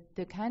know,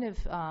 the kind of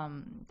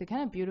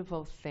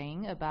beautiful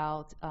thing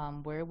about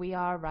where we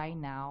are right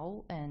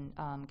now, and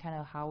kind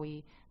of how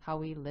we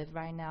live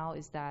right now,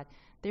 is that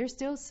there's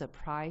still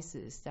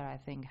surprises that I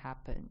think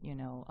happen, you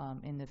know,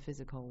 in the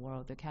physical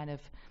world. The kind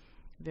of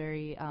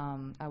very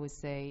I would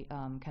say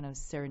kind of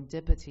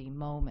serendipity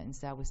moments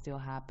that will still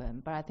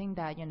happen. But I think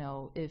that, you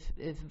know, if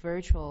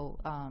virtual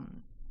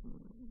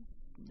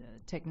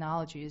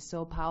technology is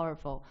so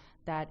powerful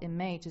that it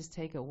may just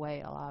take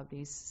away a lot of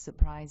these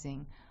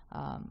surprising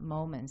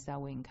moments that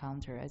we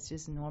encounter as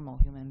just normal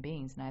human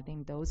beings, and I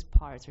think those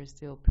parts are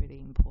still pretty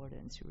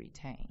important to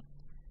retain.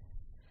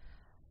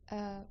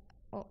 I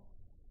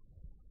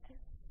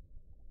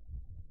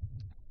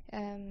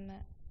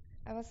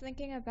was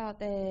thinking about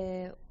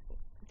the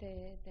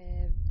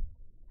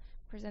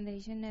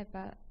presentation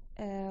about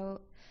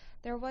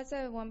there was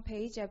one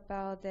page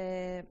about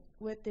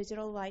with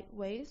digital light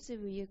waves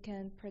you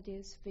can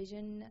produce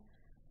vision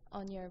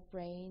on your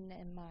brain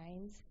and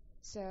mind.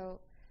 So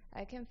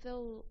I can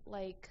feel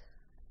like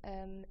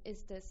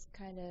is this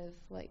kind of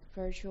like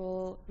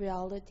virtual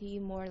reality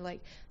more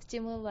like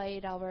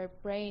stimulate our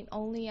brain,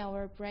 only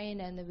our brain,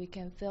 and we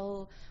can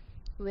feel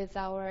with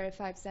our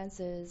five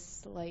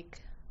senses,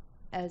 like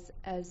as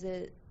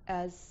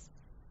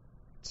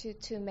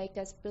to make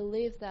us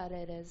believe that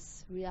it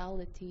is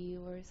reality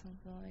or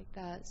something like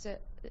that. So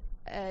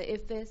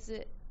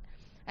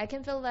I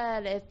can feel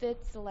that if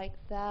it's like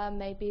that,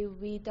 maybe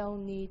we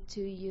don't need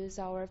to use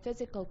our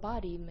physical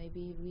body.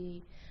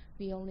 Maybe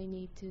we only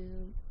need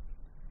to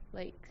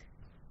like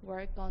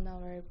work on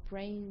our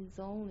brains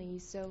only.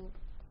 So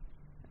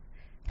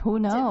who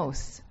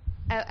knows?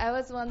 I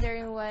was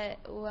wondering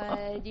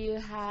what you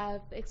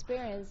have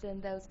experienced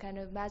in those kind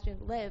of Magic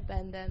Leap,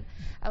 and then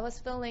I was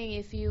feeling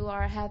if you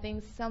are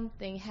having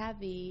something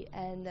heavy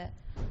and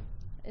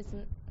it's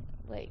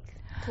like,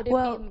 could it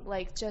be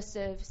like just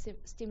a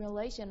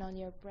stimulation on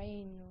your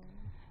brain?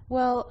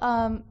 Well,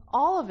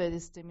 all of it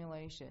is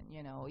stimulation,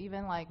 you know.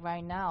 Even like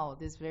right now,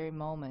 this very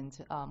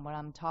moment, when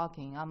I'm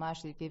talking, I'm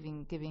actually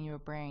giving your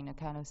brain a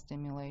kind of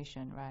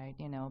stimulation, right?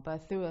 You know,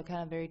 but through a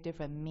kind of very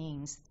different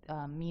means,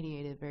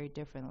 mediated very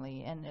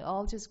differently, and it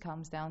all just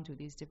comes down to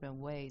these different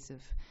ways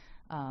of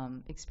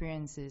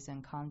experiences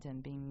and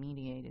content being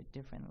mediated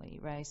differently,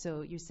 right?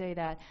 So you say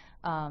that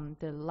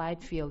the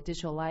light field,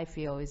 digital light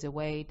field, is a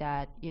way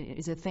that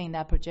is a thing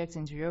that projects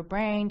into your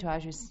brain to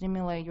actually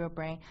stimulate your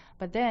brain.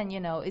 But then, you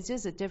know, it's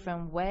just a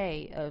different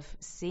way of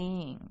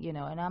seeing, you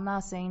know. And I'm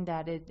not saying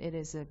that it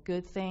is a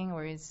good thing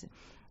or is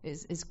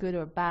good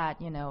or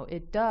bad. You know,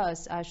 it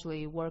does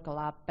actually work a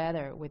lot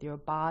better with your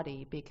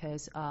body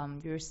because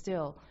you're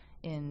still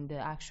in the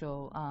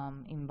actual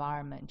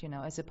environment, you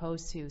know, as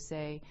opposed to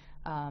say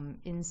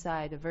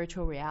inside a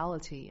virtual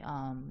reality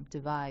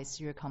device,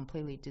 you're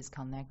completely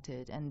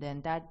disconnected, and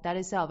then that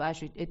itself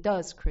actually it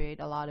does create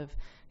a lot of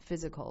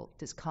physical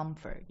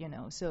discomfort,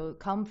 So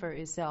comfort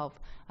itself,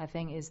 I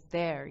think, is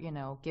there,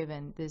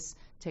 given this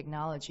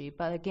technology.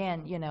 But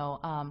again,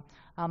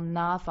 I'm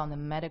not from the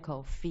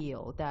medical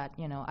field. That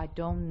I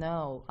don't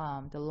know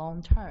the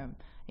long-term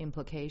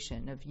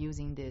implication of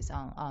using this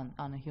on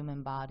a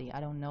human body.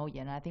 I don't know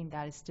yet. And I think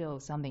that is still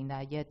something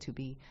that yet to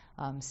be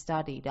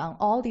studied on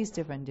all these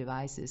different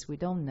devices. We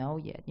don't know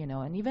yet,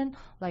 And even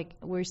like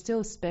we're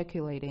still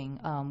speculating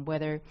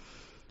whether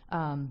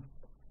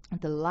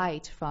the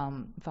light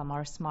from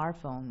our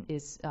smartphone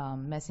is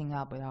messing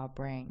up with our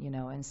brain,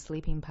 and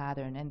sleeping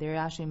pattern. And there are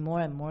actually more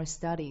and more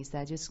studies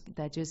that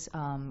just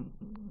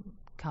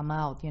come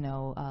out,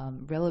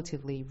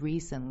 relatively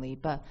recently.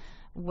 But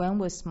when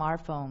was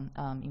smartphone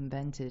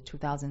invented?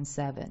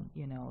 2007.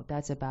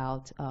 That's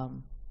about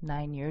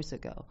 9 years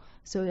ago.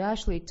 So it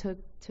actually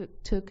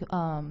took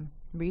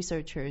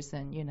researchers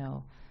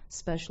and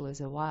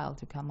specialists a while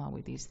to come up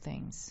with these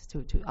things,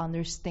 to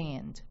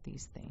understand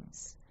these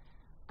things.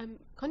 I'm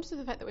conscious of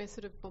the fact that we're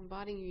sort of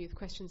bombarding you with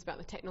questions about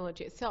the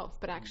technology itself,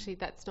 but actually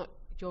that's not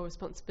your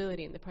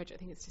responsibility in the project. I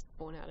think it's just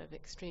born out of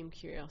extreme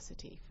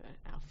curiosity for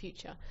our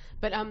future.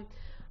 But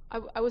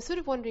I was sort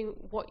of wondering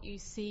what you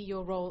see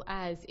your role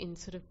as in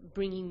sort of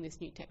bringing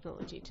this new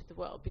technology to the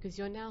world, because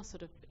you're now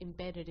sort of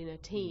embedded in a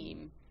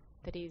team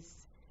that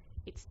it's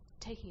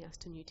taking us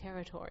to new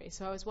territory.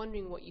 So I was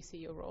wondering what you see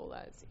your role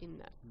as in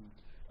that.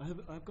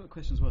 I've got a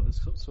question as well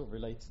that's sort of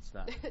related to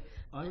that.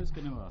 I was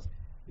going to ask,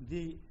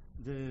 the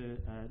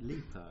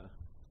Leaper,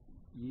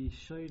 you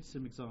showed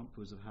some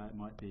examples of how it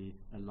might be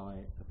a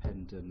light, a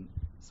pendant,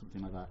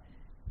 something like that.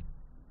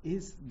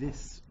 Is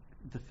this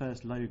the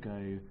first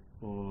logo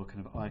or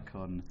kind of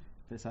icon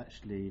that's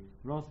actually,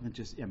 rather than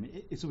just,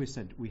 it's always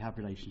said we have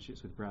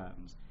relationships with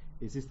brands.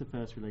 Is this the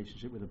first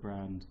relationship with a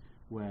brand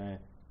where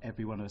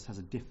every one of us has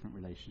a different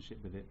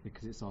relationship with it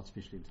because it's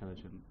artificially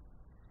intelligent?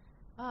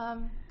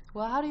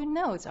 Well, how do you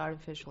know it's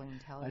artificially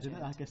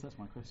intelligent? I guess that's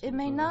my question. It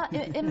may not.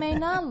 It may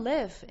not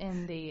live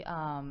in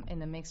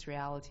the mixed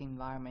reality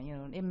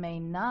environment. It may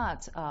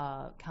not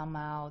come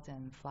out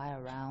and fly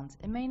around.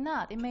 It may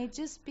not. It may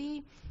just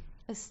be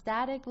a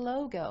static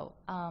logo,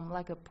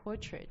 like a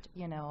portrait,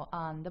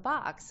 on the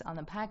box, on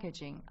the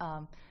packaging.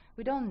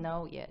 We don't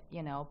know yet,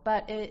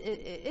 But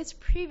its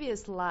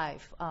previous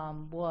life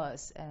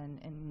was an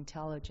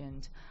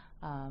intelligent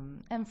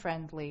and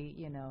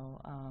friendly,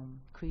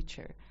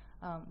 creature.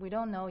 We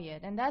don't know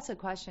yet, and that's a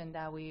question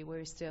that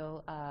we're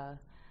still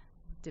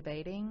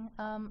debating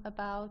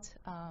about,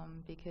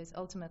 because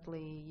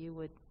ultimately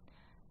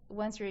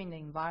once you're in the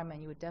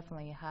environment, you would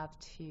definitely have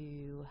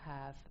to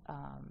have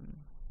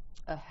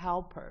a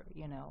helper,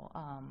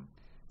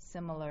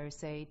 similar,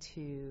 say,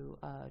 to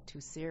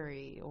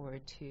Siri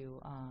or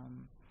to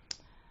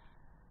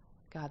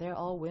God, they're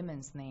all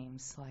women's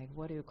names. Like,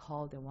 what do you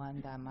call the one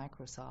that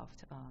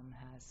Microsoft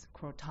has?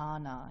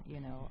 Cortana,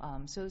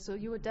 So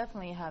you would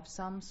definitely have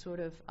some sort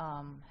of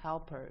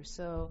helper.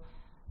 So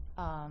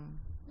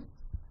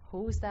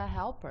who's that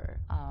helper?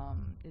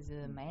 Is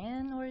it a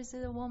man or is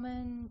it a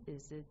woman?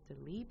 Is it the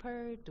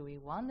Leaper? Do we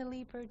want the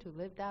Leaper to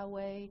live that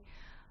way?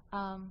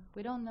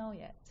 We don't know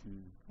yet.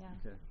 Yeah.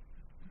 Okay.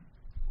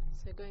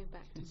 So going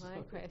back to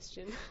my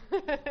question.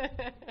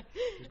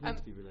 It's meant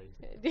to be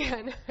related. Yeah,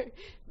 I know.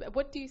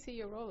 What do you see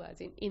your role as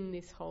in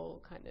this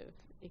whole kind of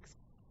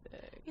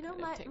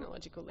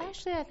technological leap?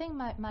 Actually, I think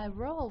my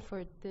role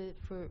for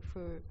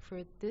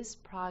this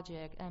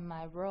project and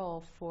my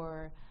role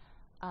for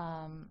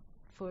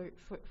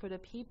the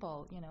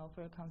people,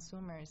 for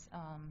consumers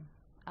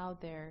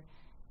out there,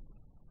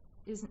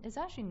 is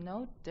actually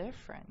no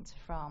different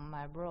from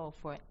my role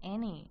for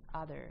any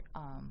other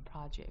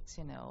projects.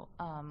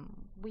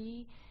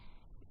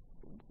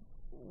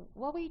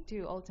 What we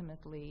do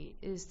ultimately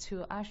is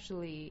to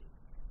actually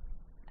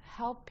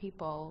help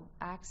people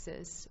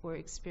access or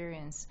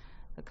experience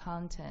the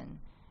content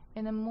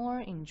in a more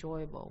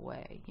enjoyable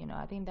way.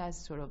 I think that's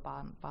sort of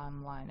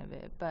bottom line of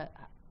it, but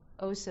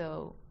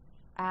also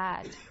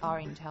add our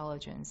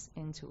intelligence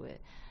into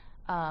it.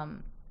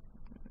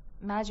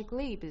 Magic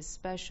Leap is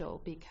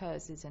special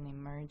because it's an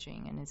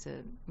emerging and it's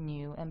a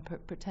new and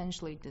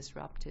potentially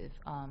disruptive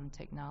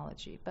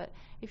technology. But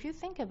if you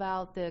think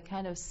about the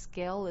kind of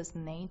scaleless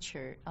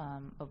nature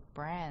of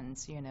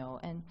brands,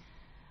 and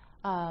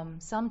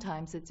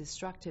sometimes the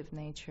destructive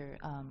nature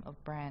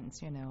of brands,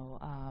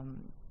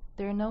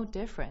 they're no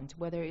different,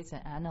 whether it's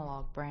an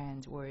analog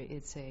brand or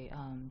it's a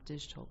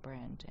digital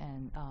brand.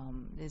 And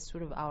it's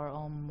sort of our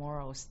own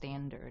moral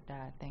standard that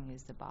I think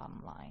is the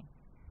bottom line.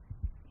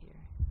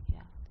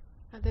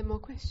 Are there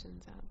more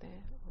questions out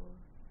there?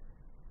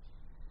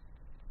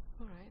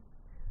 All right.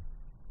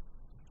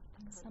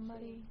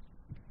 Somebody?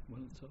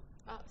 One at the top.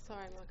 Oh,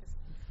 sorry, Marcus.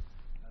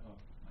 I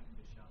can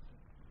just shout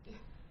it.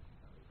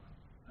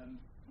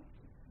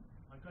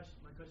 My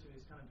question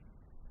is kind of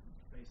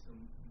based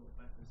on what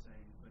Beth was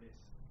saying, but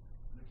it's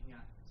looking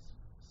at,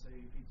 so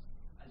if you,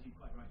 as you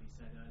quite rightly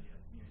said earlier,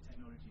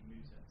 technology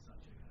moves at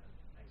such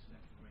a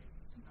left great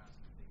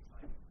comparison to things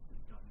like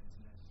governance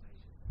and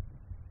legislation.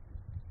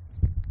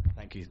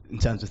 Thank you. In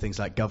terms of things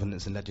like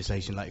governance and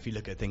legislation, like if you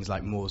look at things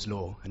like Moore's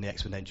law and the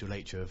exponential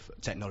nature of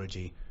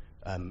technology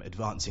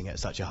advancing at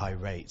such a high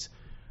rate,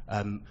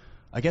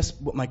 I guess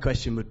what my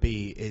question would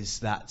be is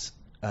that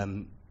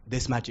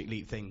this Magic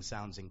Leap thing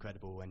sounds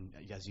incredible, and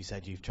as you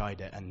said, you've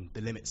tried it, and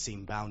the limits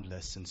seem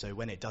boundless, and so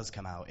when it does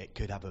come out, it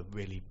could have a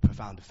really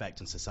profound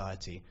effect on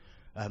society.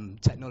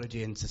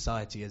 Technology and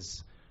society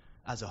as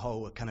a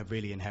whole are kind of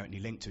really inherently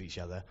linked to each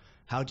other.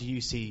 How do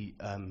you see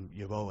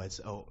your role as,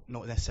 or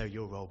not necessarily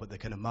your role, but the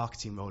kind of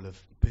marketing role of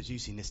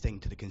producing this thing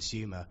to the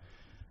consumer?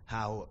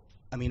 How,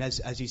 I mean,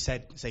 as you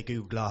said, say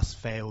Google Glass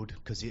failed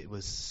because it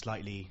was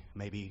slightly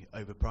maybe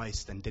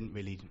overpriced and didn't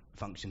really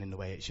function in the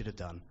way it should have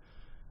done.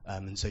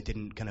 And so it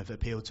didn't kind of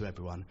appeal to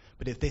everyone.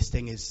 But if this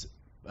thing is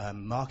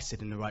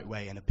marketed in the right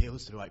way and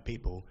appeals to the right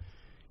people,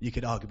 you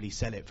could arguably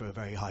sell it for a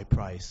very high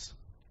price.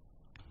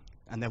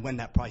 And then when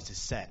that price is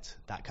set,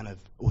 that kind of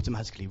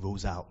automatically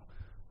rules out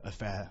a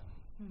fair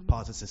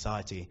part of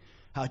society.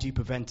 How do you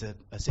prevent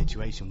a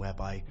situation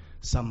whereby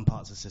some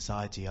parts of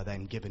society are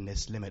then given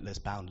this limitless,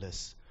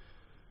 boundless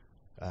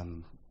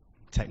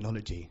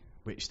technology,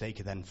 which they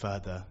could then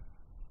further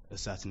a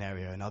certain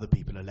area, and other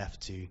people are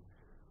left to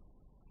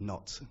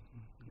not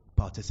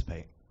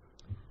participate?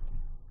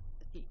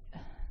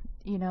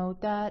 You know,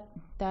 that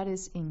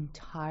is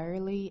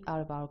entirely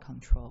out of our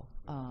control.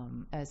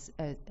 As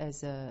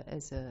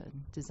a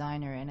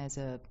designer and as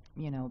a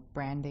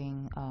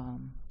branding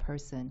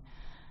person,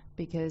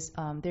 because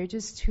there are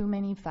just too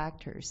many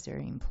factors that are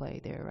in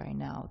play there right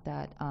now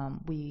that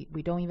we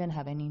don't even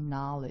have any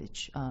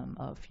knowledge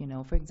of.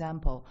 For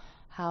example,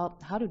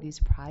 how do these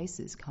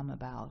prices come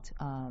about?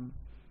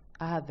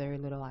 I have very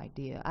little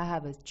idea. I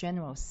have a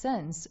general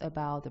sense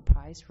about the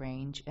price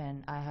range,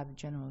 and I have a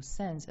general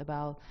sense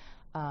about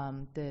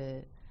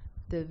the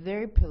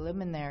very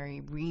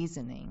preliminary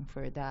reasoning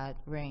for that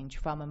range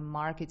from a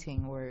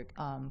marketing or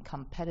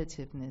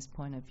competitiveness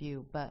point of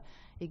view. But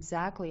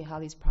exactly how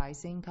these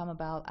pricing come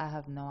about, I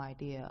have no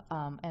idea.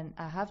 And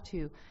I have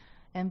to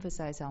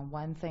emphasize on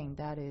one thing,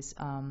 that is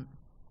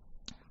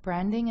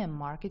branding and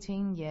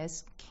marketing,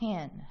 yes,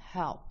 can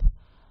help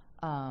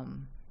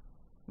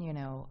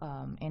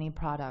any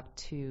product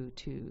to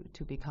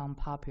become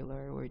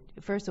popular, or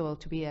first of all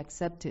to be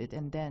accepted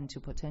and then to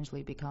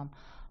potentially become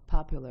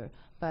popular.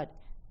 But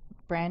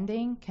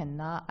branding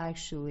cannot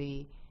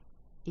actually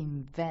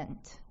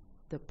invent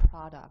the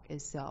product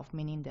itself,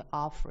 meaning the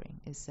offering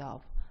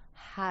itself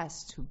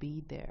has to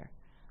be there.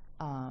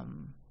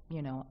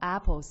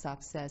 Apple's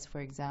success,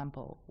 for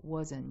example,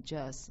 wasn't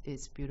just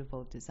its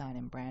beautiful design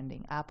and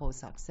branding. Apple's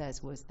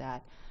success was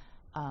that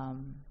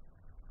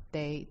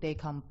they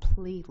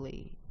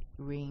completely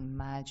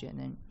reimagined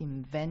and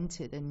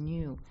invented a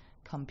new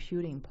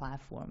computing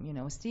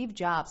platform. Steve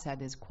Jobs had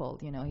this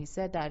quote. He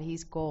said that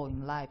his goal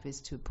in life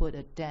is to put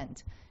a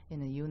dent in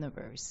the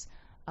universe.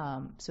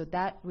 So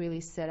that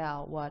really set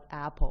out what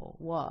Apple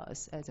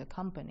was as a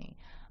company.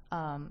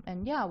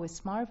 And yeah, with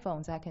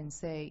smartphones, I can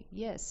say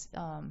yes,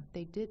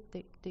 they did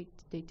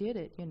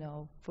it.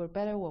 For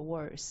better or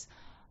worse.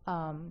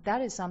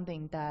 That is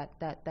something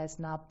that's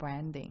not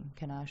branding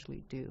can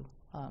actually do,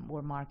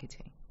 or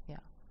marketing. Yeah.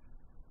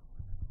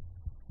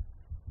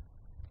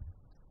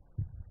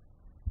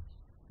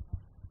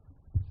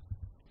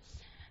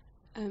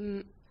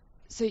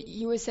 So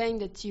you were saying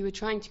that you were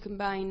trying to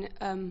combine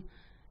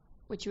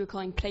what you were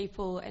calling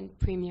playful and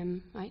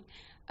premium, right?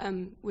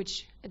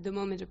 Which at the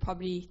moment are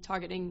probably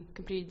targeting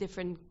completely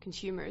different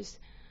consumers.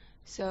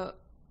 So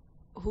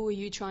who are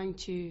you trying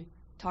to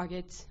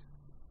target?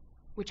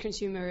 Which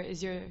consumer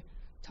is your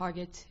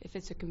target if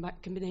it's a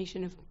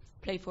combination of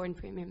playful and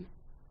premium?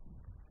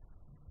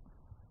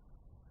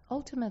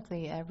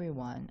 Ultimately,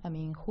 everyone. I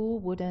mean, who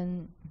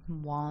wouldn't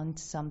want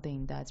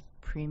something that's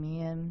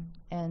premium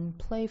and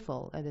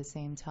playful at the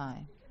same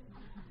time,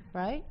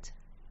 right?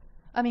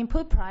 I mean,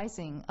 put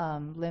pricing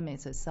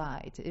limits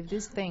aside. If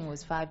this thing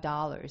was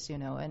 $5,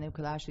 and it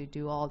could actually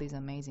do all these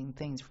amazing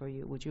things for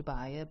you, would you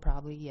buy it?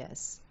 Probably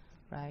yes,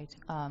 right?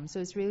 So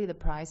it's really the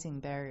pricing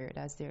barrier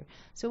that's there.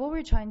 So what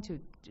we're trying to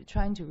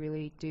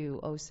really do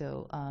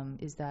also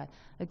is that,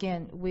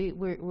 again,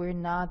 we're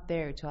not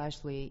there to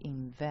actually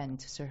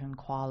invent certain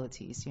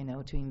qualities,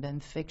 to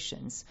invent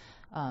fictions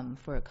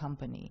for a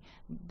company.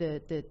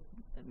 The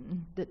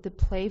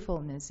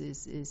playfulness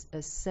is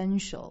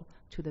essential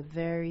to the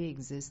very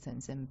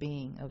existence and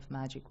being of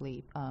Magic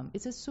Leap.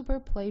 It's a super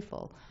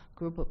playful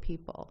group of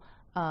people.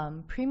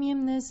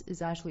 Premiumness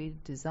is actually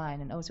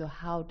design and also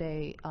how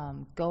they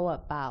go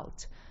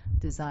about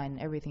design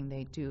everything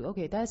they do.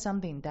 Okay, that's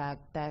something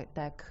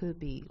that could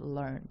be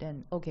learned,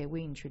 and okay,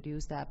 we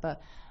introduced that,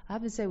 but I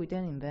have to say we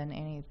didn't invent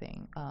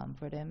anything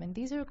for them, and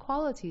these are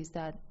qualities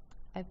that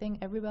I think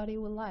everybody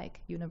would like,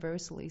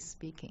 universally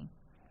speaking,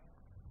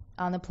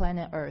 on the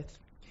planet Earth.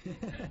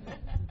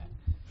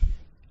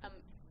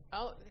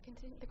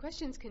 The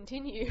questions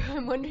continue.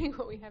 I'm wondering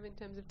what we have in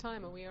terms of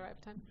time. Are we all right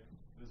for time? Yeah.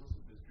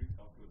 There's drinks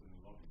afterwards in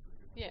the lobby.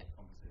 Yeah.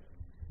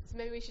 So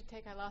maybe we should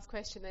take our last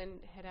question and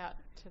head out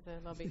to the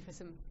lobby for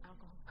some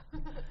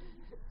alcohol.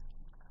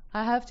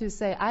 I have to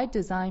say, I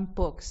design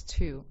books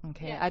too.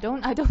 Okay, Yeah. I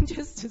don't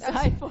just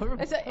design for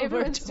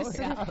everyone's just sort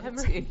of virtual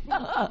reality. the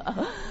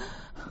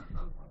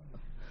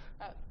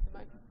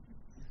mic.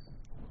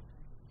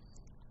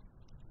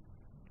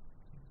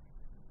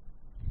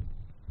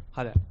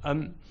 Hi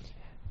there.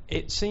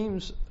 It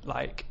seems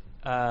like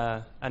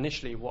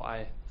initially what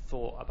I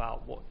thought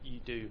about what you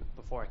do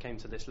before I came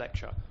to this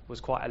lecture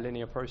was quite a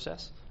linear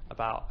process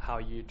about how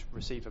you'd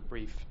receive a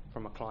brief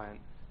from a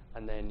client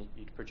and then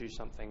you'd produce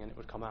something and it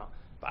would come out.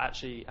 But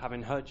actually,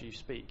 having heard you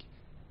speak,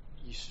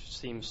 you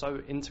seem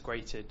so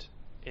integrated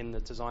in the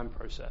design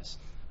process.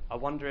 I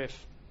wonder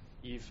if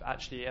you've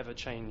actually ever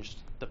changed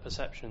the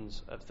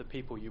perceptions of the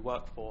people you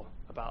work for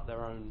about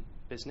their own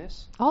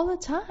business. All the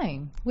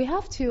time. We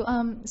have to.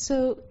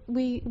 So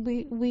we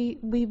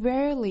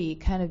rarely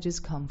kind of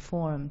just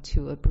conform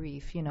to a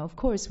brief. You know, of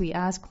course, we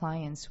ask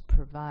clients to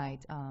provide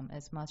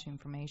as much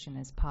information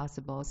as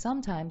possible.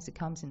 Sometimes it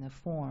comes in the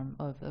form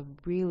of a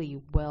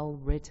really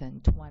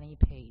well-written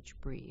 20-page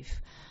brief.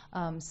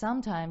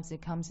 Sometimes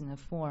it comes in the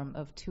form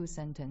of 2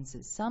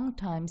 sentences.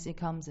 Sometimes it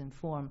comes in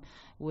form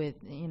with,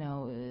 you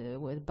know,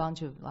 with a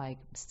bunch of like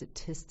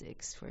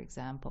statistics, for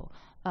example.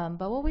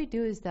 But what we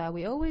do is that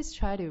we always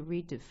try to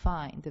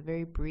redefine the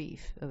very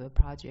brief of a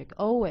project,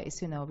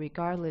 always, you know,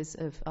 regardless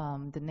of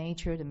the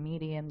nature, the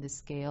medium, the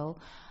scale.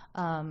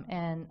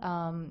 And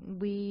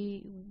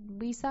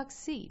we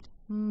succeed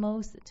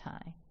most of the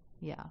time.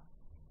 Yeah.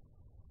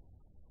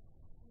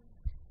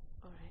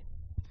 All right.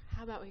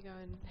 How about we go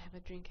and have a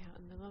drink out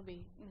in the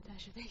lobby?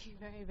 Natasha, thank you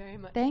very, very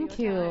much Thank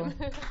for your you.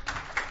 time.